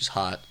cute. She was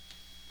hot.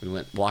 We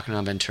went walking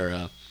around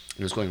Ventura.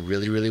 It was going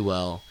really, really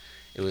well.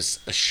 It was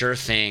a sure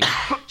thing.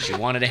 She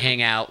wanted to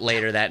hang out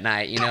later that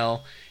night, you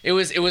know. It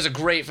was a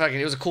great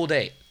it was a cool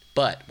date.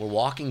 But we're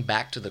walking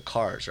back to the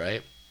cars,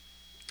 right?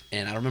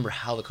 And I don't remember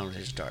how the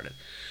conversation started.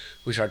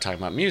 We started talking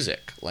about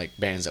music, like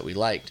bands that we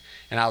liked.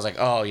 And I was like,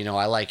 oh, you know,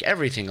 I like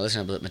everything.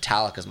 Listen, but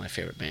Metallica's my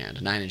favorite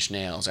band. 9 Inch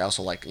Nails. I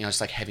also like, you know,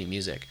 just like heavy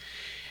music.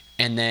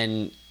 And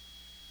then,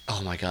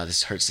 oh my God,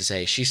 this hurts to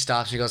say. She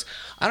stops and she goes,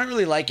 I don't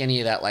really like any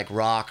of that like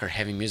rock or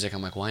heavy music.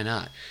 I'm like, why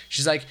not?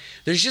 She's like,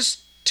 there's just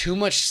too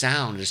much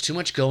sound. There's too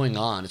much going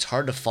on. It's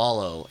hard to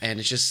follow. And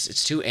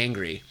it's too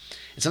angry.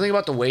 And something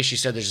about the way she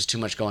said there's just too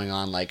much going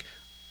on. Like,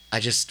 I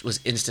just was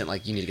instant,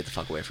 like, you need to get the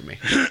fuck away from me.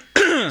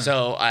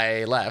 So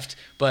I left.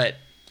 But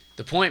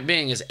the point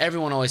being is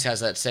everyone always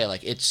has that say,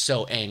 like, it's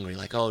so angry.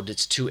 Like, oh,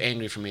 it's too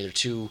angry for me. They're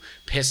too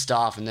pissed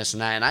off and this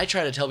and that. And I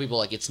try to tell people,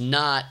 like, it's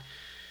not.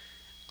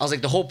 I was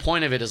like, the whole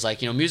point of it is,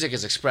 like, you know, music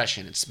is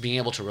expression. It's being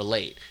able to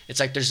relate. It's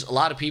like there's a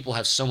lot of people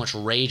have so much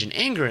rage and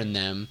anger in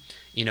them,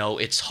 you know,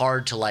 it's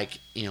hard to, like,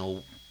 you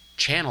know,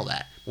 channel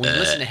that. When you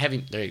listen to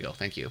heavy. There you go.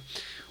 Thank you.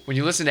 When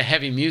you listen to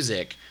heavy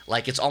music,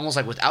 like, it's almost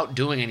like without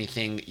doing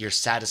anything, you're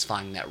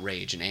satisfying that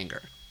rage and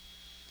anger.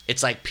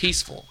 It's like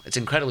peaceful. It's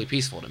incredibly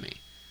peaceful to me.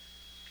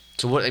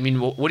 So what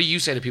do you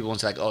say to people when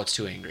it's like, oh, it's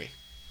too angry?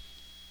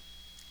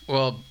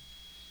 Well,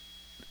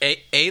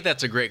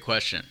 that's a great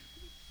question.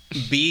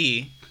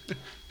 B,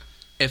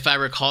 if I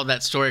recall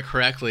that story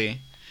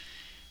correctly,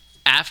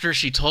 after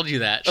she told you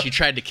that, she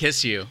tried to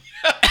kiss you.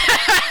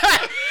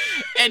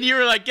 And you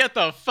were like, get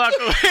the fuck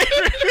away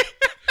from me.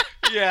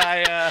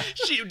 Yeah,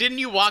 Didn't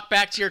you walk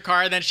back to your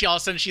car, and then all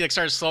of a sudden she like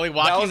started slowly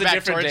walking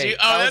back towards date. you?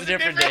 Oh, that was a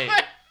different date.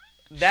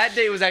 That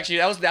date was actually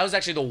that was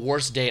actually the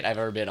worst date I've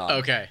ever been on.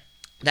 Okay.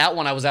 That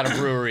one I was at a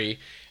brewery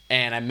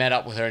and I met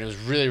up with her and it was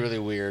really, really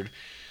weird.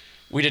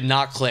 We did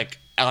not click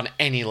on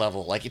any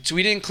level. Like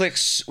we didn't click.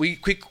 We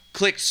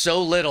clicked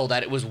so little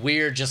that it was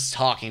weird just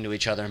talking to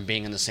each other and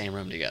being in the same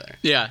room together.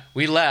 Yeah.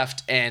 We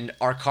left and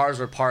our cars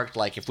were parked.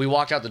 Like if we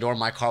walked out the door,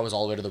 my car was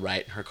all the way to the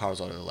right, and her car was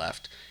all the way to the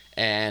left.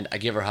 And I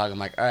give her a hug. I'm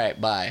like, all right,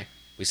 bye.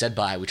 We said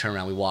bye. We turn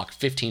around. We walk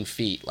 15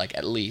 feet, like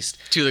at least.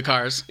 To the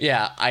cars.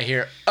 Yeah. I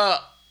hear,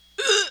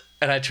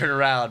 and I turn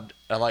around.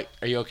 I'm like,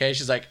 are you okay?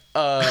 She's like,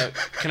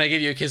 can I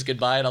give you a kiss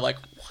goodbye? And I'm like,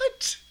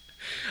 what?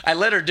 I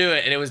let her do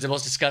it, and it was the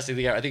most disgusting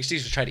thing ever. I think she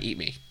was trying to eat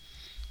me.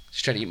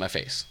 She's trying to eat my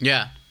face.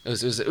 Yeah. It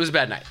was a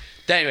bad night.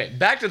 Anyway,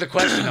 back to the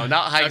question, though.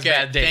 Not Haig's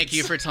bad dates. Thank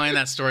you for telling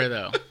that story,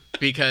 though,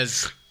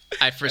 because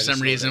I, for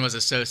some reason, was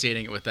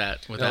associating it with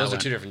that. With those one.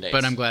 are two different dates.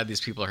 But I'm glad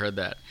these people heard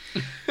that.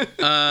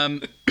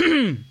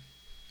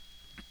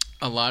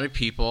 A lot of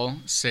people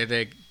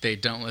say they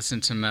don't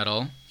listen to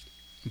metal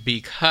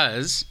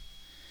because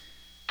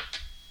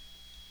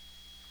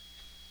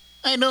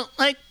I don't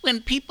like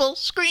when people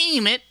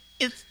scream. I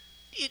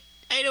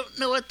don't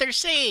know what they're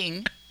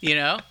saying. You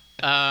know.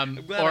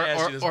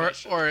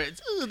 Or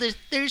it's,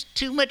 there's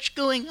too much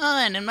going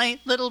on, and my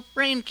little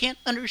brain can't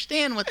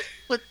understand what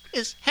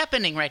is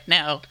happening right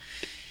now.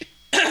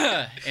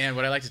 And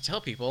what I like to tell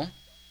people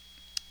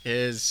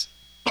is,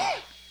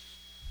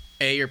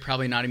 A, you're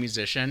probably not a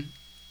musician.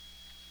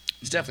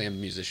 It's definitely a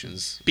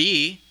musician's.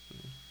 B,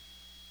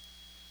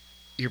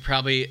 you're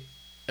probably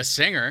a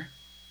singer,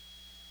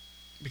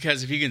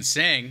 because if you can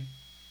sing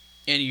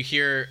and you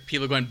hear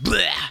people going blah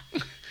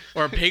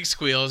or pig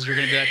squeals, you're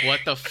going to be like, what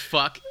the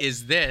fuck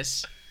is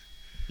this?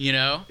 You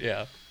know?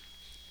 Yeah.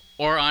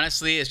 Or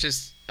honestly, it's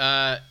just,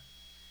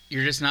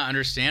 you're just not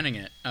understanding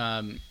it.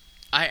 I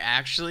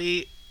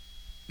actually,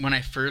 when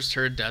I first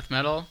heard death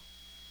metal,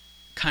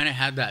 kind of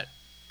had that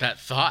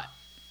thought.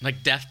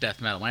 Like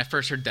death metal. When I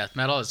first heard death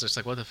metal, it's just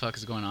like, what the fuck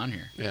is going on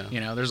here? Yeah. You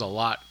know, there's a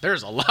lot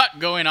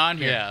going on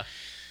here.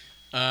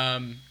 Yeah.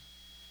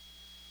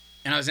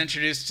 And I was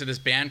introduced to this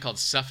band called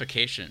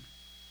Suffocation.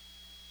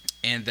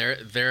 And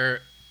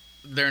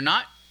they're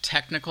not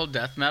technical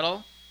death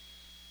metal,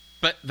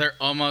 but they're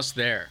almost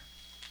there.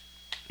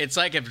 It's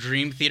like if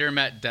Dream Theater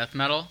met death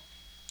metal.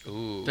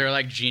 Ooh. They're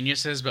like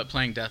geniuses, but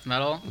playing death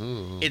metal.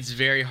 Ooh. It's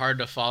very hard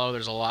to follow.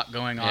 There's a lot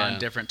going on,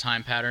 different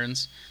time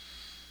patterns.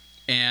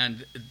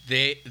 And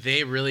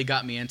they really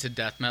got me into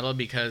death metal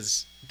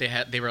because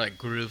they were like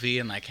groovy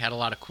and like had a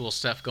lot of cool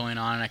stuff going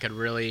on, and I could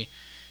really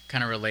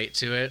kind of relate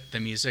to it. The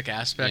music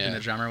aspect and the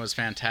drummer was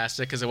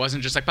fantastic because it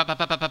wasn't just like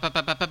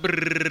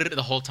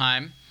the whole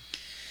time.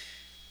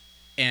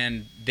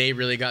 And they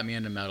really got me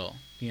into metal,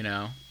 you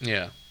know?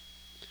 Yeah.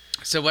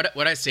 So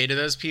what I say to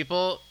those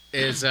people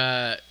is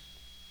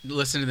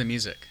listen to the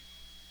music.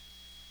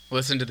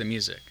 Listen to the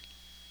music.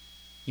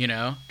 You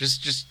know?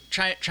 Just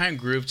try and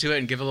groove to it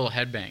and give a little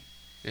headbang.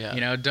 Yeah.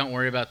 You know, don't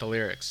worry about the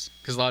lyrics,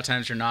 because a lot of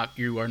times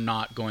you are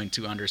not going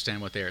to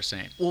understand what they are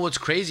saying. Well, what's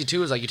crazy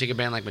too is like you take a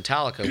band like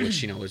Metallica,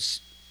 which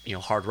is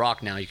hard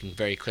rock now. You can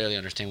very clearly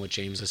understand what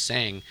James is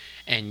saying,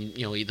 and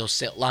a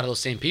lot of those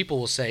same people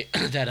will say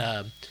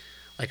that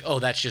like, oh,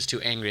 that's just too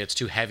angry. It's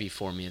too heavy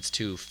for me. It's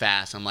too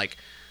fast. I'm like,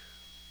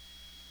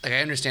 like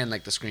I understand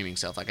like the screaming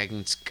stuff. Like I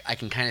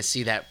can kind of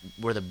see that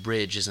where the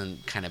bridge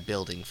isn't kind of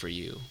building for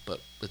you. But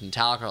with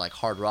Metallica or like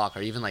hard rock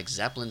or even like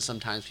Zeppelin,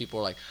 sometimes people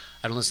are like,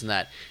 I don't listen to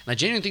that. And I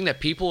genuinely think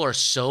that people are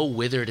so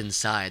withered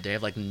inside. They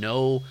have like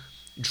no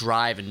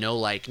drive and no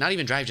like, not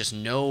even drive, just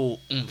no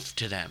oomph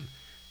to them.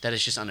 That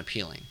is just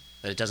unappealing.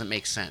 That it doesn't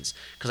make sense.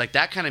 Because like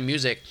that kind of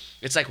music,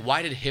 it's like,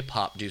 why did hip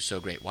hop do so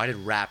great? Why did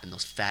rap and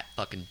those fat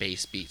fucking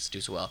bass beats do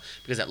so well?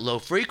 Because that low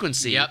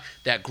frequency,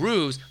 that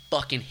grooves,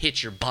 fucking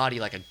hits your body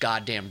like a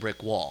goddamn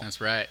brick wall.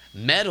 That's right.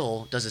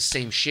 Metal does the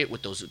same shit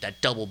with that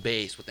double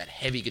bass, with that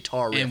heavy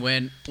guitar riff.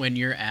 And when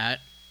you're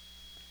at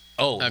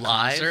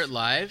concert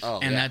live,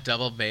 that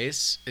double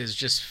bass is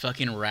just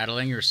fucking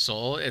rattling your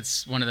soul,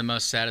 it's one of the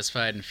most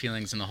satisfying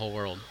feelings in the whole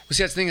world. Well,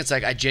 see, that's the thing. It's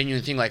like I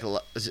genuinely think like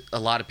a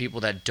lot of people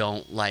that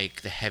don't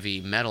like the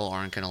heavy metal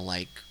aren't gonna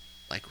like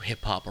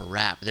hip hop or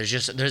rap. There's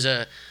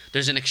an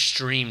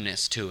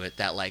extremeness to it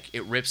that like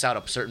it rips out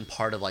a certain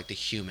part of like the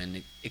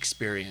human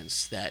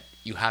experience that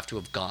you have to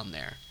have gone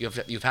there. You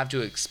have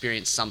to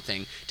experience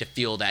something to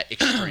feel that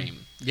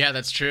extreme. Yeah,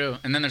 that's true.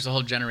 And then there's a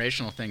whole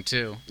generational thing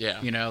too.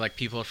 Yeah. You know, like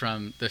people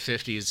from the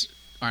 50s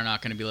are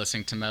not going to be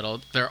listening to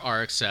metal. There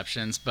are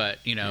exceptions, but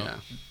you know,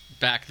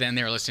 back then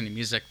they were listening to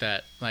music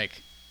that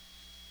like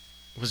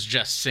was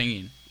just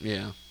singing.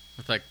 Yeah.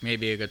 With like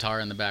maybe a guitar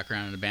in the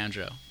background and a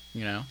banjo,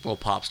 you know? Well,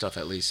 pop stuff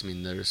at least. I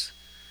mean, there's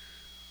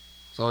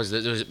always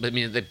but I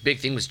mean the big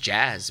thing was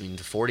jazz. I mean,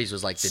 the 40s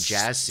was like the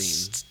jazz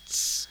scene.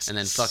 And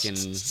then fucking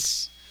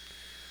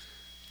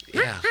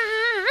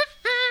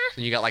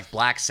and you got like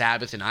Black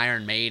Sabbath and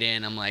Iron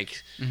Maiden. I'm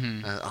like,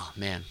 oh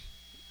man,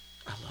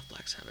 I love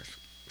Black Sabbath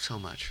so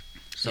much.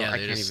 So I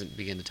can't even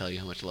begin to tell you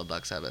how much I love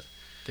Black Sabbath.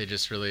 They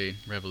just really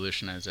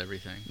revolutionized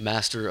everything.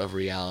 Master of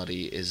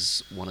Reality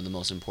is one of the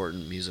most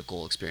important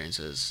musical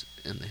experiences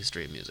in the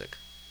history of music.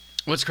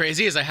 What's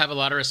crazy is I have a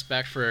lot of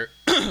respect for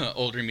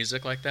older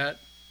music like that,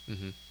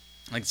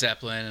 like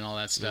Zeppelin and all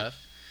that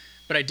stuff,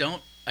 but I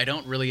don't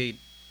really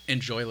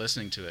enjoy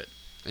listening to it.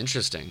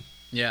 Interesting.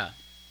 Yeah.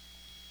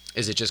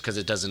 Is it just because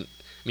it doesn't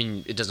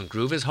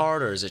groove as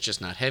hard, or is it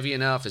just not heavy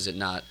enough? Is it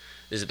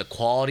the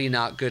quality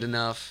not good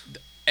enough?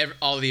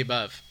 All of the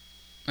above.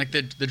 Like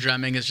the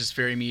drumming is just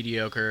very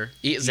mediocre.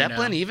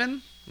 Zeppelin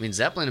even? I mean,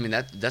 Zeppelin, I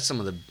mean, that's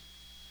some of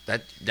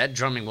that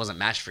drumming wasn't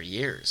matched for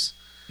years.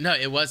 No,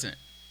 it wasn't.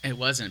 It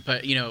wasn't.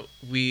 But, you know,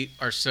 we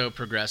are so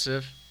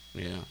progressive.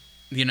 Yeah.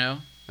 You know?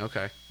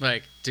 Okay.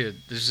 Like,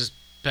 dude, there's just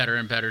better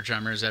and better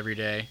drummers every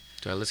day.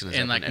 Do I listen to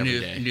Zeppelin every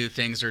day? New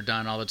things are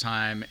done all the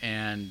time,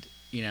 and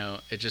you know,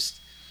 it's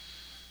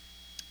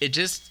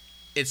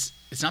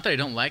not that I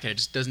don't like it. It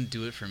just doesn't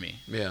do it for me.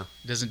 Yeah.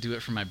 It doesn't do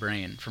it for my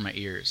brain, for my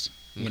ears.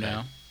 You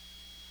know.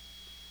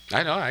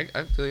 I know. I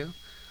feel you.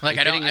 Like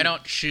I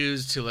don't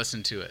choose to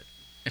listen to it.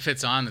 If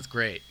it's on, it's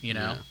great. You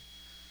know. Yeah.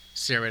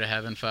 Stairway to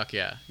Heaven. Fuck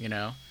yeah. You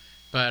know.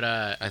 But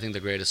I think the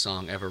greatest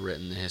song ever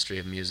written in the history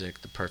of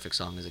music, the perfect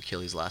song, is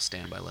Achilles' Last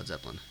Stand by Led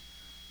Zeppelin.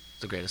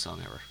 It's the greatest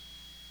song ever.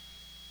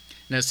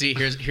 Now, see,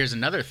 here's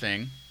another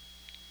thing.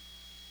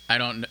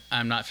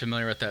 I'm not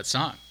familiar with that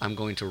song. I'm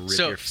going to rip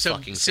your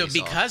fucking face off. So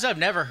because I've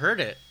never heard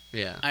it,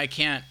 yeah, I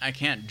can't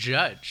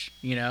judge.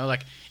 You know,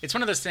 like it's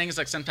one of those things.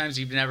 Like sometimes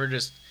you've never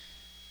just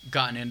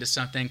gotten into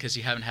something because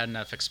you haven't had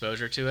enough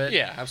exposure to it.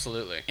 Yeah,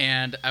 absolutely.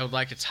 And I would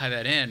like to tie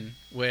that in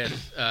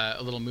with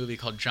a little movie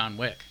called John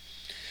Wick.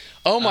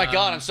 Oh my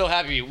God, I'm so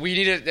happy. We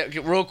need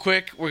to real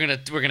quick. We're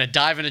gonna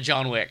dive into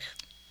John Wick.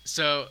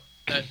 So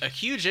a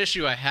huge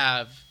issue I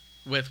have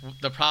with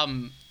the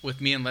problem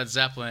with me and Led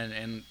Zeppelin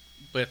and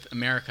with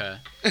America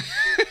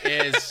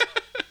is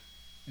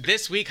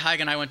this week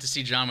Haig and I went to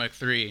see John Wick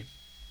 3,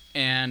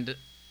 and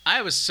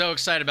I was so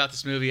excited about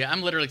this movie.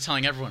 I'm literally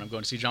telling everyone I'm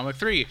going to see John Wick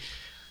 3.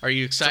 Are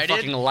you excited? It's a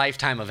fucking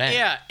lifetime event.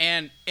 Yeah,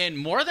 and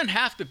more than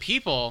half the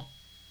people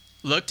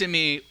looked at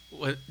me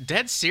with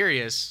dead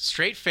serious,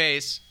 straight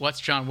face, what's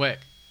John Wick?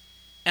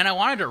 And I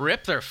wanted to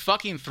rip their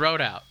fucking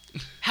throat out.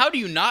 How do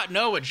you not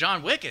know what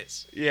John Wick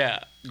is?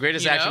 Yeah,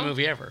 greatest action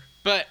movie ever.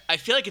 But I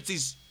feel like it's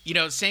these, you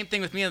know, same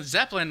thing with me and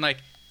Zeppelin. Like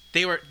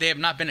they have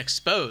not been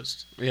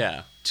exposed.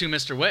 Yeah. To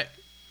Mr. Wick.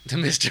 To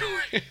Mr.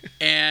 Wick.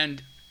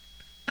 And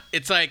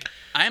it's like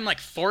I'm like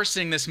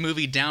forcing this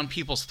movie down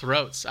people's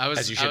throats.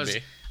 As you should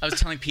be. I was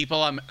telling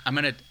people I'm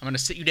gonna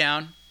sit you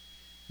down. I'm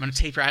gonna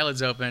tape your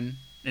eyelids open,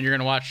 and you're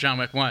gonna watch John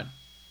Wick 1.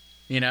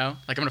 You know,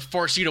 like I'm gonna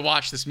force you to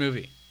watch this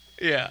movie.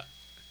 Yeah.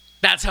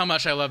 That's how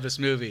much I love this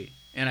movie,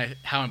 and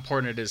how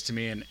important it is to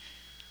me, and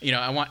you know,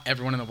 I want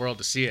everyone in the world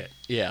to see it.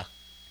 Yeah.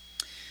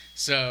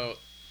 So,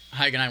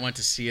 Haig and I went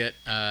to see it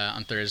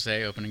on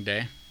Thursday, opening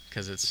day,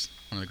 because it's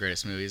one of the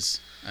greatest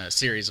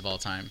series of all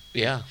time.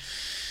 Yeah.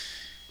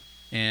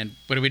 And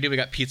what did we do? We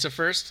got pizza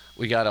first.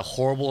 We got a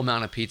horrible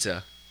amount of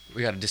pizza.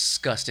 We got a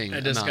disgusting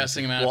amount of pizza.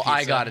 Well,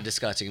 I got a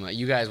disgusting amount.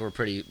 You guys were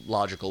pretty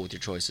logical with your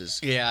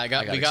choices. Yeah,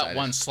 we got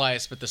one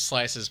slice, but the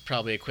slice is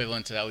probably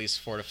equivalent to at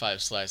least 4 to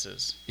 5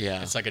 slices.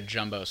 Yeah. It's like a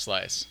jumbo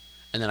slice.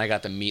 And then I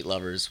got the meat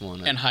lovers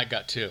one. And Haig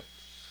got 2.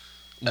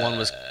 One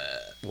was...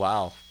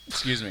 Wow.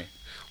 Excuse me.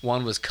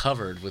 One was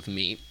covered with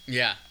meat.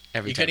 Yeah.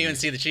 You couldn't even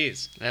see the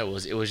cheese. Yeah,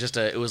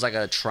 it was like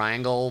a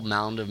triangle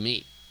mound of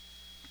meat.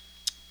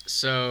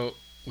 So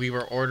we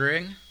were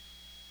ordering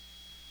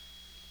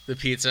the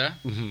pizza,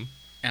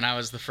 and I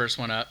was the first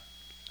one up.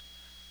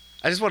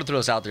 I just want to throw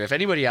this out there. If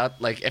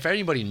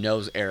anybody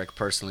knows Eric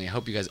personally, I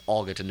hope you guys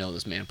all get to know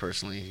this man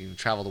personally. You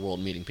travel the world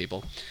meeting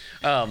people.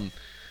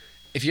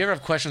 If you ever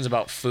have questions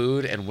about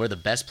food and where the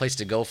best place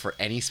to go for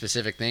any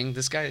specific thing,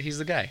 this guy, he's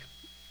the guy.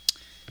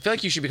 I feel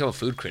like you should become a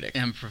food critic.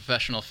 I'm a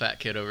professional fat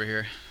kid over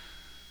here.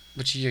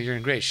 But you're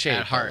in great shape.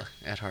 At heart.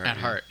 At heart. At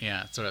heart,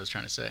 yeah. That's what I was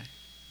trying to say.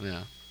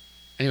 Yeah.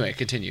 Anyway,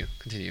 continue.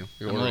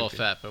 I'm a little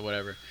fat, but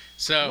whatever.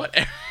 So,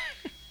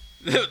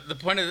 the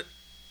point of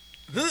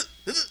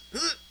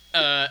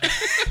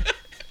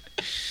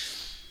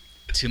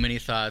too many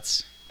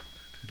thoughts.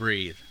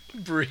 Breathe.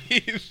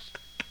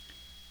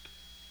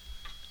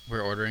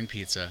 We're ordering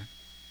pizza.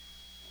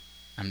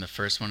 I'm the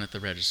first one at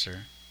the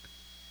register.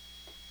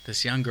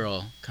 This young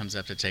girl comes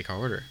up to take our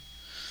order.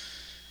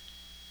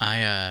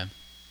 I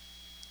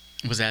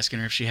was asking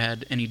her if she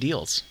had any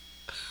deals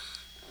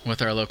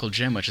with our local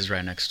gym, which is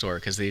right next door,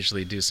 because they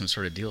usually do some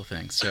sort of deal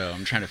thing. So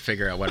I'm trying to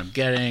figure out what I'm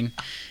getting,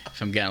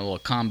 if I'm getting a little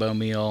combo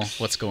meal,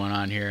 what's going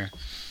on here.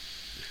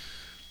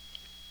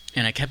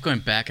 And I kept going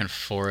back and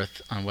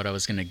forth on what I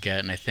was going to get,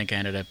 and I think I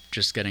ended up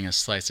just getting a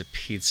slice of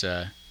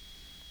pizza.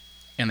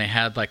 And they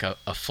had like a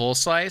full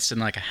slice and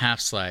like a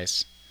half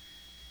slice.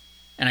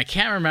 And I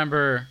can't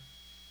remember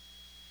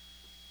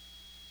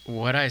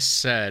what I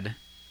said.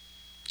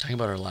 Talking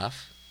about her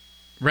laugh?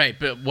 Right,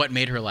 but what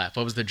made her laugh?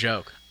 What was the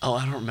joke? Oh,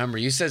 I don't remember.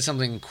 You said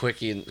something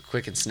quick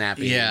and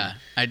snappy. Yeah,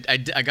 I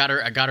got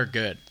her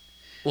good.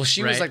 Well,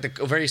 she was like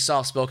a very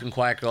soft-spoken,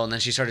 quiet girl, and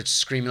then she started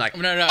screaming like,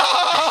 No.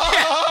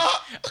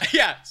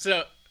 Yeah,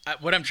 so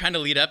what I'm trying to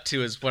lead up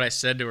to is what I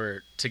said to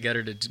her to get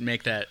her to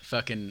make that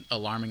fucking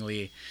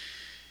alarmingly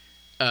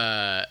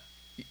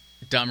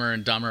dumber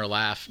and dumber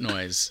laugh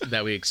noise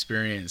that we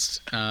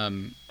experienced.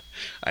 I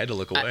had to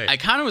look away. I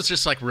kind of was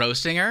just like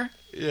roasting her.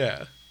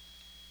 Yeah.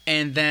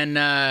 And then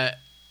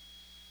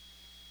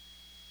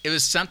it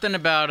was something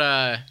about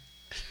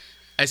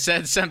I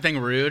said something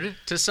rude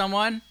to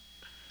someone,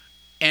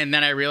 and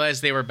then I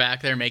realized they were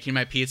back there making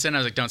my pizza, and I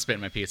was like, don't spit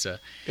in my pizza.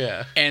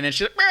 Yeah. And then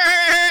she's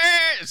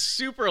like,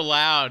 super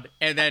loud,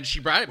 and then she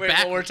brought it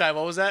back. One more time.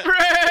 What was that?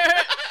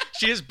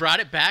 She just brought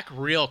it back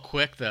real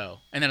quick, though.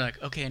 And then I'm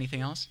like, okay,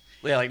 anything else?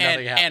 Yeah, like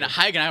nothing happened. And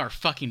Haig and I were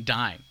fucking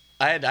dying.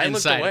 I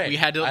looked away. We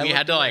had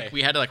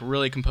to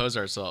really compose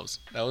ourselves.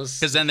 That was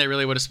because then they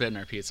really would have spit in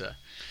our pizza.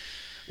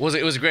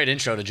 It was a great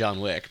intro to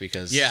John Wick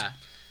because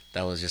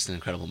that was just an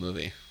incredible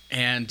movie.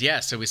 And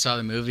yeah, so we saw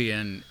the movie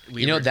and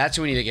that's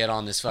who we need to get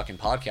on this fucking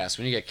podcast.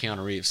 We need to get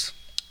Keanu Reeves.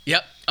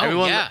 Yep.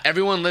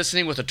 Everyone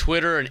listening with a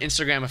Twitter, an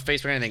Instagram, a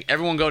Facebook, anything.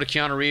 Everyone go to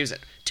Keanu Reeves,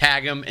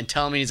 tag him, and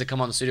tell him he needs to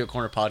come on the Studio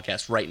Corner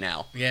podcast right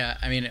now. Yeah,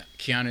 I mean,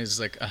 Keanu's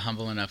like a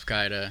humble enough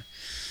guy to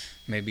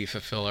maybe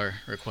fulfill our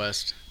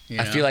request.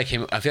 I feel like we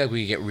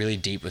could get really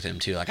deep with him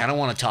too. Like I don't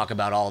want to talk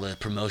about all the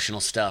promotional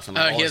stuff and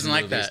all he doesn't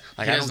like movies. that.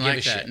 Like I don't give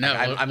a shit. No,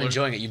 like, I'm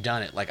enjoying it. You've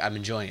done it. Like I'm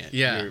enjoying it.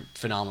 Yeah, you're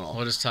phenomenal.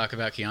 We'll just talk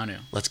about Keanu.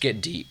 Let's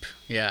get deep.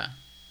 Yeah.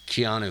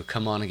 Keanu,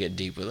 come on and get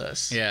deep with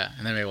us. Yeah,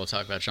 and then maybe we'll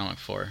talk about John Wick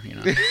 4,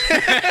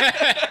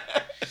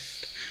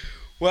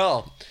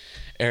 Well,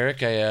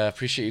 Eric, I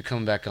appreciate you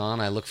coming back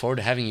on. I look forward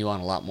to having you on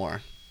a lot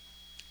more.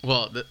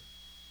 Well,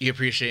 you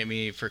appreciate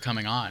me for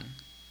coming on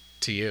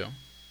to you.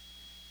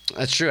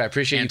 That's true. I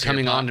appreciate you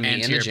coming on to me and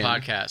in to the your gym.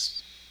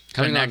 podcast.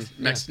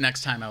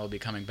 Next time I will be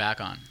coming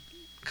back on.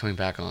 Coming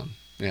back on,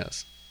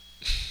 yes.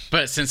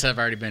 But since I've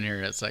already been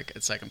here, it's like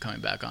I'm coming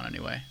back on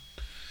anyway.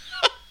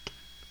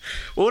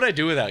 What would I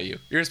do without you?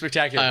 You're a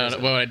spectacular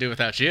person. What would I do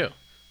without you?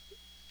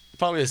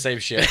 Probably the same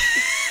shit.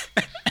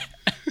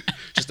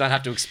 Just not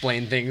have to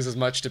explain things as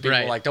much to people.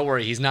 Right. Like, don't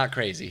worry, he's not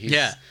crazy.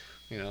 Yeah.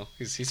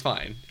 He's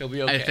fine. He'll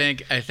be okay.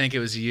 I think it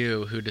was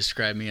you who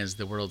described me as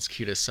the world's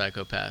cutest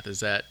psychopath.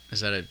 Is that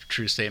a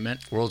true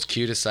statement? World's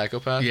cutest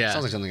psychopath? Yeah.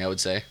 Sounds like something I would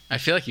say. I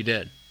feel like you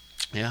did.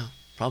 Yeah,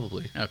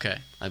 probably. Okay.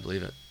 I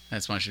believe it. I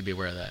just want you to be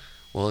aware of that.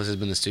 Well, this has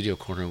been the Studio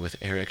Corner with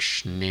Eric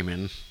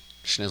Schneeman.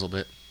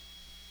 Schnizzlebit,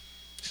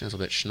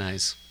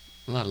 Schnize.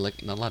 A lot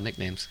of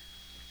nicknames.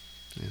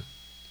 Yeah.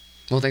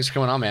 Well, thanks for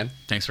coming on, man.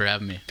 Thanks for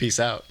having me. Peace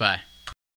out. Bye.